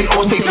hating,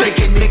 oh stay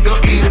faking, nigga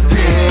eat a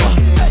dick.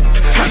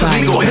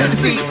 Casamigo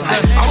Hennessy,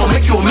 I'ma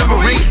make you a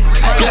memory.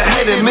 Go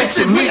ahead and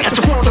mention me at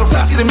the front of the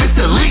faster than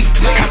Mr. Lee.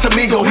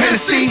 Casamigo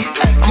Hennessy,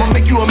 I'ma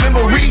make you a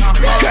memory.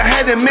 Go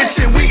ahead and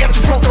mention we at the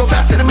front of the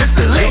faster than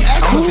Mr. Lee.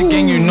 I'm with the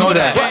gang, you know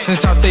that.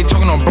 Since out they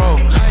talking on bro,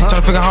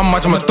 tryna figure how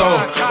much I'ma throw.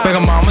 Beg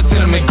on I'ma see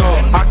them and go.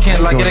 I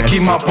can't like it, I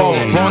keep my pole.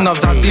 Rolling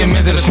ups, I see them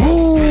into the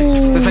smoke.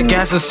 That's a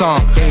gas song.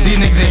 These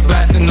niggas ain't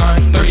blasting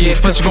none. 38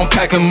 plus you gon'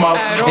 pack them up.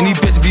 And these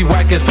bitches be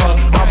whack as fuck.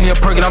 Pop me a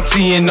perk and I'm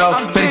teeing up.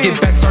 Better get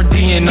back, start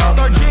D'ing up.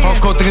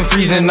 Hardcore thinking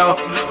freezing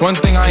up. One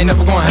thing I ain't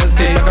never gon'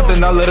 hesitate. I got the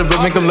now let it rip,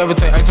 make them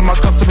levitate. Ice on my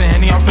cups, sippin'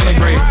 Henny, I'm feeling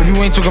great. If you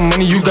ain't talking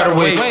money, you gotta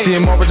wait. See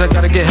him more, but I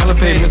gotta get hella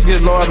paid. Let's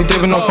get low, I be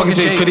dipping on fucking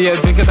J. Pretty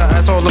ass bitch, got that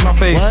ass all in my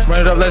face.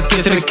 Run it up, let's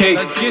get to the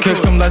cake. Kiss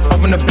them, let's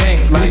open the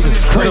bank. Like,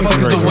 what the fuck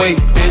is the weight,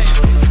 bitch?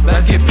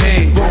 Let's get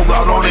paid. Roll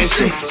out on that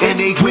shit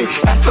and they quit,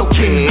 that's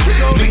okay.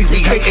 Niggas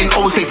be hating,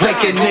 always they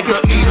faking,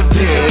 nigga eat a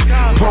dick.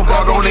 Roll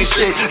out on that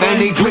shit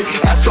and they quit,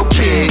 that's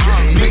okay.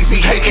 Niggas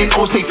be hating,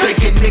 always they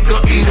faking, nigga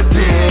eat a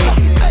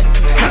dick.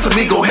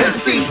 Casamigo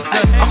Hennessy,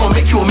 I'ma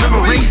make you a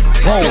memory.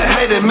 Go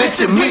ahead and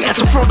mention me as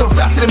a front of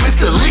faster than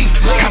Mr. Lee.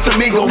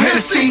 Casamigo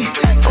Hennessy,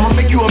 I'ma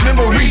make you a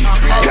memory.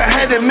 Go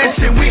ahead and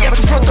mention we at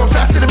the front of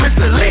faster than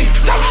Mr. Lee.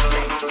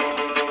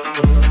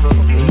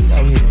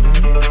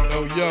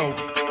 Yo, I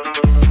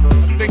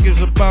think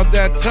it's about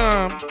that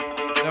time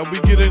that we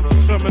get into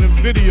some of the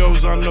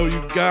videos I know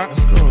you got.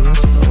 Let's go. Man.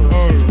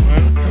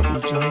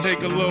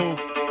 Take a little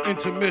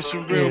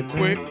intermission real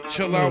quick. Man.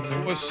 Chill out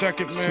man. For a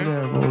second, man. Sit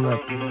down, roll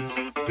up,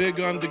 man.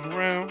 Big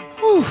Underground.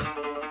 Whew.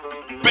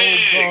 Big.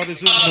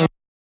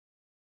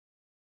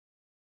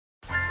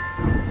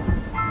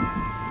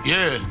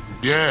 Yeah.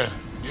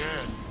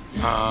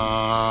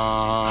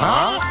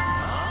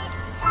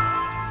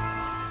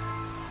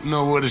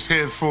 Know what it's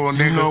here for,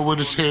 nigga. Know what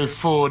it's here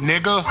for,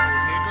 nigga.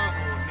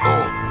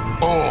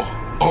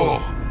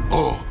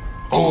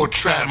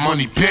 Trap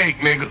money big,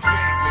 nigga.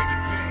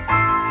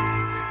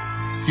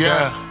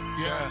 Yeah.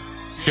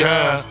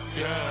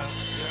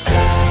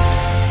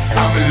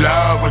 I'm in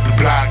love with the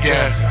block,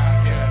 yeah.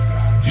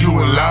 You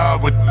in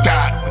love with the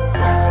dot.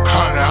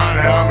 Honey,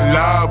 I'm in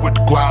love with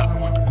the guap.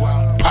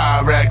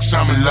 Pyrex,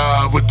 I'm in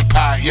love with the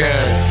pot,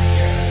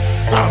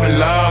 yeah. I'm in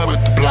love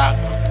with the block.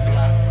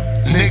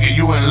 Nigga,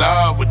 you in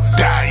love with the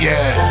dot,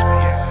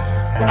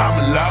 yeah. I'm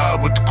in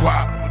love with the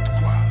guap.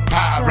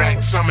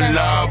 Pyrex, I'm in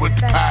love with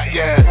the pot,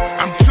 yeah.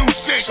 I'm too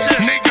sick,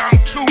 nigga, I'm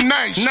too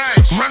nice.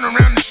 Run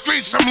around the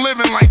streets, I'm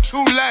living like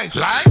 2 lives.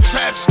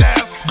 Trap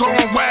style,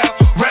 going wild,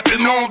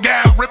 rapping on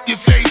gal, rip your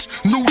face,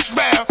 new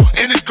smile,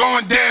 and it's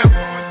going down.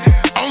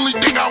 Only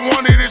thing I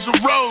wanted is a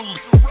roll.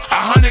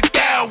 100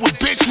 down with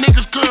bitch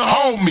niggas couldn't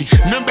hold me.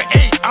 Number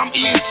 8, I'm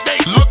eating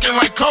steak, looking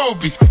like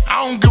Kobe.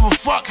 I don't give a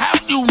fuck how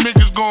you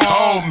niggas gon'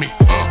 hold me.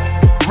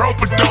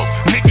 Rope a dope,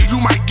 nigga, you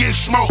might get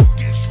smoked.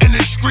 In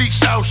the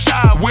streets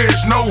outside, where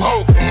there's no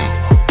hope.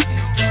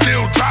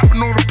 Still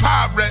dropping on the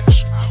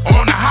Pyrex,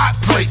 on the hot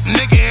plate,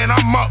 nigga, and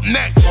I'm up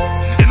next.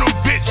 And them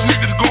bitch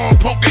niggas gon'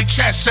 poke their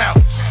chests out.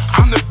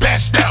 I'm the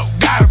best out,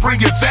 gotta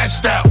bring your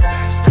vest out.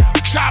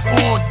 Chopper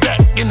on deck,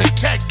 in the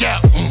tech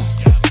out.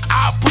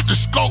 I'll put the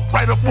scope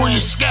right up on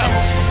your scalp.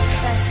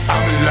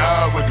 I'm in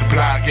love with the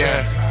block,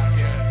 yeah.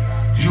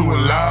 You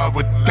in love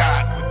with the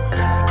dot.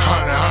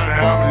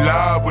 Honey, I'm in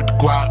love with the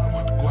guap.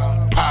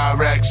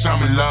 Pyrex,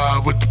 I'm in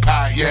love with the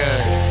pot,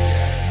 yeah.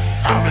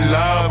 I'm in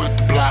love with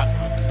the block.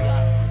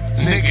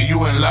 Nigga,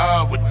 you in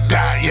love with the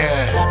dot,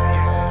 yeah.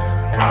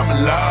 I'm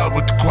in love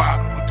with the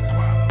guap.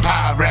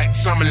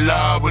 Pyrex, I'm in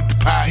love with the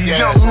pot, yeah.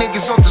 Young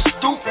niggas on the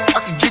stoop, I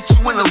can get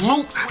you in a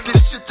loop.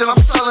 This shit that I'm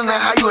selling,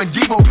 that how you in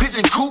Debo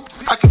Pigeon Coop.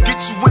 I can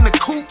get you in the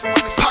coop,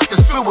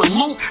 pockets filled with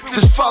loot.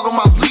 Just follow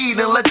my lead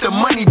and let the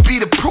money be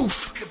the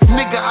proof.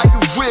 Nigga, how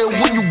you real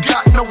when you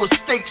got no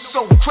estate?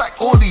 So crack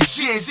all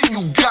these years and you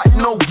got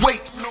no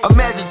weight.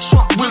 Imagine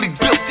Trump really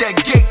built that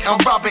gate.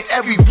 I'm robbing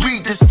every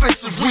weed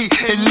dispensary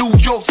in New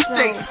York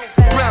State.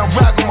 Brown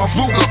rag on my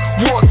Ruger,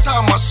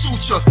 wartime my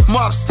suture.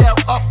 Mob style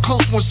up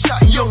close, one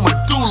shot in your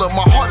medulla.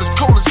 My heart is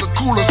cold as a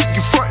cooler, so you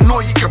frontin'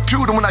 on your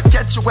computer. When I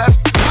catch your ass,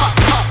 pop,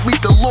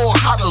 meet the Lord,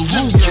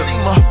 hallelujah.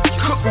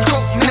 Cook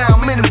coke, now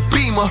I'm in a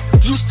Beamer.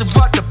 Used to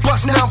ride the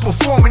bus, now I'm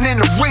performing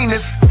in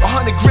arenas.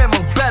 100 grand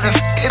or better,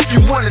 if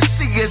you wanna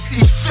see us.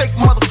 These fake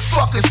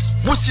motherfuckers,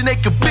 wishing they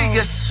could be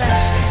us.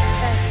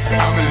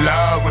 I'm in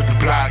love with the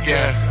block,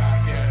 yeah.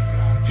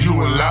 You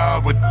in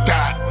love with the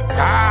dot.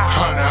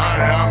 Honey,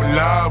 I'm in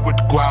love with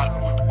the guap.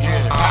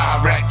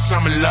 Pyrex,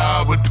 I'm in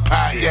love with the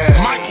pot, yeah.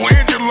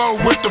 Michelangelo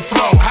with the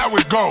flow, how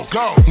it go?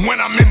 When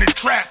I'm in the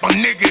trap, a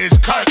nigga is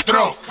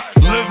cutthroat.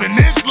 Living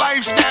this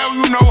lifestyle,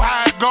 you know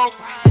how it go.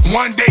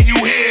 One day you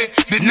here,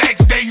 the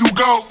next day you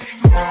go.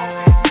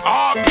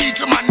 RP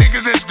to my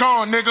niggas that's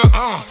gone, nigga.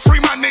 Free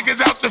my niggas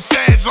out the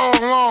feds all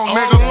along,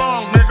 nigga.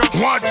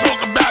 Wanna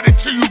talk about it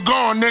till you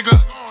gone, nigga.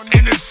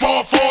 And this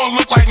 4-4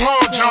 look like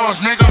Long Johns,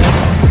 nigga.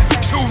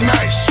 Too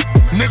nice,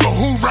 nigga,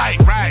 who right?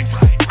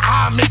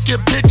 I'll make your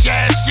bitch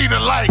ass see the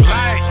light.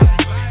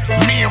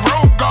 Me and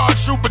ROBEGOD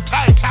super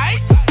tight.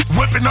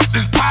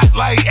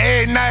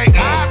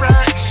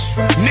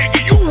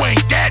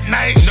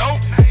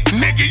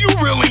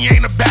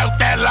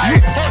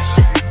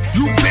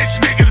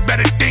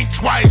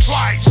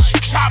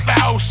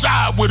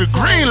 the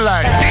green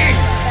light.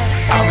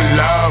 I'm in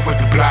love with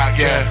the block,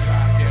 yeah.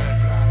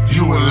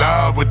 You in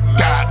love with the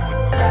dot.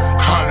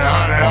 Honey,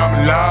 I'm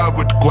in love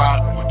with the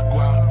guap.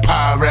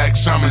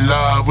 Pyrex, I'm in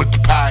love with the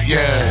pot,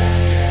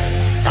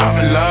 yeah.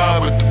 I'm in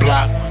love with the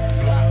block.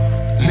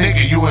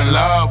 Nigga, you in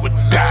love with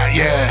the dot,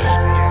 yeah.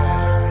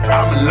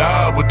 I'm in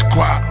love with the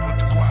guap.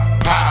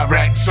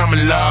 Pyrex, I'm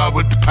in love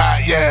with the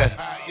pot, yeah.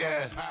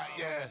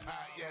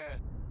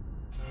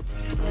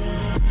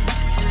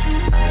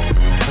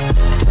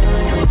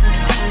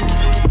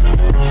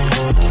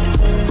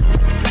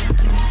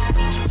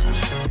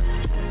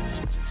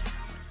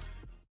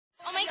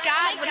 Oh my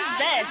God, what is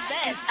this?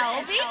 An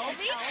LB?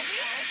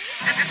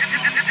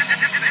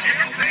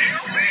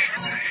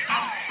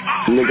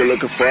 Nigga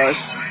looking for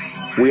us?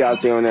 We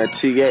out there on that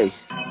TA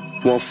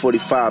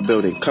 145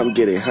 building. Come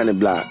get it, 100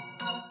 block.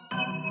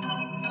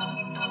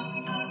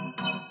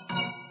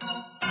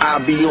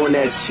 I be on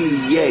that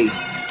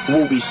TA.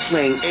 We'll be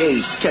slang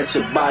A's, catch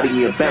a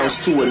body and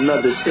bounce to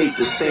another state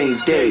the same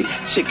day.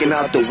 Chicken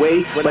out the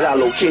way, but our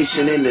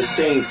location in the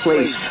same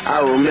place. I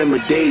remember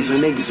days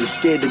when niggas are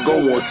scared to go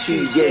on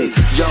TA.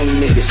 Young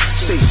niggas,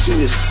 say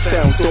shooters,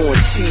 found throwing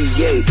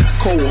TA.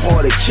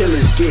 Cold-hearted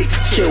killers get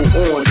killed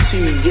on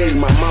TA.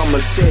 My mama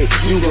said,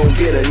 you gon'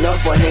 get enough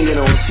for hanging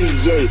on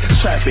TA.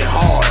 Trapping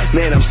hard,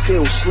 man, I'm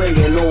still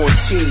slinging on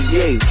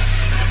TA.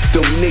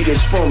 Them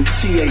niggas from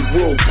TA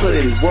will put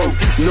in work.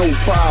 No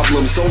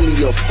problems, only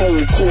a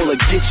phone call to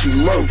get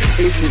you murked.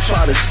 If you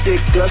try to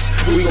stick us,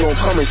 we gon'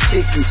 come and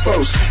stick you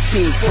first.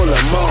 Team full of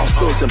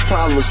monsters and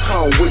problems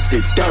come with the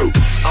dirt.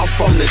 I'm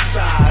from the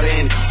side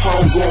in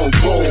Homegrown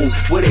Grove,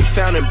 where they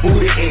found a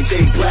Buddha and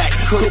J Black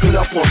cooking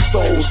up on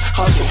stoves.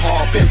 Hustle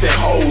hard, pimping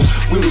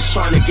hoes. We was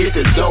trying to get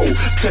the dough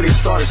till they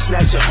started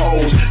snatching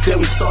hoes. Then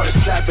we started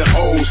slapping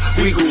hoes.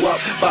 We grew up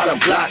by the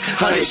block,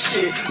 100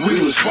 shit. We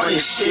was running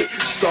shit.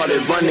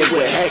 Started running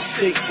with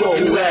hectic bro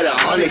who had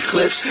 100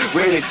 clips.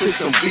 Ran into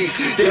some beef.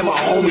 Then my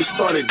homies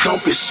started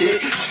dumping shit.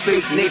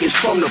 Fake niggas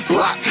from the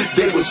block,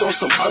 they was on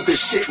some other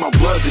shit. My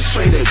blood's a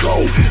train to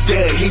go.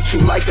 They'll heat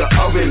you like an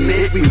oven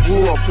mitt. We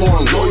grew up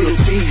on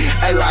loyalty.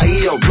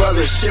 LIE or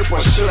brothership, or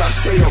should I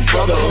say a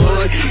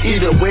brotherhood?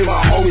 Either way, my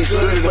homies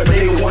good. If a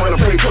nigga wanna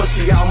play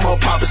pussy, I'ma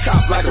pop and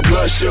stop like a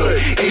blood should.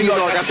 And you know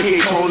I got the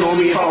hate tone on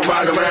me if I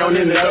ride around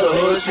in the other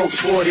hood. Smoke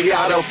 40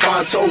 out of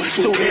Fonto,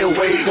 2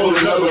 airway, roll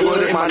another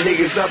hood. And my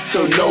niggas up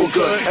to no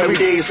good. Every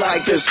day is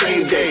like the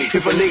same day.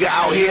 If a nigga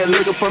out here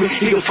looking for me,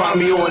 he can find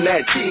me on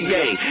that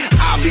TA.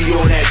 I'll be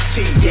on that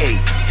TA.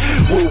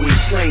 Where we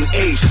slang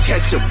A's,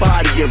 catch a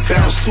body and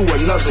bounce to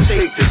another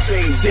state the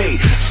same day.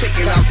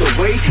 Checking out the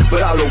way,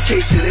 but our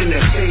location in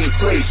the same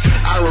place.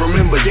 I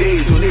remember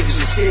days when niggas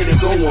was scared to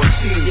go on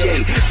TA.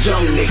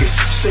 Young niggas,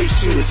 straight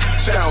shooters,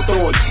 found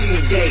on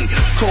TA.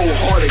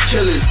 Cold-hearted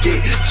killers get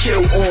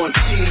killed on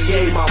TA.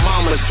 My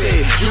mama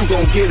said, you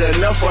gon' get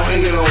enough for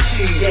hanging on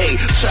TA.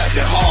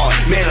 Trapping hard,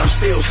 man, I'm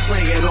still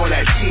slinging on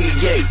that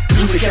TA.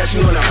 You can catch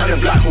me on 100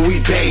 block where we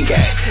bang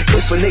at.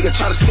 If a nigga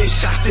try to send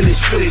shots, then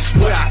it's for this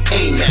where I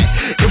aim at.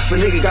 If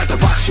a nigga got the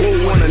box, you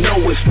don't wanna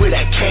know it's where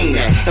that cane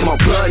at. And my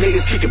blood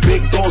niggas kicking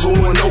big doors, don't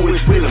wanna know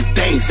it's where them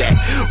things at.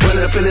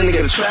 Running up in a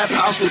nigga the trap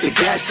house with the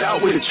gas out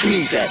where the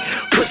trees at.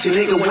 Pussy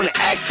nigga wanna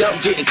act up,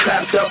 getting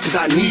clapped up, cause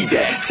I need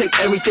that. Take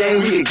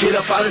everything we can get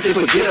up out of it,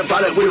 forget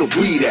about it, where the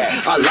breed at.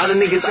 A lot of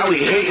niggas out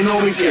here hating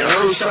on me, if you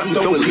heard something,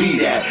 don't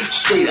believe that.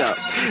 Straight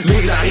up,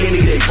 niggas out here,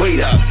 niggas, they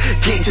wait up.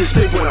 Getting to this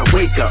paper when I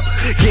wake up.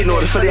 Getting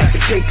all the funny I can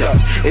take up.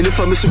 And if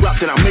I miss a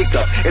rap, then I make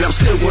up. And I'm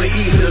still gonna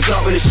eat in the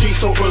drop in the street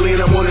so early in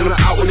the morning when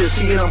I'm out in the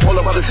sea. And I'm all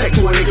about the tech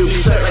to a nigga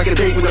respect like a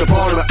day with a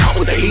bar and I'm out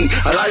with the heat.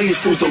 A lot of these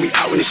fools don't be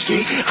out in the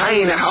street. I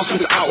ain't in the house,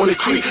 but out on the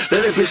creek.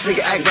 Let a bitch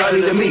nigga act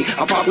better than me.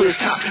 I pop with his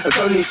top and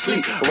turn his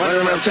sleep.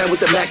 Running around town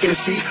with the Mac in the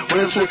seat.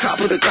 Running to a cop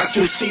with a Glock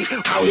to a seat.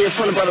 Out here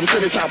front about him to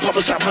the top. Pop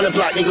a shop, 100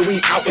 block, nigga,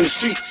 we out in the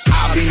streets.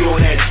 I be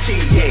on that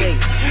TA.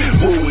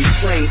 Where we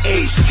slang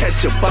A's,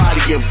 catch a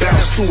body and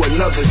bounce to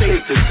another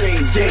state the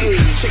same day.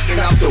 Checking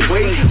out the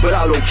way, but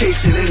our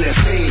location in the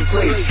same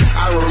place.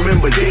 I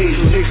remember days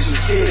when niggas was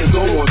scared to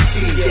go on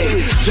TA.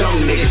 Young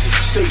niggas,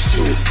 straight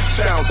shooters,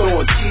 found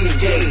on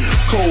TA.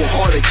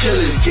 Cold-hearted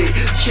killers get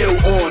killed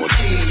on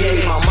TA.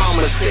 My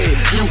mama said,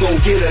 you gon'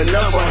 get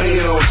enough for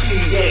hanging on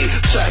TA.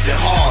 Trapping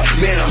hard,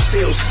 man, I'm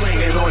still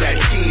slinging on that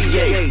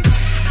TA.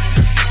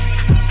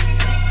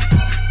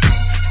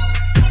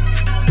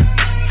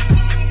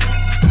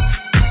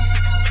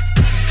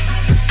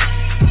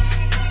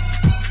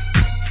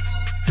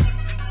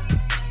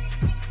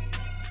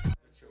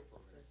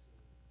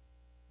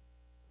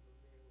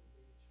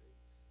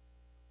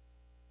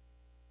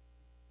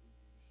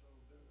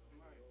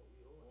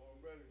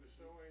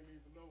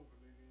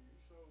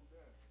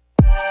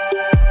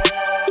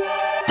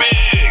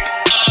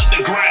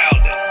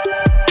 BigUndaGround.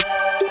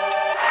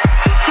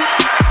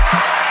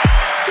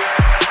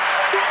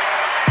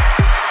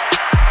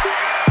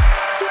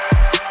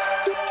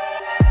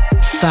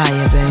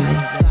 Fire, baby.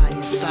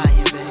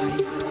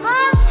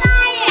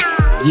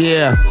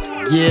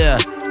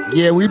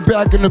 Yeah, we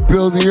back in the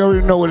building. You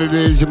already know what it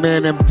is, your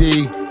man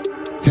MD.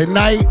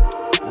 Tonight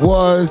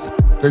was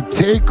the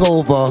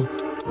takeover,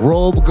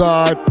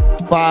 ROBEGOD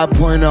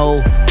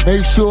 5.0.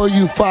 Make sure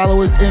you follow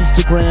his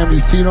Instagram. You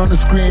see it on the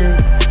screen.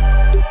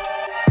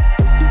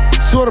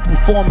 Sort of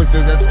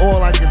performances. That's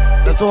all I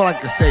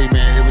can say,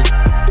 man. It was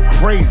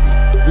crazy.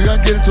 We're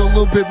gonna get into a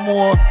little bit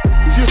more.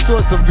 Just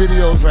saw some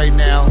videos right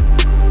now,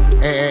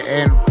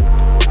 and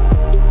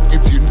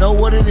if you know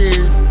what it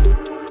is,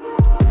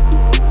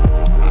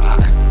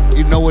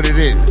 you know what it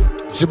is.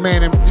 It's your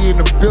man MD in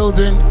the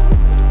building.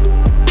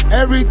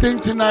 Everything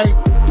tonight.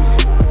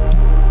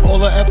 All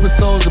the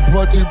episodes are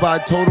brought to you by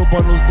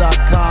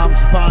TotalBundles.com,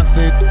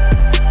 sponsored.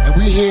 And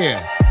we here,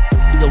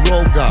 the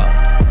ROBEGOD.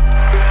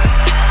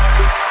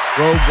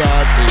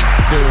 ROBEGOD is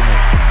killing it.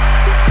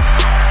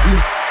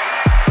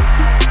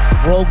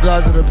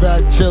 ROBEGOD's in the back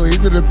chilling.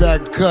 He's in the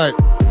back cut.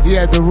 He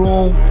had the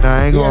room.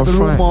 I ain't going front.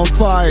 Room on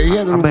fire. He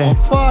had the room on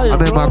fire.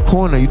 I'm in my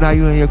corner. You know how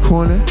you in your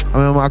corner?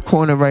 I'm in my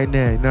corner right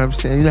now. You know what I'm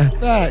saying? You know,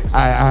 Facts. you know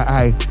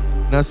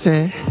what I'm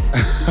saying?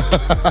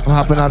 I'm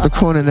hopping out the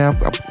corner now. You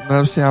know what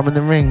I'm saying? I'm in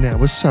the ring now.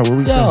 What's up? What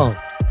we doing?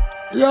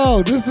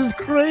 Yo, this is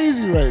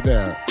crazy right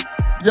now.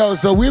 Yo,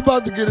 so we're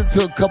about to get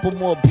into a couple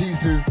more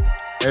pieces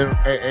and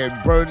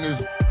burn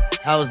this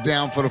house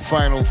down for the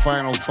final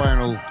time.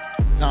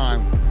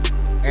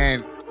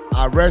 And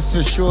I rest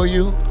assure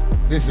you,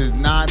 this is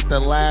not the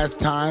last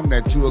time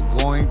that you are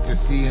going to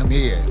see him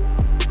here.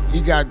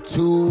 He got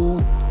too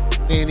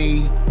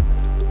many,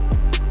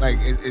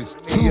 it's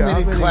too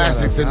many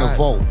classics in the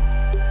vault.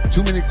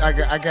 Too many. I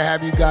can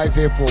have you guys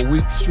here for a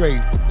week straight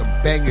with the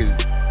bangers.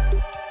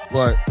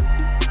 But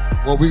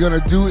what we're gonna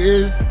do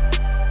is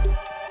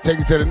take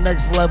it to the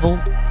next level.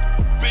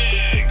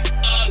 Big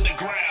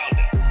Underground.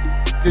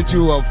 Get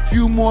you a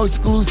few more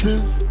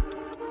exclusives.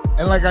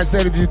 And like I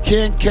said, if you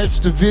can't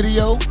catch the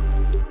video,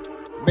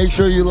 make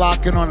sure you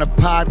lock in on the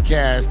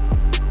podcast.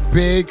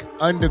 Big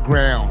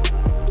Underground.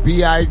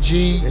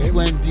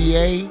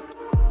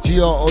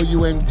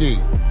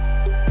 BigUndaGround.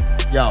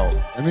 Yo,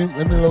 let me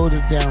load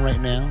this down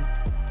right now.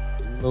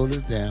 Let me load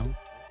this down.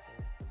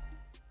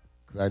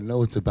 Because I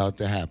know it's about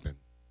to happen.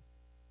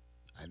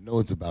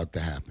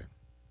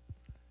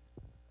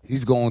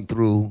 He's going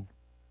through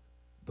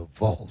the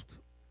vault.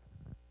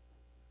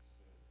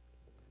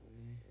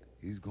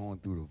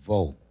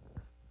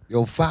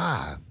 Yo,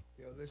 5.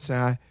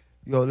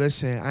 Yo,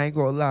 listen, I ain't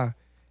gonna lie.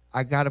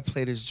 I gotta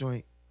play this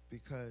joint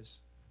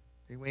because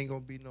there ain't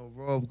gonna be no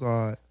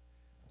ROBEGOD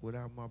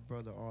without my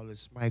brother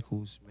Arliss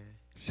Michaels, man.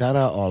 Shout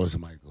out Arliss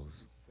Michaels.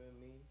 You feel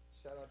me?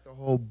 Shout out the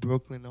whole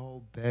Brooklyn, the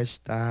whole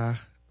Bed-Stuy,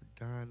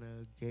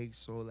 Madonna, Gig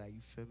Soul,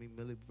 you feel me?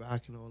 Millie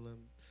Rock and all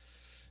them.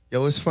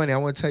 Yo, it's funny. I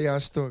want to tell y'all a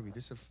story.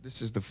 This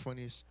is the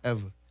funniest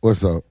ever.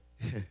 What's up?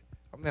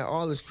 I'm at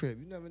Arliss' crib.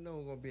 You never know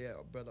who's gonna be at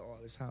brother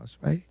Arliss' house,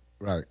 right?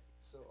 Right.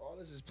 So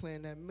Arliss is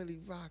playing that Millie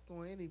Rock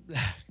on any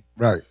black.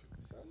 Right.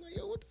 So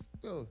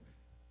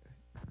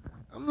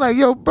I'm like,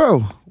 yo, bro,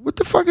 what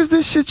the fuck is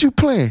this shit you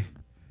playing?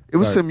 It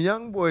was some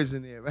young boys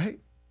in there, right?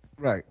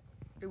 Right.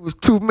 It was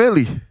 2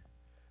 Millie.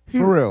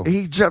 For real.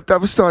 He jumped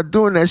up and started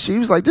doing that shit. He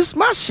was like, this is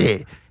my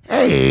shit.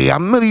 Hey,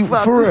 I'm Millie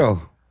Rock. For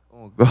real.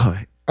 Oh,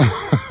 God.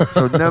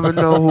 So never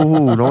know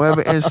who. Don't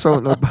ever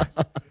insult nobody.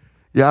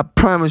 Yeah, I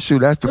promise you,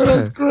 that's the plan.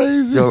 That's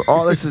crazy. Yo,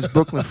 all this is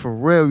Brooklyn for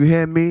real. You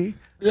hear me?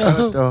 Shout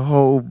out the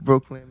whole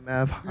Brooklyn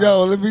math.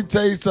 Yo, let me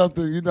tell you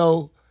something. You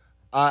know,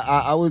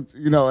 I was,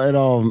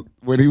 at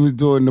when he was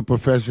doing the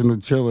professional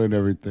chiller and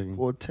everything.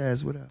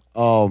 Cortez, what up?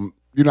 I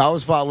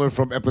was following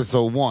from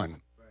episode 1.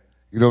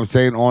 You know what I'm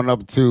saying? On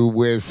up to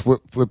where it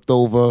flipped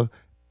over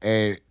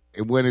and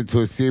it went into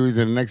a series.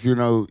 And the next,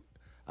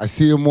 I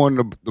see him on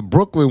the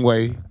Brooklyn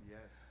way. Yes.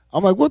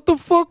 I'm like, what the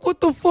fuck?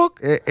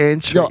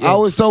 Yo, I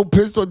was so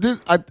pissed.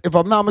 If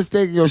I'm not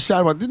mistaken,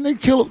 shout out. Didn't they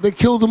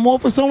killed him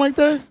off or something like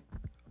that?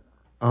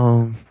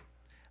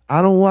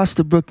 I don't watch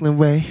the Brooklyn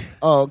way.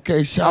 Oh,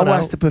 okay. Shout out. I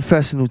watch the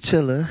professional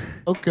chiller.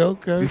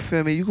 Okay. You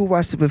feel me? You can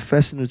watch the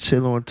professional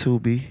chiller on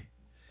Tubi.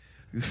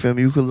 You feel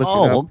me? You can look it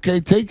up. Oh, okay.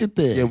 Take it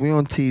there. Yeah, we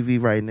on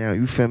TV right now.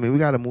 You feel me? We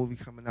got a movie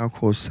coming out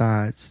called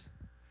Sides.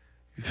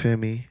 You feel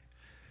me?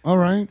 All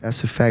right.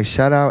 That's a fact.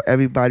 Shout out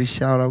everybody.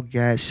 Shout out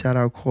Gat. Shout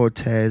out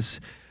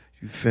Cortez.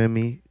 You feel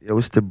me? Yo,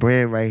 it's the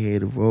brand right here,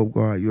 the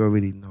ROBEGOD. You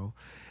already know.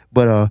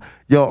 But, all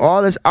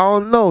this, I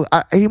don't know.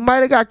 He might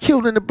have got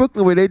killed in the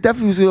Brooklyn way. They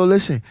definitely was going to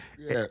listen.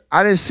 Yeah.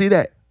 I didn't see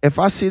that. If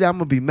I see that, I'm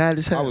going to be mad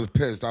as hell. I was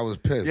pissed.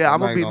 Yeah,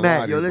 I'm going to be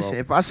mad. Yo, listen,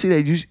 if I see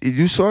that,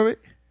 you saw it?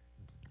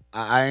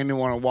 I didn't even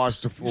want to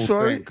watch the full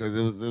thing because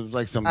it was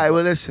like some,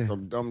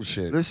 some dumb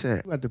shit. Listen,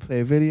 we about to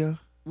play a video.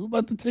 We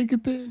about to take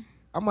it there.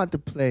 I'm about to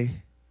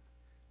play.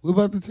 We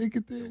about to take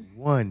it there.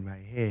 One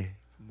right here.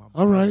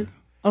 All right.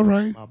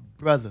 My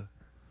brother.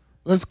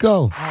 Let's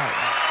go.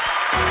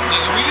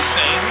 Nigga, we the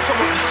same. We come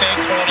up the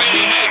same corner. We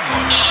ain't had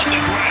much. You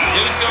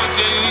understand what I'm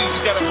saying? You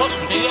just gotta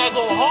hustle. Nigga, you gotta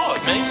go hard,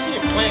 man. You see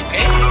him playing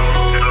game.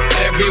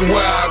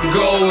 Everywhere I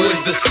go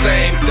is the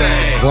same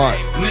thing. What?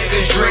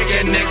 Niggas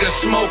drinking, niggas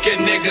smoking,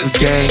 niggas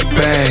gang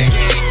bang.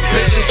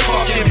 Bitches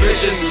fucking,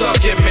 bitches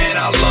sucking, man,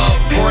 I love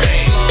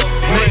brain.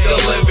 Nigga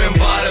living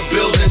by the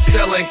building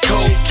selling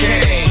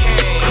cocaine.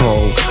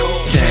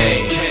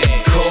 Cocaine.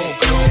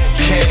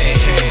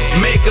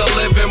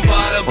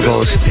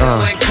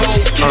 selling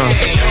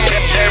cocaine.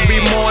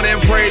 Every morning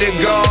pray to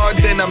God,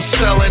 then I'm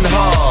selling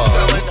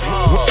hard.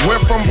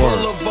 Went from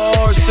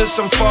boulevards to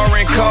some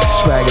foreign cars.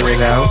 Swagging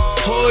it out.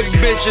 Hood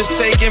bitches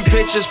taking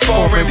pictures,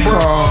 foreign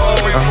bras.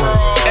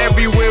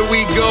 Everywhere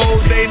we go,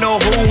 they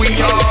know who we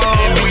are.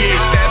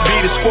 NBA's that be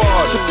the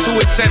squad. Two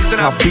attempts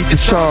and I beat the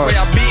charge.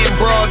 I'm beating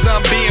broads,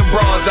 I'm beating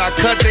broads. I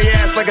cut their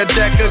ass like a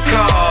deck of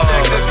cards.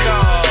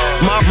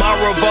 My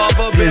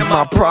revolver been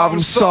my problem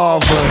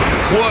solver.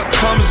 What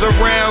comes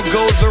around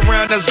goes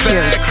around, that's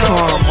bad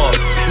karma.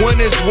 When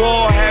it's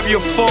war, have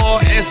your fall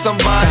and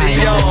somebody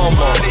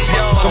armor.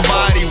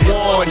 Somebody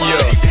warn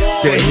ya,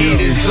 the heat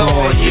is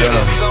on ya.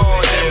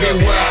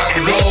 Everywhere I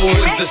go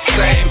is the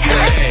same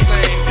thing.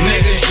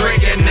 Niggas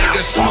drinking,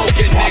 niggas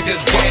smoking,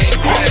 niggas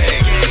gangbang.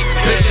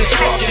 Bitches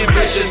fucking,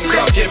 bitches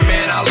sucking,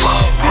 man, I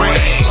love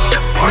brain.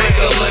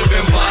 Nigga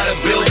living by the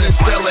building,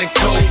 selling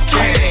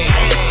cocaine.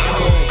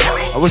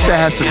 I wish I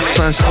had some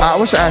I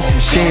wish I had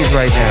some shades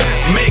right now.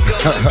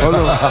 Hold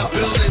on.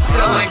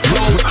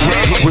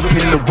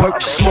 Whipping the work,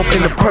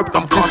 smoking the perk.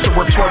 I'm constant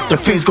with twerk. The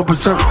fiends go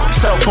berserk.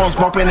 Cell phones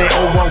bumping and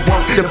all one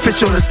work. The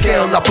fish on the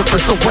scale, I put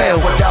this well.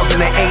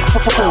 1008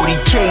 for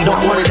 40K. Don't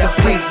want it that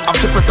plate. I'm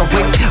tipping the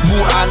weight.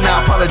 Move I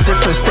now, probably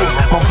different stakes.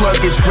 My plug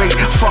is great.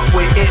 Fuck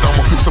with it.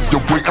 I'ma fix up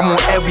your weight. I'm on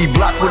every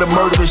block with a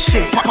murderous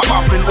shit.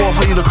 Popping off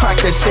for you to crack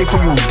that safe for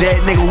you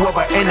dead nigga.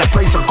 Whoever in that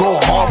place to go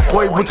hard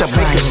boy with the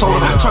baking soda.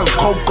 Turn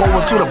coke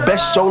going to the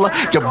best shoulder.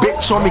 Your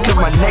bitch on me cause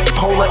my neck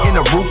polar in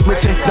the roof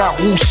missing. Not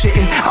who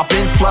shitting. I've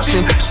been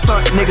flushing.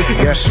 Stunt nigga.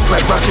 And shoot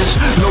like Russians.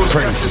 No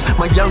expenses.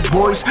 My young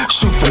boys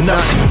shoot for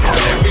nothing.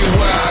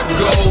 Everywhere I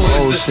go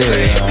is the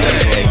same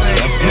thing.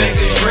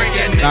 Niggas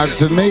drinking, Not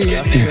to me.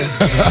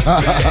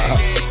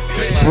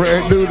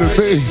 Brand new to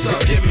me.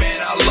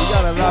 Got a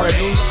lot of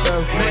new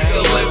stuff, man.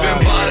 Nigga living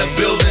by the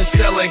building,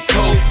 selling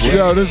cocaine.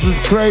 Yo, this is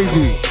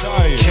crazy.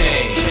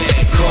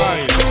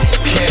 Cocaine.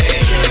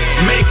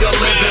 Make a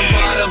living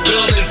by the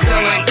building,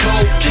 selling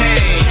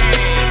cocaine.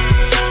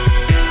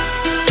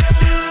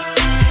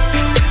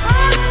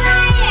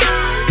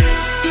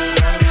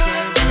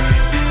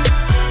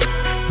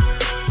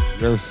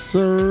 Yes,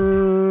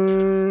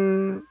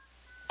 sir.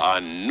 I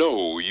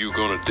know you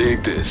gonna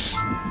dig this.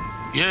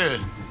 Yeah.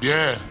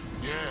 Yes.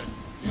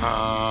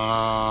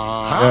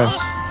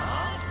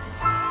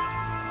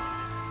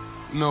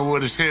 You know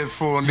what it's here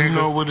for, nigga. You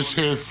know what it's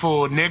here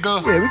for,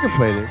 nigga. Yeah, we can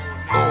play this.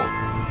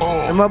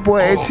 Oh. And my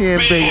boy ATM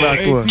Big Rock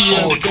for.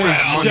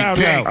 Shout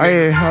out. Oh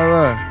yeah, hold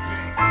on.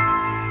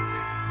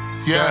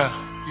 Yeah.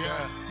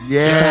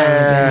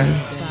 Yeah.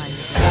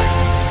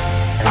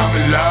 I'm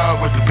in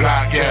love with the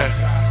block, yeah.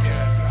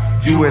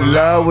 You in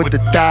love with the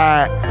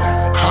thigh.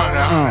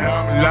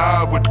 I'm in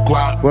love with the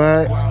guap.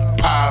 What?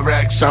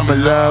 Pyrex, I'm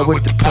in love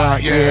with the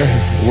pot, yeah.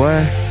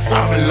 What?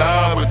 I'm in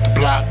love with the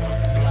block.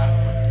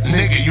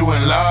 Nigga, you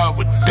in love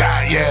with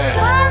that,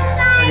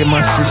 yeah. Get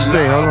my shit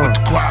straight, hold on.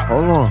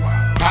 Hold on.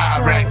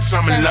 Pyrex,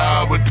 I'm in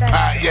love with the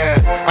pot, yeah.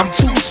 I'm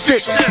too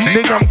sick,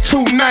 nigga, I'm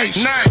too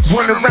nice.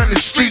 Running around the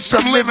streets,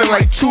 I'm living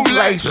like two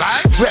lives.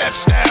 Rap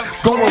style,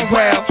 Going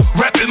wild,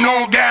 rapping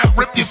on down,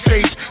 rip your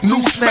face,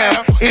 new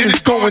smile, and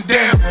it's going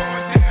down.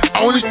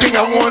 Only thing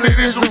I wanted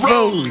is a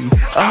rollie.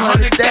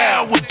 100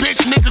 down with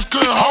bitch niggas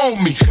couldn't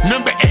hold me.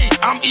 Number 8,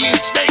 I'm eating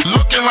steak,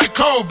 looking like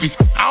Kobe.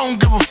 I don't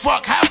give a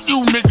fuck how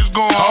you niggas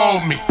gon'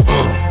 hold me.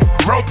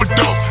 Rope a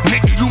dope,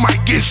 nigga, you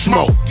might get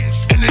smoked.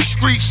 In the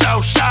streets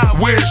outside,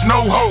 where's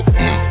no hope.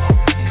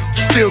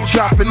 Still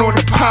dropping on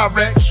the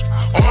Pyrex.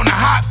 On the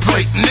hot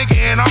plate, nigga,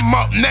 and I'm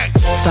up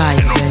next.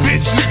 And no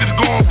bitch niggas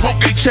gon'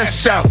 poke their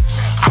chests out.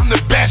 I'm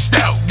the best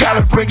out,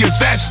 gotta bring your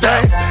vest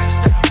out.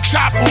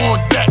 Chopper on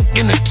deck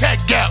in the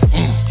tech out.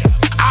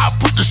 I'll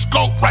put the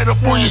scope right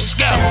up on your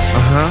scalp.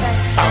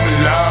 I'm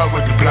in love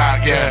with the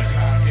block, yeah.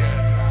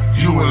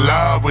 You in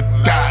love with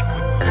that.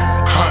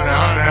 Honey,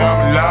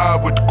 I'm in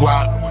love with the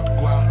guap.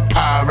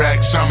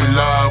 Pyrex, I'm in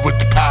love with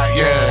the pot,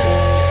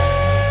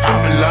 yeah.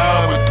 I'm in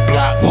love with the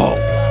block. Whoa.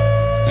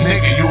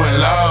 Nigga, you in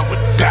love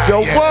with that,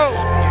 Yo, yeah. whoa.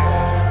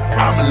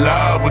 I'm in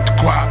love with the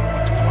guap.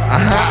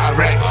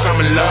 Pyrex,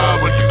 I'm in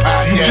love with the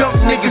pot, You yeah. young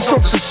niggas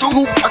off the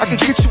stoop, I can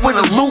get you in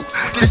a loop.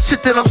 This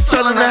shit that I'm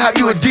selling, I have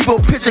you a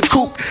Debo pigeon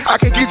coop. I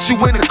can get you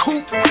in a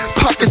coop,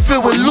 pockets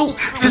filled with loot.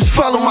 Just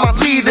follow my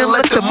lead and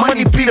let the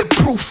money be the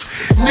proof.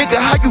 Nigga,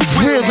 how you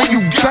real when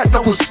you got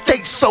no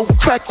estate? So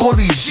crack all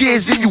these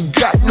years and you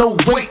got no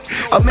weight.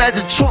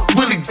 Imagine Trump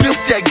really built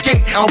that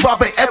gate. I'm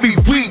robbing every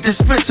weed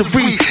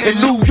dispensary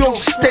in New York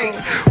State.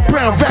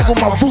 Brown rag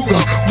on my Ruger,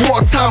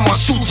 wartime my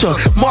shooter.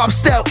 Mob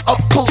style up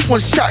close,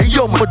 one shot in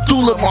your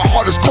medulla. My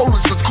heart is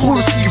coldest, the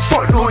coolest when you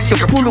frontin' on your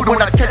computer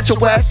when I catch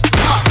your ass.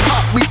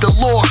 Pop, meet the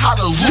Lord,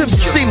 hallelujah.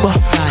 Seamer,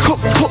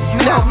 cook,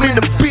 now I'm in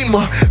the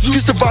Beamer.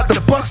 Used to ride the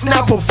bus,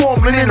 now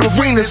performing in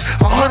arenas.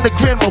 100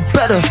 grand or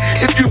better.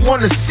 If you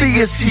wanna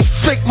see us, these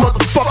fake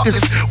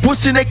motherfuckers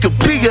wishing they could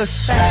be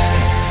us.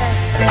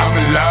 I'm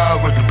in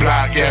love with the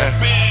block, yeah.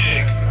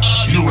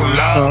 You in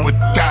love with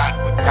that.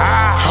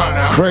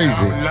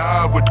 Crazy.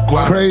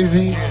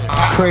 Crazy.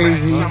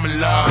 Crazy.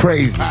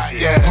 Crazy.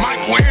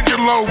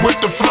 Michelangelo with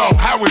the flow,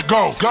 how it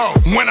go?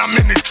 When I'm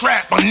in the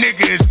trap, a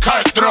nigga is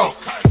cutthroat.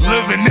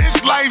 Living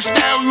this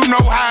lifestyle, you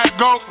know how it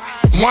go.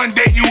 One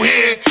day you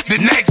here, the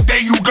next day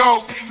you go.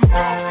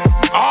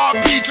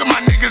 RP to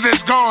my niggas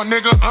that's gone,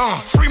 nigga.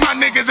 Free my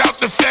niggas out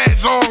the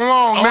feds all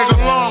along, nigga.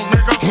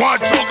 Wanna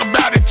talk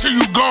about it till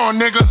you gone,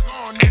 nigga.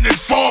 And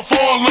this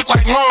 4-4 look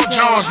like Long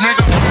Johns,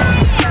 nigga.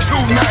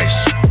 Too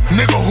nice,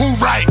 nigga, who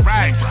right?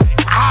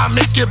 I'll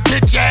make your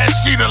bitch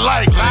ass see the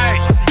light.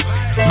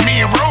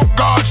 Me and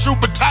ROBEGOD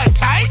super tight.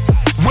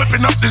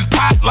 Whipping up this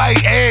pot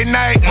like every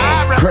night.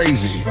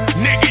 Crazy.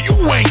 Nigga, you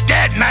ain't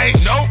that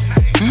nice. Nope.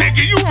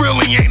 Nigga, you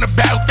really ain't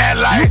about that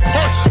life.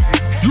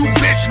 You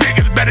bitch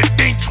niggas better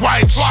think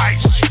twice.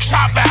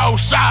 Chop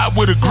outside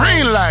with a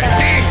green light.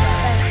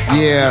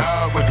 Yeah.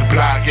 I'm in love with the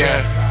block,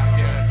 yeah.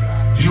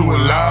 You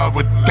in love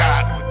with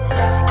that.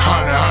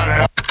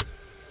 Honey.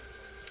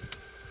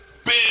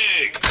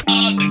 Big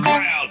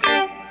Underground.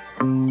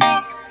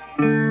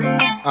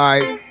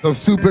 Alright, so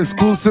super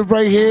exclusive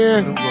right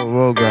here.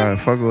 ROBEGOD,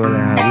 fuck all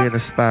that. We in the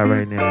spot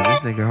right now. This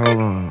nigga, hold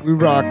on. We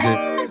rock it.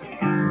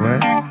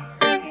 What?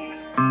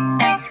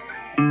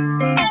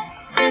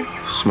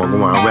 Smoking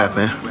while I'm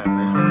rapping.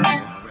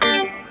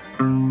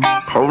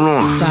 Hold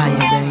on. Fire,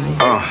 baby.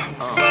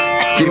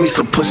 Give me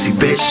some pussy,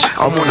 bitch.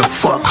 I wanna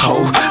fuck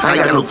hoe. I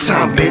ain't got no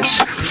time,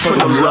 bitch. For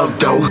no love,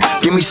 though.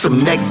 Give me some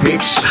neck,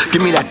 bitch.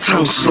 Give me that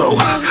tongue slow.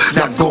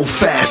 Not go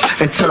fast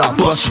until I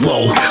bust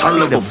roll. I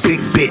love a big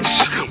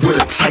bitch with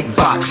a tight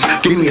box.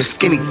 Give me a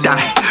skinny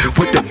thigh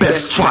with the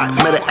best twat.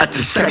 Met her at the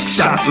sex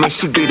shop. Man,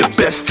 she gave the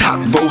best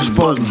top.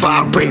 Rosebud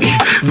vibrating.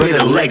 Made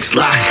her legs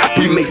lock.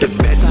 We made the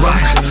bed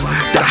rock.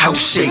 The house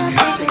shake.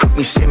 Cook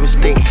me salmon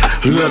steak.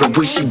 Love the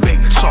way she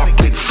bake.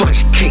 Chocolate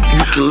fudge cake.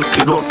 You can lick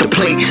it off the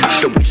plate.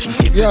 The way she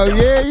get Yo,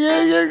 yeah.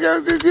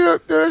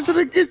 That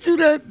should get you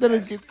that. That'll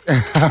get.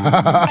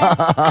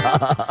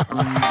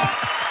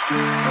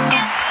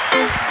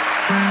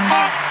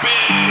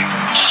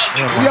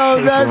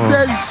 Yo, that's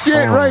that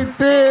shit right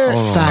there.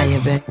 Fire,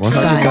 baby.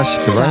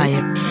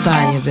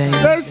 Fire, baby.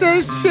 That's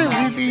that shit.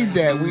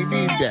 We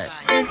need that.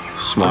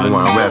 Smoking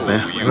while I'm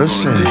rapping.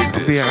 Listen,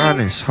 I'm being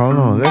honest. Hold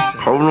on, listen.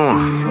 Hold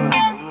on.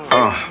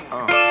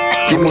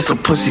 Give me some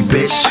pussy,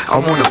 bitch. I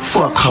wanna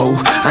fuck hoe.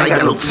 I ain't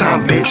got no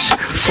time, bitch.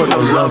 For no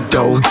love,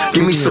 though.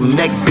 Give me some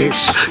neck,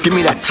 bitch. Give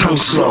me that tongue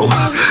slow.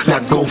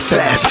 Not go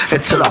fast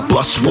until I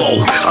bust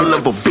roll. I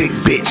love a big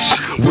bitch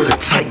with a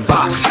tight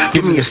box.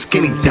 Give me a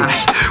skinny thigh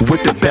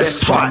with the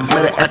best twat.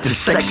 Met her at the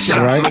sex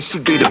shop. Man, she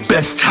gave the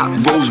best top.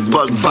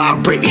 Rosebud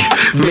vibrating.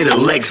 Made her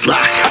legs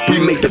lock. We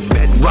made the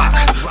bed rock.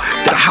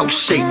 The house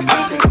shake.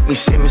 Cook me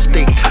salmon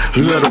steak.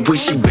 Love the way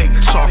she bake.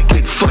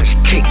 Chocolate fudge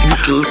cake. You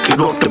can lick it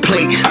off the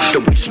plate. The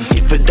way she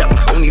give it up.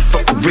 Only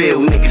fuck with real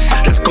niggas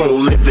that's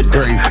gon' live it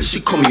up. She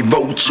call me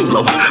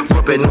Rochulo.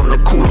 Rubbing on the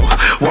culo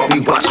while we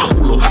watch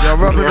Hulu. Yo,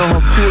 rubbing on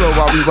her culo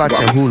while we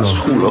watching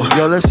Hulu.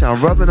 Yo, listen,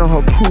 I'm rubbing on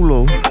her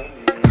culo.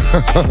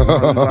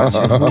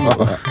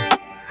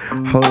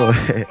 Hold on.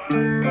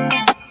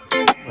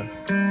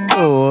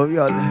 Oh,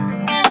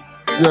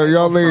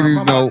 y'all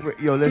ladies know.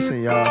 Yo,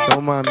 listen, y'all.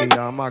 Don't mind me,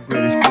 y'all. I'm my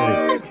greatest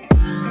critic.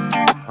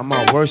 I'm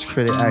my worst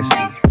critic,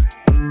 actually.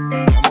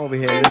 I'm over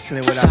here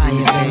listening without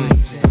being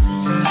changed.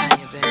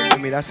 I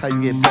mean, that's how you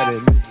get better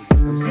at music.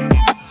 You know what I'm saying?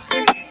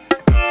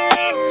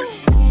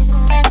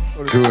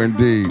 True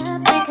indeed.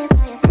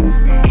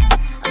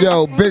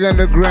 Yo, Big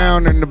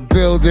Underground in the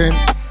building.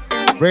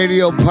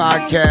 Radio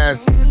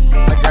podcast.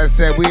 Like I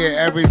said, we here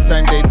every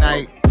Sunday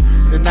night.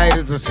 Tonight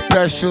is a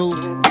special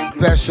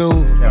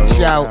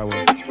shout.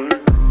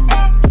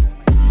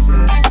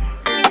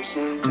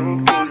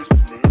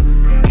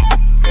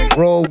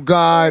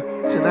 ROBEGOD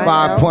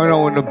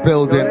 5.0 in the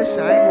building. Yo,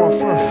 listen, I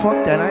ain't gonna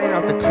fuck that. I ain't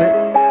out the clip.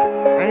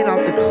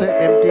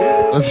 MD.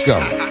 Let's go.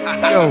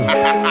 Yo,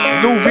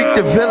 new Rick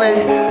the Villain.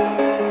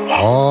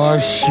 Oh,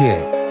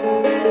 shit.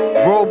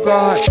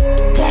 ROBEGOD.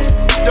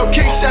 Yo,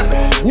 King 7.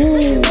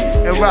 Woo.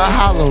 And Rod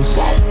Hollows.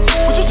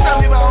 What you tell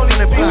me about all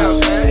these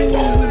females, man?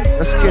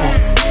 Let's get it.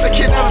 They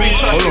can't never be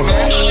trusted,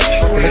 man.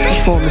 Okay, let's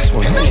perform this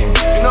one.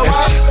 You know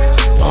why?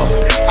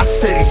 I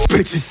said these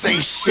bitches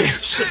ain't shit.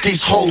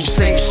 These hoes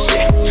ain't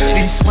shit.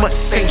 These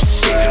sluts ain't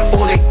shit.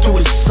 All they do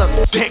is suck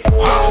dick.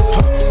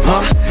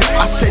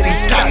 I said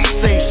these guys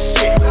ain't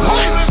shit.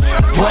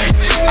 What?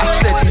 I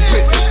said these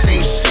bitches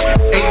ain't shit.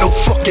 Ain't no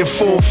fucking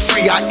for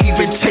free. I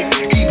even take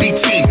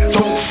EBT.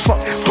 Don't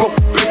fuck broke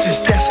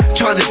bitches that's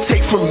trying to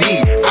take from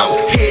me. Out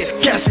here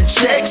gassing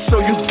checks, so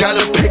you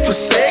gotta pay for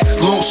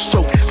sex. Long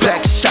stroke,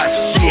 back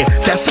shots, yeah,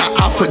 that's how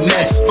I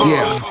finesse.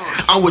 Yeah.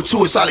 I'm with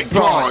two exotic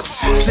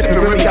broads.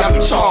 Sipping Remy got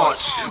me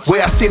charged.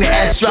 Way I seen the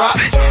ass drop,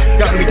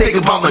 got me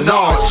thinking about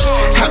Minaj.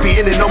 Happy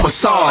ending no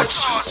massage.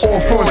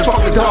 All foreign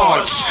fucking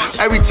dodge.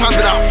 Every time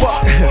that I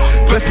fuck,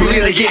 best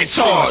believe they get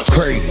charged.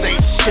 Crazy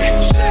ain't shit.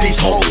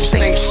 These hoes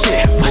ain't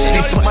shit.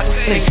 These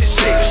sluts ain't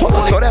shit. All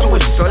they do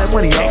is suck that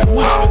money, yo.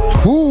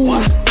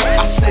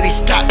 I said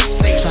these guys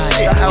ain't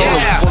shit.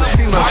 Yeah.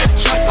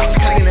 I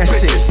said these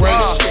bitches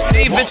ain't shit.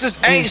 These bitches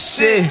ain't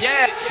shit.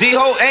 Yeah.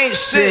 D-ho ain't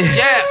shit.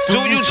 Yeah.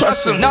 Do you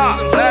trust him? Nah,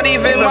 not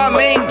even my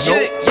main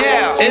chick.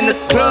 Yeah. In the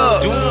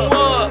club.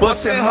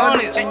 Bustin'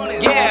 hundreds.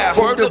 Yeah.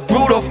 Word to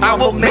Rudolph, I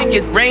will make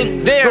it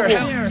rain there.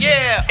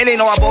 Yeah. And they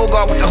know I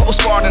Bogart with the whole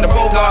squad and the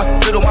Bogart.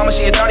 Little mama,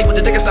 she a daddy with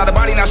the dick inside the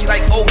body. Now she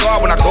like, oh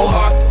God, when I go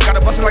hard. Got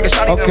a bustin' like a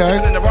shotty. Okay.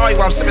 I'm in the Rari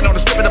while I'm sippin' on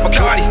the slippin' of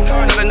Bacardi.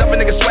 Not enough of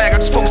nigga swag, I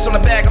just focus on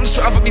the bag. I'm just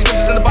trying to fuck these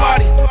bitches in the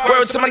body.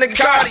 Word to my nigga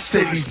Cardi. I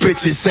said these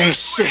bitches ain't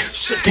shit.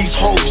 These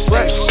hoes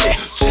ain't shit.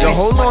 Yo,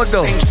 hold on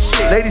though.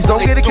 Ladies,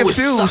 don't get it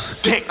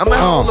confused. I'm not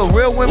all the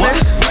real women.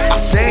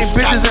 They ain't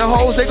bitches and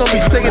hoes. They gonna be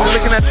singing and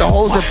looking at the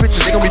hoes and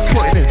bitches. They gonna be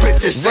putting it.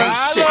 Bitches ain't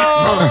shit.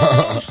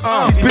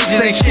 These bitches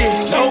ain't shit.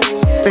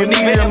 They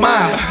need it in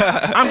mind.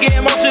 I'm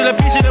getting most of the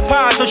piece of the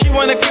pie, so she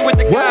wanna get with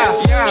the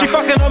guy. She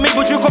fucking on me,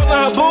 but you calling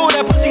her boo.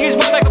 That pussy is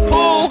wet like a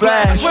pool.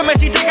 Splash. Swimming,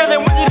 she think I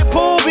done went to the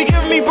pool. Be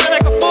giving me bread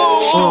like a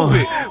fool.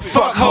 Stupid.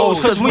 Fuck hoes,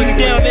 cause when you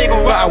down, they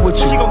gon' ride with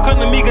you. She gon' come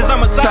to me cause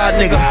I'm a side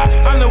nigga.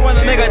 I'm the one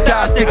that make a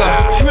die sticker.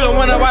 You don't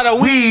wanna buy the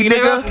weed,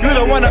 nigga. You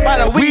don't wanna buy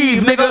the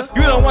weave, nigga.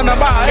 You don't wanna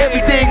buy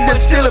everything, but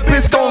still a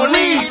bitch gon'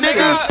 leave,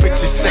 nigga. These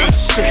bitches ain't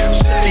shit.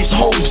 These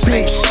hoes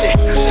ain't shit.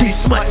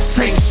 These sluts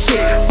ain't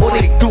shit. All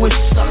they do is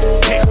suck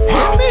dick.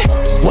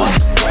 What?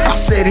 I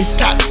said these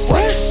tots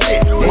ain't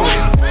shit. What?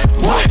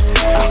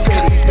 I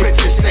said these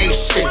bitches ain't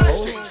shit.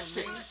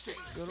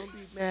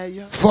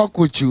 Fuck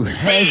with you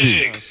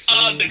heavy.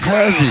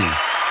 Heavy.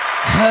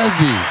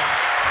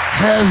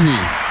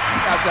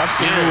 I drop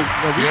some new.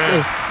 No, we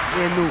still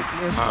new.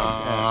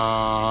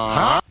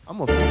 I'm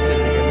a feature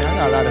nigga, man. I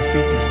got a lot of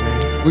features,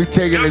 man. We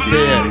taking it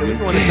there. We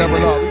going to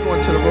double up. We going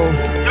to the road.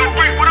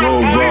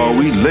 Roll,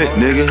 we lit,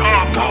 nigga.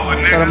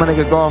 Shout out my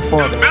nigga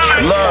Godfather.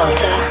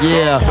 Love.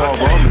 Yeah.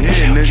 I'm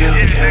here, nigga.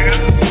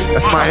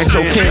 That's my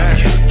intro king.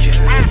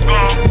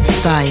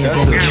 Fire,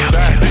 That's baby. a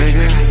fact,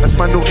 nigga. That's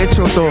my new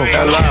intro dog.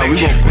 Lie, we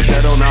gon' put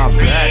that on our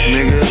back,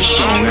 nigga.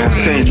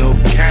 This ain't no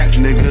cat,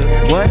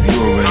 nigga. What?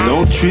 You already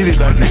don't treat it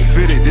like it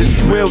fitted. This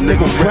is real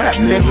nigga rap,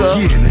 nigga.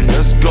 Yeah, nigga.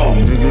 Let's go,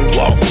 nigga.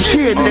 Walk.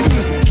 Shit,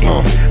 nigga.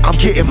 I'm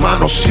getting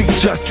mine on street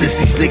justice.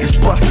 These niggas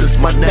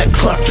busters, my neck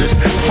clusters.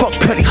 Fuck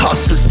petty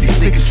hustlers, these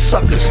niggas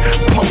suckers.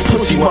 Pump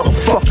pussy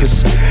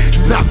motherfuckers.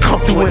 Not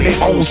comfortable in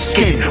their own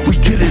skin. We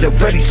did it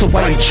already, so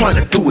why ain't trying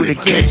to do it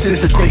again?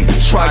 Since the day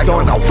to try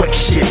on, I wet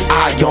shit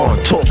eye on.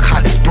 Talk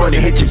hot as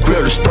burning, hit your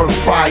grill to stir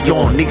fry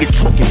on. Niggas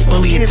talking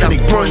bullying till they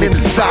burn into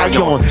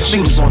Zion.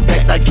 Shooters on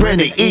deck like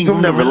Brandon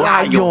Ingram, never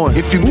rely on.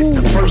 If you miss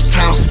the first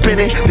time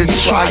spinning, then you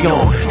try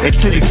on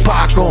until they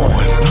back on.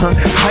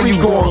 How you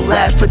gonna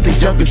laugh at the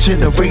younger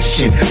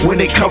generation when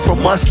they come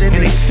from us and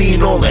they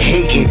seen all the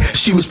hating?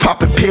 She was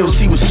popping pills,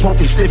 he was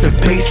smoking, stiff and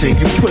pacing.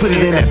 You put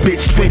it in that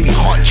bitch, spinning,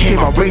 heart came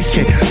out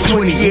racing.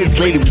 20 years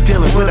later, we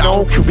dealing with our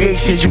own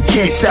creations. You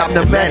can't stop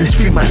the madness,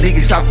 free my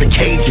niggas out the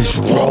cages.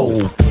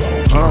 Roll.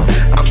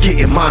 I'm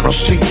getting mine on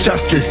street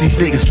justice. These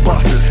niggas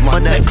busters, my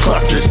neck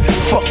clusters.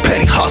 Fuck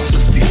petty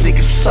hustlers, these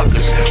niggas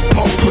suckers.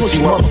 Pump pussy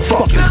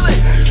motherfuckers.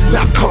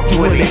 Not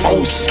comfortable in their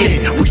own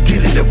skin. We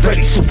did it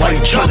already, so why you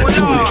tryna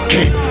do it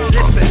again?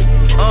 Listen,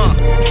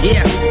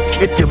 yeah.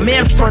 If your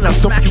man front, I'll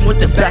smack him with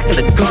the back of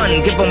the gun.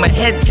 Give him a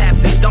head tap,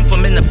 then dump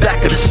him in the back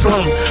of the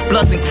slums.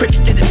 Bloods and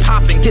Crips, get it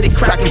poppin', get it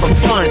crackin' for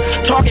fun.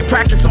 Target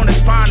practice on his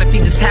spine if he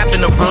just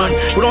happen to run.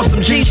 But on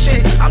some G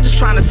shit, I'm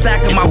just trying to stack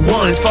up my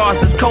one. As far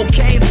as this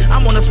cocaine,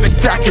 I'm on a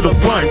spectacular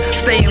run.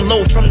 Staying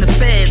low from the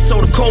Fed,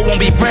 so the cold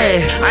won't be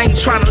red. I ain't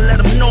trying to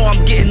let them know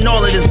I'm getting all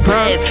of this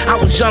bread. I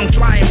was young,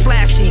 flying,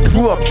 flashy,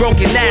 grew up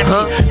broken, nasty.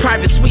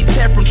 Private suites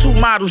had from 2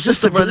 models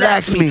just to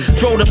relax me.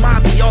 Drove the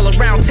Mozzie all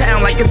around town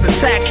like it's a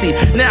taxi.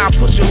 Now I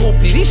push a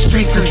hoopty, these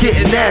streets is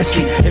getting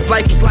nasty. If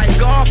life was like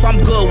golf,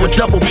 I'm good with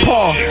double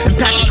paw. And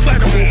pack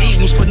incredible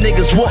eagles for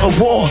niggas wanting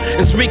war.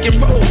 It's Rick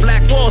and Roll,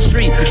 Black Wall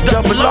Street,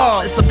 double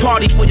R. It's a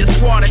party for your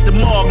squad at the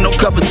morgue, no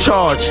cover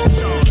charge.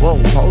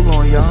 Whoa, hold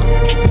on, y'all.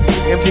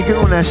 Empty, get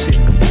on that shit.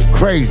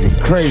 Crazy.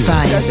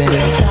 Fire,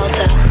 baby.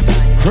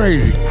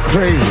 Crazy.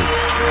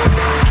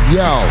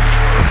 Yo.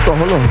 Let's go,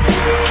 hold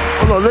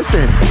on,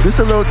 listen. This is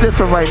a little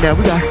different right now.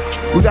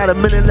 We got a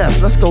minute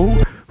left. Let's go.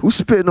 Who's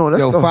spitting on?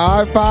 Let's go.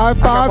 5.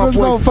 Let's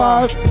go,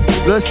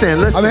 5. Listen.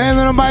 I'm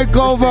handing the mic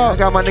over. I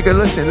got my nigga,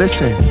 listen.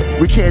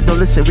 We can't do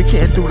this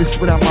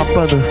without my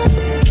brother.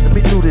 Let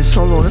me do this.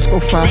 Hold on, let's go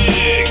 5.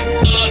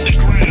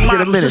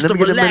 Let me get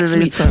a minute at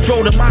a time.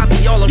 Drove the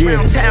Mozzie all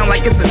around town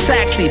like it's a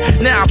taxi.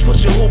 Now I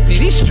push a hoopty,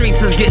 these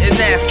streets is getting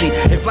nasty.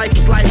 If life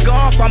was like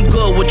golf, I'm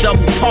good with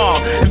double paw.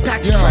 And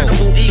pack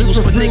incredible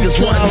eagles for niggas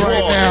wanting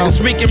war. It's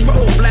Rick and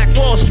Roll, Black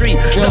Wall Street,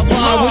 double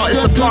R.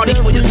 It's a party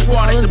for your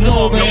squad at the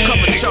morgue, no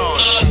cover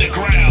charge.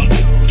 Underground.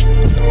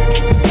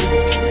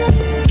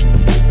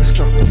 Let's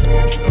go.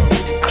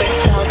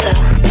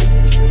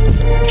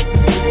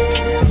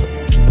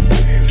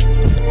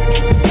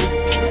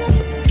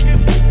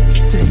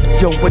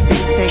 Yo, what they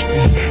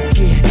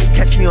thinking? Yeah,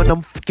 catch me on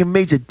them fucking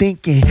major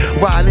thinking.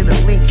 Riding in a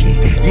Lincoln,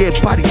 yeah,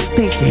 body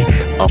stinking.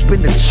 Up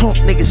in the trunk,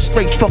 nigga,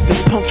 straight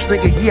fucking punks,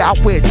 nigga. Yeah, I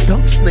wear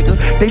dunks, nigga.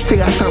 They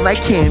say I sound like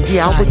Cam.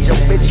 Yeah, I'm with your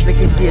bitch,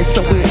 nigga. Yeah,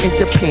 somewhere in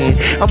Japan.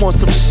 I'm on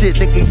some shit,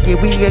 nigga. Yeah,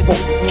 we ain't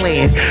gon'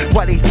 land.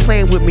 Why they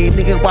playing with me,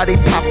 nigga? Why they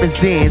poppin'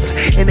 Zans?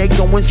 And they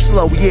going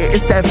slow, yeah,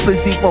 it's that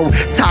flizzy mode.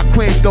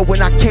 Taekwondo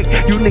when I kick,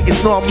 you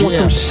niggas know I'm on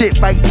some shit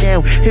right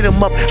now. Hit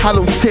 'em up,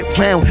 hollow tip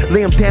round,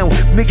 lay 'em down.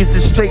 Niggas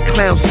is straight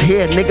clowns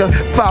here, nigga.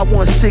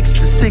 516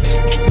 to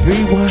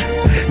 631.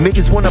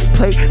 Niggas wanna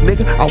play,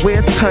 nigga. I wear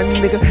a ton,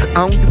 nigga.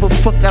 I don't give a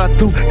fuck how I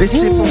do this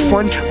shit for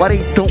fun. Why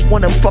they don't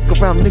wanna fuck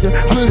around, nigga?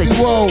 I say,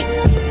 whoa.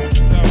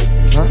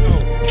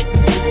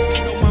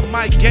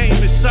 My game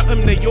is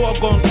something they all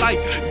gon' like.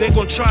 They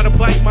gon' try to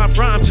bite my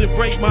rhymes and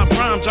break my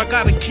rhymes. I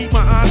gotta keep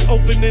my eyes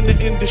open in the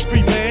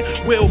industry, man.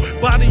 Will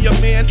body a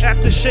man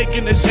after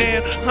shaking his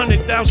hand.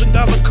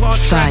 $100,000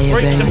 contract,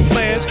 break them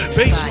plans.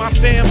 Base my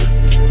fam,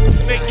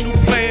 make new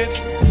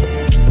plans.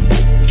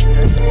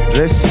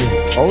 Listen,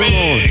 hold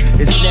on.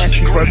 It's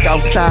nasty work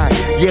outside.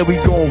 Yeah, we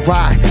gon'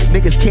 ride.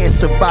 Niggas can't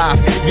survive.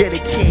 Yeah, they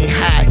can't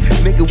hide.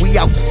 Nigga, we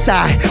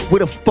outside. Where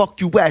the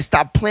fuck you at?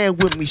 Stop playing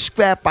with me.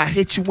 Scrap, I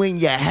hit you in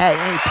your head.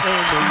 I ain't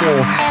playing no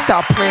more.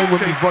 Stop playing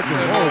with me. Fucking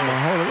hold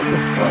on, what the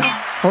fuck?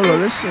 Hold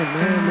on, listen,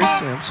 man.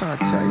 Listen, I'm trying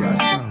to tell y'all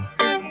something.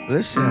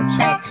 Listen, I'm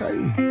trying to tell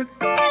you.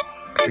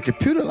 The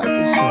computer like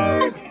this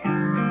song.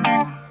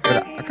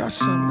 But I got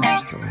something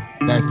else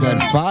though. That's that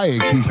fire.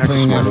 Keeps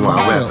playing that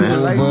fire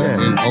over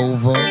and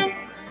over.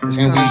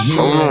 And we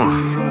here.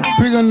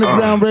 Big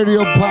Underground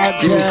Radio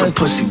Podcast. Give me some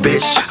pussy,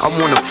 bitch. I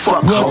wanna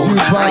fuck hoe.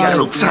 I got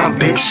no time,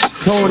 bitch.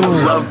 Total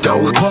love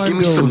dough. Give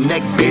me some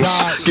neck,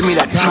 bitch. Give me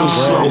that tongue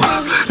slow.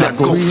 Now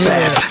go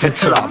fast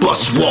until I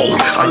bust roll.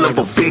 I love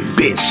a big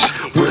bitch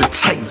with a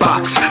tight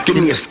box. Give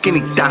me a skinny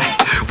thigh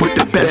with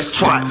the best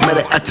twat. Met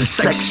her at the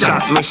sex shop.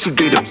 Man, she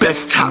gave the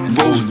best top.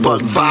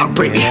 Rosebud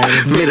vibrating.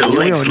 Made a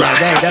leg slide.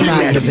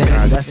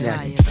 That's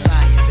nasty.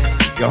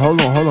 Yo,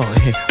 hold on. Oh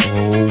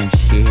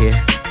yeah.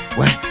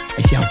 What?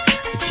 Yo,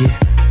 yeah.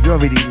 You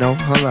already know.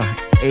 Hold on.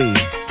 Hey.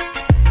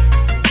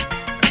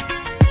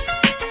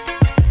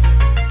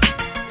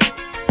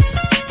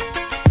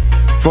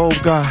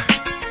 Volga.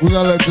 We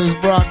gonna let this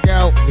rock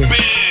out. Yeah.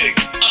 Big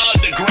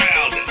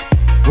Underground.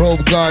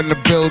 ROBEGOD in the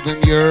building,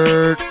 you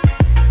heard?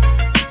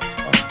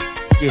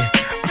 Yeah.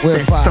 I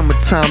said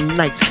summertime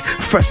nights,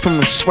 fresh from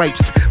them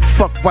swipes.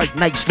 Fuck white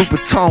nights,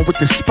 Louboutin with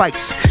the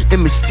spikes.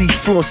 MSC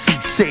floor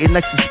seat, sitting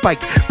next to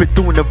Spike. Been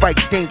doing the right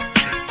thing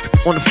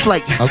on the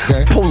flight.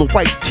 Okay. Polar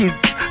white tee,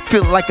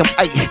 feeling like I'm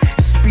Ike.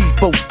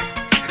 Speedboats,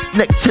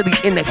 neck chilly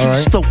in the heat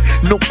stove.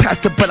 No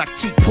pastor, but I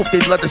keep hope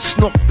they let the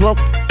smoke blow.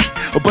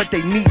 But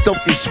they need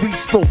dope, they sweet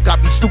smoke.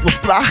 Got me stupid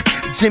fly,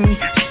 Jimmy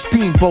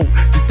Steamboat.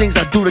 The things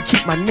I do to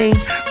keep my name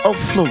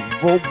afloat.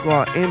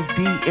 ROBEGOD,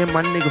 MD, and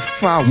my nigga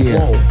File. Yeah.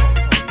 Whoa.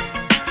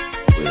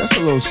 Wait, that's a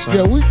little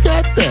something. Yeah, we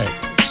got that.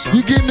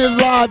 You getting it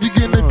live, you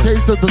getting a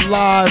taste of the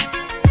live.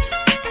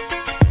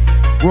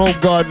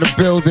 ROBEGOD in the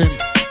building.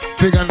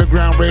 Big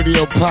Underground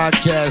Radio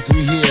Podcast,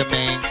 we here,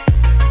 man.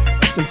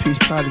 Rest in peace,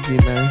 Prodigy,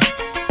 man.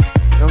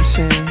 You know what I'm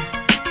saying?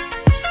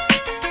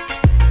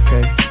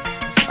 Okay.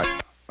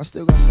 I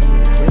still got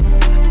something to clip.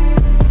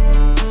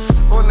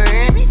 On the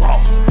Amy.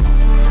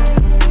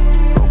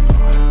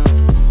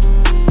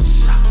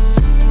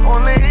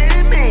 On the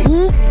Amy.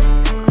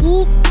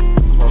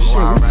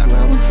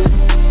 What's it?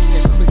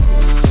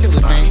 Chill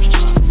it, man.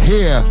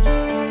 Here.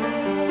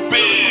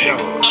 Big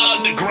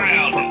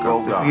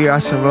Underground. Yeah, I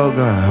said,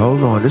 ROBEGOD,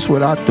 hold on. This is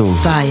what I do.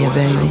 Fire,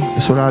 baby.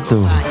 This is what I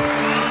do.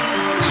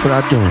 This is what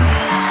I do.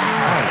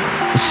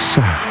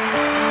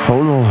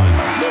 Hold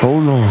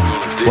on.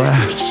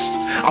 What?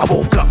 I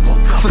woke up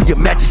for your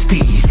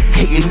majesty.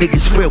 Hating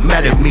niggas real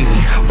mad at me.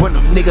 Run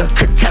up nigga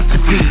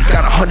catastrophe.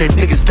 Got 100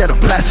 niggas that'll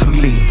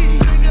blaspheme.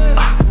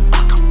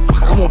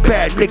 I want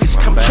bad niggas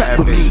come track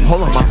with me.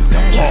 Hold on,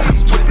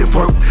 Whip it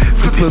work,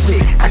 flip it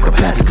shit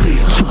acrobatically.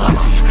 Too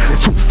busy,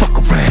 too fuck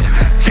around.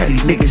 Teddy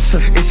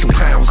niggas, it's some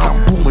clowns. I'm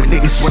booming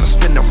niggas when I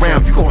spin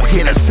around. You gon'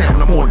 hear that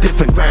sound. I'm on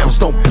different grounds.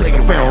 Don't play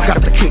around.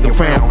 Got the king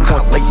around. I'm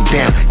gonna lay you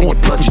down. On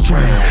blood you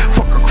drown.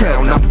 Fuck a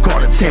crown. I'm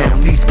guard of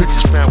town. These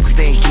bitches round cause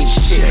they ain't getting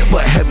shit.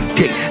 But heavy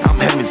dick, I'm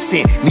heaven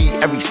sent.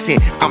 Need every cent.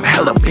 I'm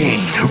hella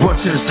big. Run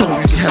to the store,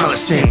 you can smell a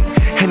scent.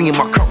 Henny in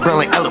my cup, round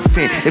like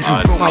elephant. If you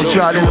broke, I'm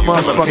trying to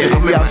motherfucker.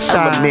 I'm in my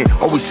element,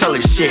 always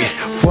selling shit.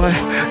 What?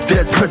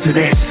 Dead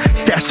presidents,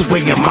 stashed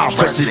away in my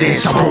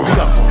residence. I woke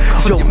up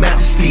for your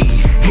majesty.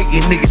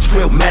 Hating niggas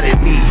real mad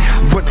at me.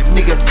 Run a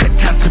nigga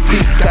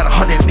catastrophe. Got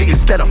 100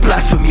 niggas that'll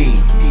blaspheme.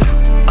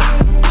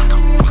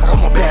 All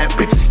my bad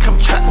bitches come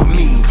track with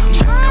me.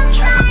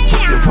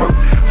 Whip it work,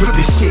 flip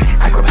this shit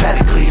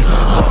acrobatically.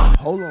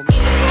 Hold on.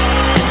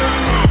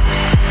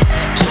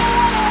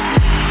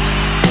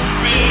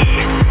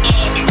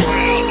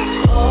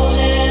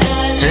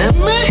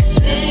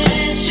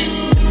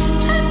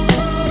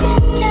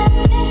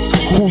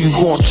 Who you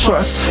gon'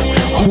 trust?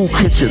 Who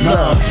could you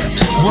love?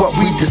 What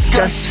we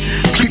discuss,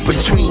 keep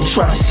between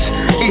trust.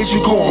 Is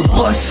you gon'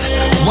 bust?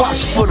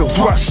 Watch for the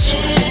rush.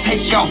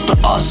 Take out the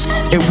us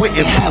and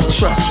wouldn't have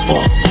trust.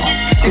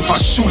 If I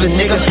shoot a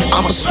nigga,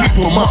 I'ma sweep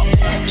him up.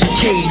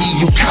 KD,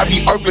 you carry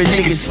urban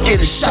niggas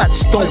scared of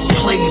shots, don't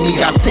play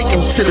me. I take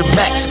him to the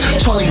max.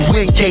 Charlie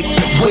Wingate,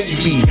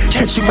 wavy.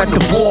 Catch him at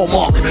the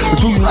Walmart,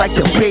 do you like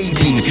the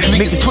baby?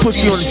 Niggas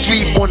pussy on the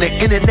street, on the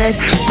internet,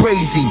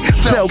 crazy.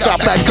 Fell,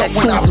 got back up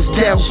when I was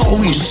down, so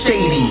who you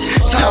shady?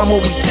 Time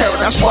always tell,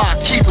 that's why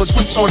I keep a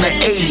switch on the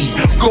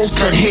 80. Ghost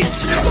gun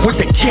hits with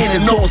the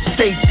cannon on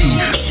safety.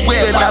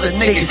 Swear a lot of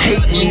niggas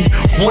hate me,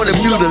 wanna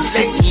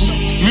mutilate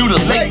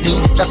me.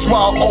 That's why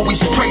I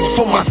always pray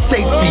for my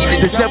safety.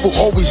 The devil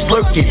always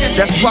lurking,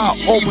 that's why I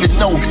always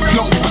know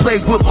don't play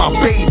with my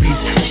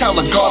babies. Child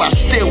of God, I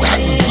still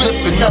had you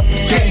lifting up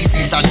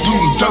daisies. I do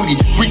you dirty,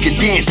 we can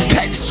dance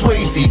Pat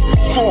Swayze.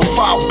 4 or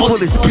 5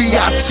 bullets,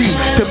 B.I.T.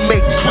 to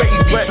make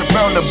gravy.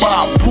 Surrounded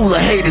by a pool of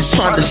haters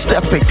trying to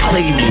step and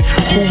claim me.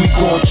 Who we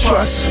gon'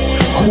 trust?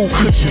 Who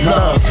could you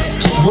love?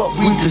 What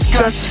we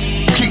discuss,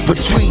 keep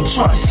between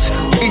trust.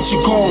 Is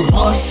you gon'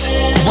 bust?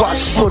 Watch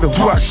for the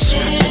rush.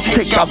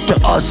 Take out the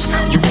us,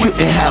 you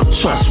wouldn't have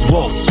trust.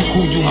 Whoa,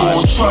 who you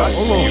gon'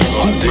 trust?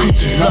 Who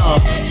could you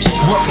love?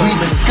 What we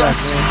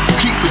discuss,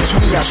 keep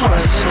between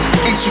trust.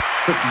 Is you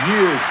took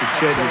years to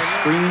shed his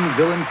screen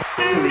villain.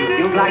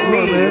 You like me,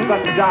 you've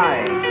got to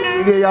die.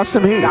 Yeah, y'all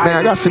some heat, man.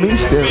 I got some heat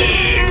still.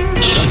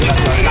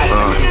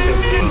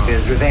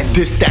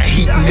 This that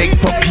heat make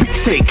for Pete's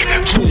sake.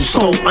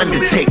 Tombstone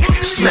undertake.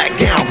 Smack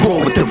down,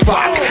 roll with the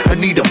rock. I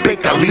need a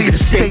bake, I lead a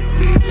steak.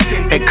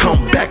 And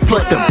come back,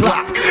 flood the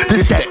block.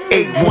 This that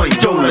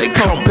 8-1 Yola, and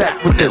come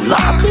back with the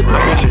lock.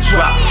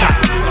 Drop top,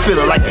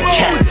 feeling like a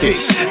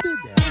catfish.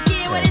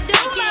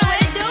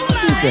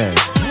 Okay.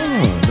 Hold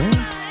on, man.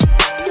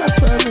 You got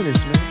 12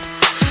 minutes, man.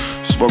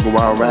 Spoken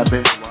while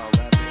rapping.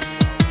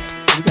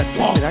 You got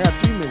 3 minutes. I got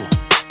 3 minutes.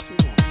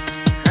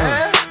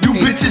 You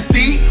bitches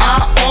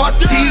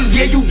D-I-R-T,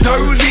 yeah, you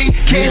dirty.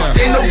 Can't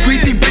stand no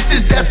greasy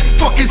bitches that's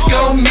fucking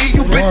scum me.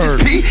 You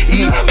bitches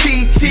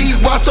P-E-T-T,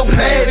 why so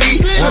petty?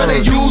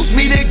 Tryna use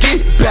me to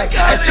get back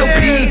at your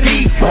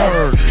PD.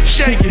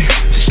 Shake it,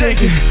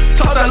 shake it,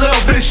 talk that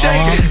little bit,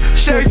 shake it,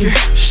 shake it,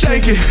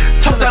 shake it,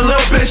 talk that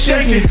little bit,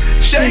 shake it,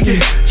 shake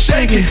it,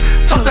 shake it,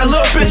 talk that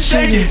little bit,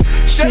 shake it,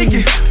 shake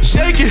it,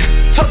 shake it,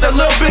 talk that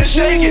little bit,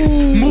 shake it.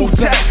 Move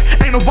tack,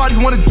 ain't nobody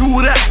wanna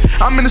do that.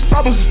 I'm in the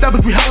spot with some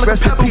steppers, we holler like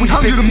a pepper, we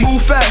hungry to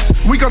move fast.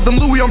 We got them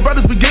Louis on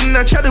brothers, we getting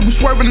that cheddar, we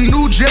swerving a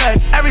new Jag.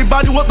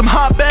 Everybody want them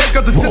hot bags,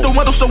 got the tint on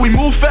window, so we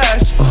move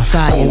fast.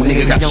 Oh,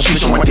 nigga got the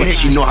switch on my dick.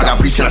 She know I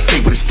got reach and I stay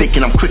with a stick,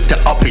 and I'm quick to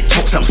up it.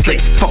 Talks, I'm slick.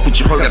 Fuck what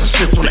you heard, got the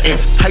swift on the end.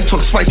 How you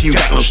talk spicy, you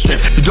got no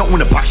strength. You don't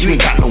win a box, you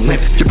ain't got no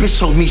lift. Your bitch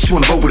told me she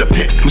wanna roll with a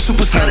pimp. I'm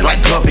supersonic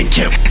like Glove and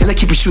Kemp, and I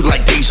keep it shooting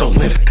like Deja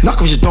Lift.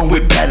 Knock off your dome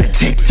with bad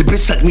intent. Your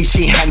bitch like me,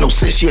 she ain't had no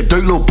sense. She a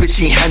dirty little bitch,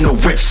 she ain't had no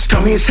rips.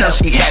 Scummy as hell,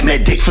 she had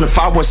mad dick. From the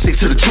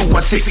 516 to the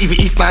 216,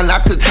 even East Line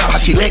out to the top, how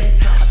she lick.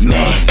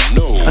 Man,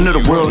 I know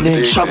the world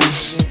in trouble.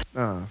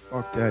 Nah,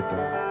 fuck that,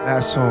 dog.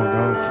 Last song,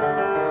 dog.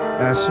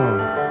 Last song.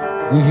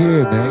 We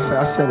here, man.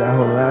 I said that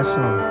whole last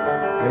song.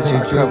 They try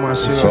to cut my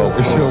shit off.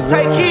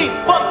 Take heat,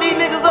 fuck these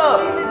niggas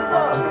up.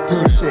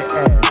 This shit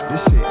ass.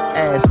 This shit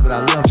ass, but I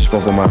love it.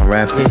 Spoken about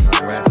rapping.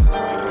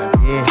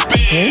 Yeah.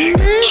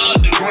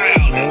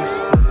 BigUndaGround.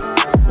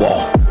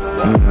 Whoa.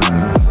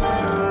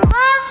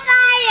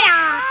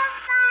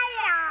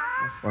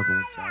 I'm fucking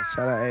with y'all.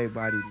 Shout out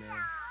everybody, man.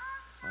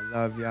 I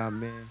love y'all,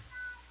 man.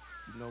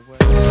 You know what?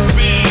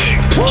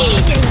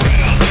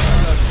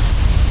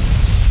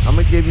 I'm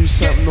gonna give you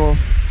something off.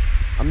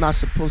 I'm not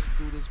supposed to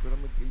do this, but I'm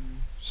gonna give you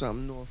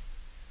something off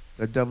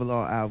the Double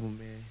R album,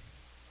 man.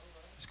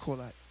 It's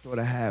called I Thought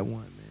I Had One,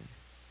 man.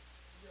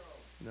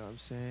 You know what I'm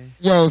saying?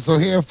 Yo, so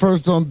here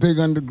first on Big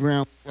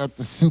Underground, got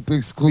the super The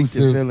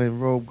exclusive. villain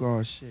Robe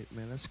Guard shit,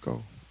 man. Let's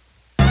go.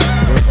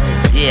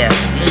 Yeah,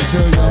 Make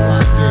sure y'all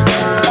lock in.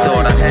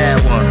 thought I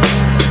had one.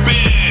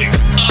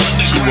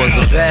 She was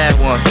a bad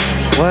one.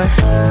 What?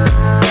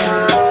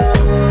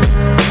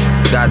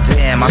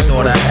 Goddamn, I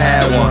thought I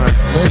had one.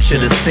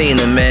 Should've seen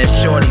her, man.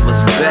 Shorty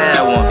was a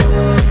bad one.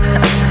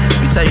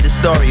 Let me tell you the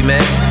story,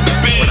 man.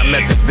 When I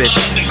met this bitch.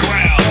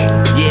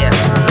 Yeah.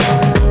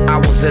 I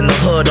was in the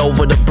hood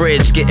over the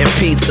bridge getting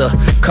pizza.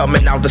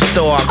 Coming out the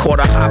store, I caught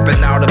her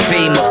hopping out a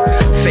Beamer.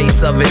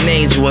 Face of an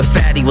angel and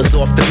Fatty was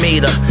off the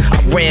meter.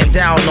 I ran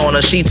down on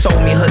her, she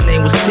told me her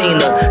name was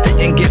Tina.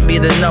 Didn't give me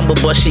the number,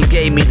 but she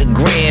gave me the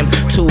gram.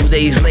 2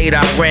 days later,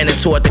 I ran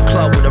into her at the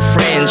club with a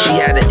friend. She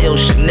had an ill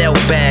Chanel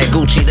bag,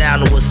 Gucci down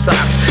to her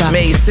socks.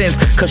 Made sense,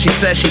 cause she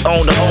said she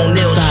owned her own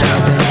nail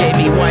shop. Gave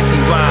me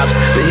wifey vibes,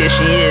 but here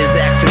she is,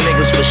 asking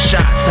niggas for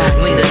shots.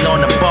 Leaning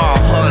on the bar,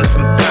 her and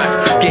some thoughts.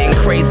 Getting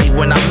crazy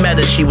when I met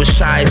her, she was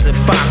shy as a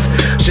fox.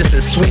 Just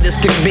as sweet as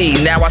can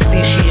be, now I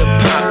see she a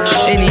pop.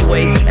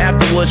 Anyway,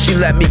 afterwards she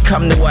let me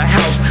come to her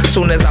house.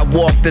 Soon as I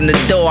walked in the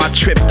door, I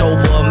tripped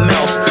over a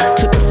mouse.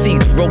 Took a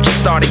seat, roaches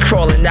started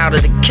crawling out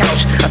of the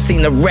couch. I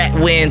seen a rat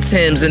wearing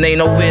Timbs and ain't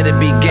nowhere to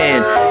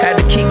begin. Had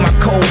to keep my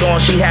coat on,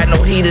 she had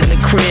no heat in the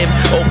crib.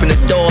 Opened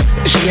the door,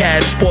 she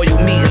had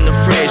spoiled meat in the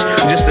fridge.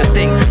 Just to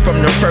think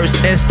From the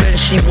first instant,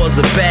 she was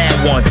a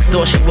bad one.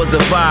 Thought she was a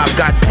vibe,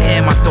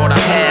 goddamn, I thought I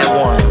had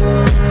one.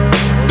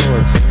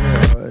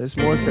 There's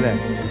more to that.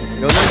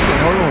 Yo, listen,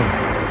 hold on.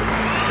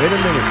 Wait a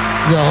minute.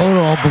 Yo, hold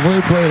on. Before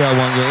you play that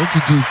one, yo,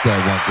 introduce that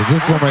one. Because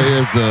this one right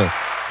here is the...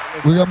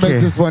 We're going to make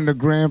this one the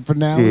grand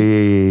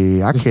finale.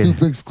 Yeah. I the can't.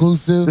 super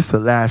exclusive. This is the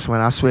last one,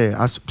 I swear.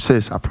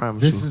 Sis, I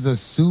promise This you. is a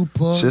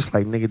super... Just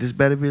like, nigga, this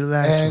better be the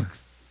last one.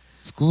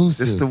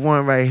 Exclusive. This is the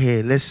one right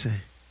here. Listen.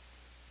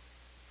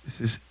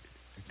 This is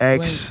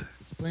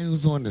Explain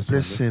who's on this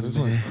Listen, one. This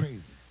one's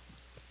crazy.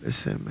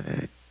 Listen,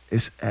 man.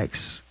 It's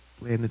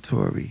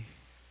explanatory.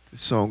 The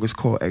song is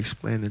called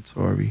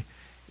Explanatory.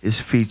 It's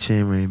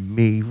featuring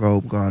me,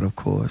 ROBEGOD, of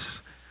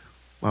course.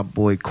 My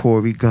boy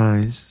Corey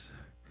Guns.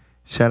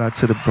 Shout out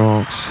to the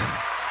Bronx.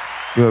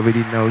 You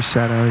already know.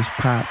 Shout out his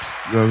pops.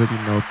 You already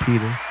know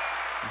Peter.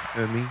 You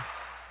feel me?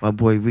 My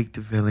boy Reek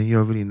the Villain. You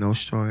already know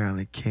Strong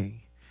Island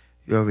King.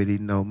 You already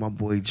know my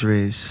boy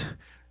Driz.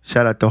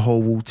 Shout out the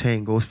whole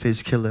Wu-Tang,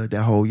 Ghostface Killer,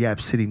 that whole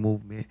Yap City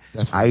movement.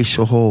 Definitely.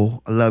 Aisha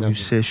Hall, I love you,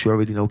 sis. You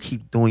already know.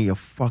 Keep doing your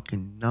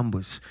fucking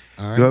numbers.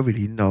 All right. You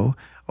already know.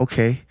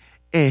 Okay.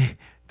 And,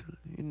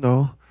 you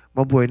know,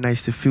 my boy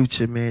Nice the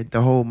Future, man.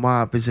 The whole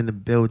mob is in the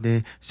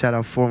building. Shout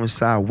out Foreign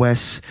Side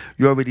West.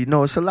 You already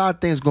know. It's a lot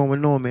of things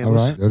going on, man. All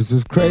right. Yo, this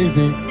is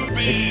crazy.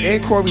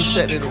 And Corey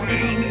said it.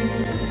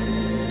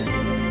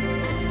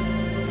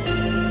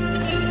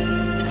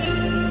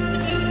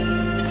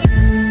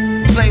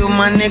 Play with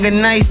my nigga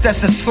Nice,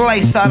 that's a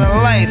slice out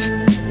of life.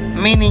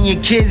 Meaning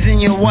your kids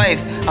and your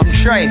wife. I'm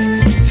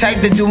trife.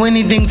 Type to do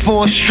anything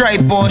for a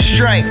stripe or a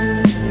strike.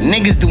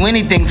 Niggas do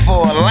anything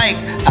for a like,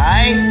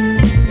 aight?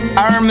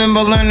 I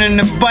remember learning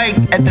to bike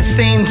at the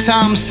same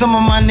time some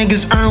of my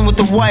niggas earn with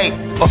the white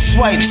or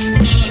swipes.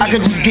 I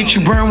could just get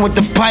you burned with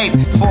the pipe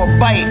for a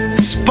bite.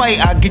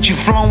 Spite, I'll get you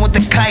flown with the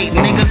kite,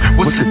 nigga.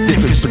 What's the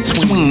difference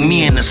between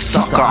me and a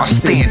sucker? I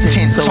stand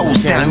 10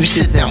 toes down, you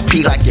sit down,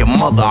 pee like your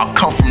mother. I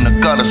come from the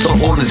gutter, so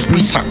all this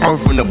beats I earn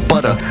from the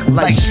butter.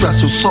 Like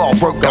stressful, so I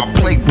work, I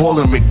play ball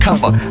and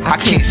recover. I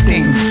can't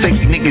stand you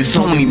fake niggas,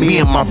 only me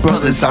and my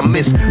brothers. I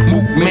miss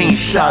Mook, Main,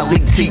 Charlie,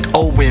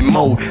 T.O. and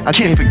Mo. I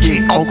can't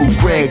forget Uncle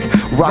Greg,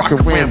 Rock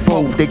and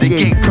Rambo. They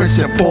gave Prince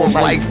and Paul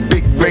life,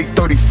 Big Ray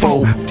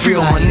 34.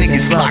 Feel my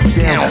niggas locked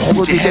down,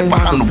 hold your head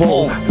behind the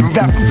wall. Been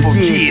rapping for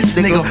years,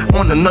 nigga,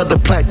 on another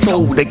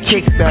plateau. They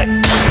kick back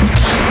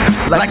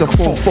like a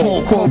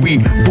 4-4 Corey.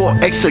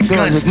 Bought extra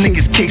guns,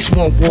 niggas case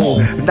one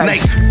wall.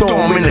 Nice, throw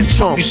 'em in the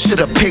trunk, you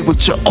should've paid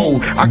with your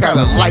old. I got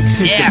a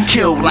license to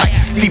kill like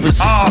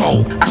Stevenson.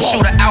 I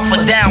shoot an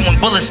alpha down when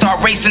bullets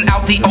start racing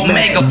out the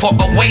Omega. For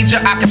a wager,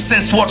 I can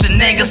send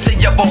Schwarzeneggers to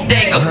your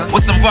bodega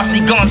with some rusty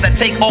guns that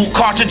take old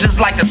cartridges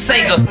like a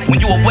Sega. When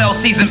you a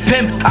well-seasoned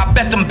pimp, I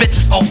bet them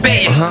bitches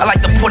obey it. I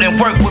like to put in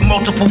work with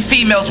multiple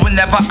females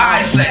whenever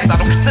I flex. I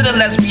don't consider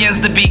lesbians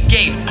to be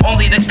gay,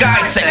 only the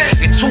guy sex.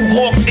 Get two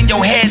hawks in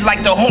your head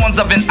like the horns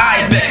of an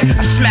ibex.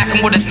 I smack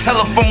him with a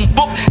telephone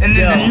book and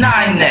then the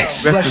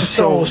 9X. Bless your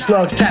soul,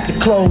 slugs tap the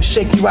clothes,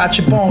 shake you out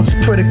your bones,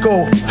 it's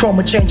critical.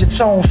 Chroma change your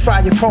tone,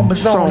 fry your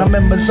chromosome. I'm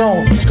in my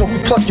zone, scope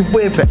and pluck your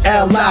wig for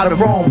L out of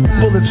Rome.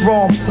 Bullets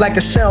roam like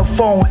a cell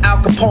phone, Al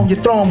Capone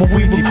your throne when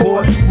we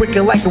record.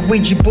 Wicked like a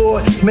Ouija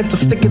board, mental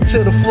sticking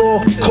to the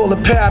floor. Call the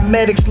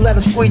paramedics, let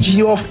them squeegee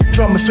you off.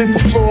 Drum and sweep the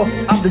floor,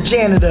 I'm the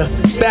janitor.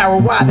 Barrel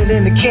wider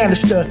than the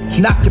canister,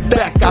 knock your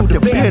back out the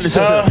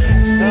banister.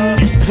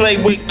 You play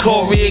with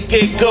Corey, it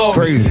get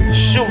gory.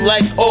 Shoot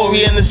like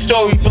Ori and the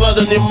story, blood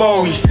on your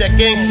Morris. That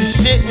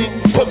gangsta shit,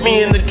 put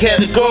me in the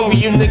category.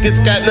 You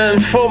niggas got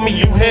nothing for me,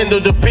 you handle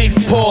the beef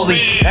poorly.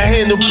 I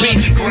handle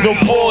beef, no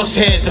boss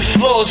head, the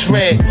floor's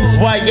red.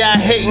 Why y'all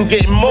hating,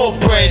 getting more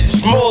bread,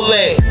 it's more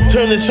lead.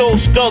 Turn this whole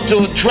skull to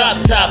a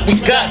drop top, we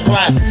got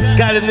blocks.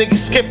 Got a nigga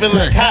skipping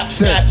like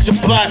hopscotch, the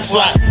block's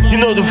locked. You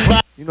know the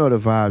vibe. You know the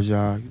vibes,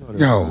 y'all. You know the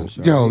vibes,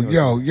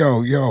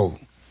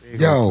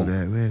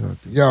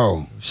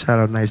 Yo. Shout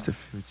out Nice the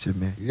Future,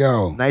 man.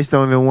 Yo. Nice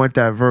don't even want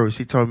that verse.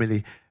 He told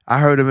me I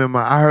heard him in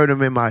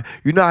my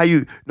you know how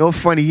you no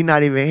funny, he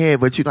not even here,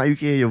 but you know how you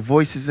can hear your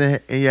voices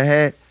in your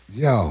head?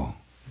 Yo.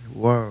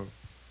 Word.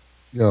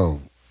 Yo,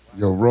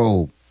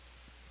 Robe.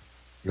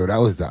 Yo, that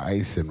was the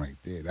icing right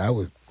there.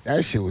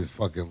 That shit was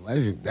fucking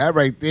legend. That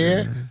right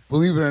there,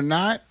 believe it or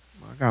not.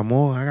 I got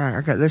more.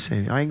 I got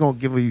listen, I ain't gonna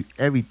give you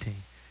everything.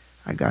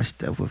 I got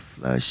stuff with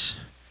Flush,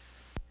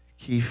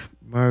 Keith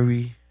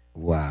Murray.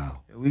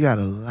 Wow. We got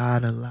a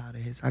lot of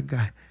hits.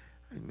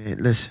 Man,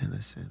 listen.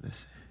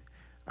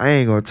 I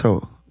ain't gonna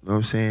talk. You know what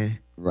I'm saying?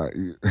 Right.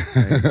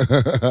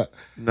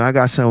 I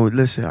got some.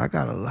 Listen, I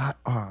got a lot.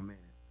 Oh man,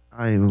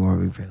 I ain't even gonna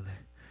reveal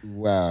it.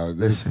 Wow.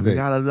 Listen, we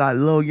got a lot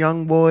little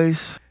young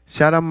boys.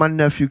 Shout out my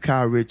nephew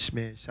Kyle Rich,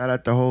 man. Shout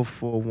out the whole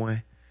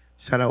 4-1.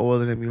 Shout out all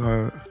of them you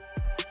heard.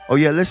 Oh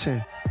yeah,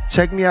 listen.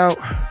 Check me out.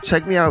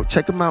 Check him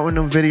out in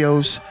them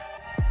videos.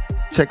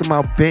 Check him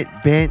out.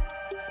 Bent.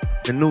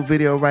 The new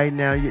video right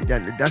now,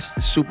 that's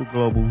the Super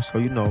Global, so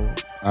you know.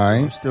 All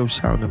right. I'm still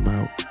shouting them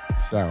out.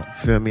 Shout.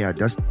 Feel me out.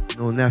 That's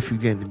no nephew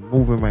getting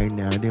moving right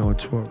now. They on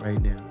tour right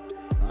now.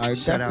 All right,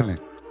 Shout definitely.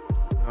 out.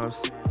 You know what I'm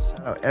saying?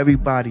 Shout out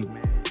everybody,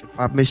 man. If If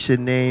I miss your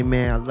name,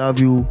 man, I love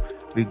you.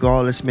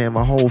 Regardless, man,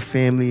 my whole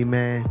family,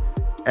 man.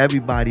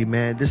 Everybody,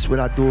 man. This is what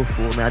I do it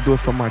for, man. I do it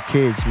for my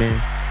kids,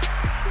 man.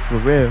 For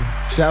real.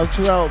 Shout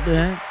you out,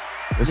 man.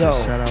 Listen,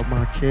 Yo. shout out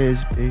my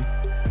kids, B.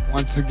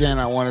 Once again,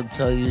 I want to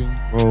tell you,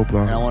 ROBEGOD.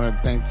 and I want to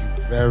thank you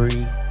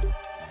very,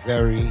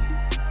 very,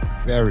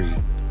 very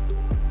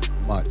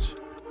much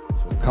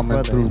for coming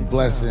Brother, through, anytime.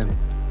 blessing.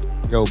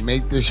 Yo,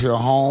 make this your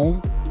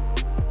home.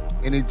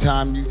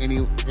 Anytime you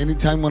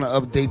want to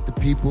update the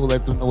people,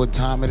 let them know what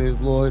time it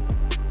is, Lord.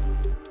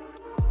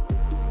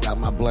 You got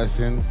my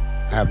blessings.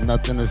 I have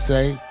nothing to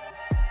say.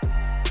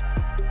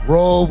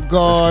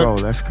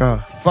 ROBEGOD. Let's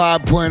go.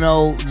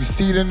 5.0. You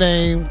see the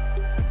name.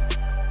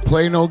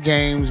 Play no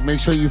games. Make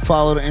sure you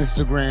follow the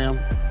Instagram.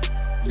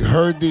 You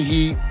heard the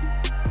heat.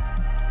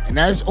 And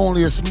that's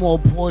only a small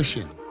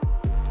portion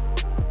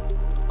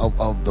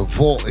of the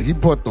vault. He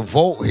brought the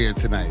vault here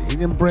tonight. He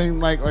didn't bring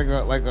like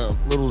a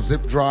little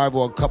zip drive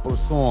or a couple of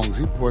songs.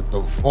 He brought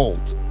the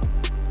vault.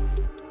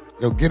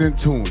 Yo, get in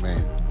tune,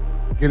 man.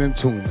 Get in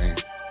tune, man.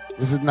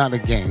 This is not a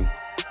game.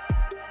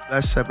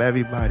 Bless up,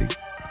 everybody.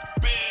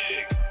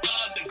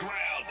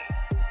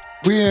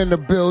 We in the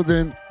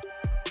building.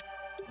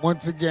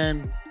 Once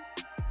again,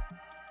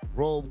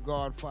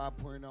 ROBEGOD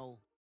 5.0.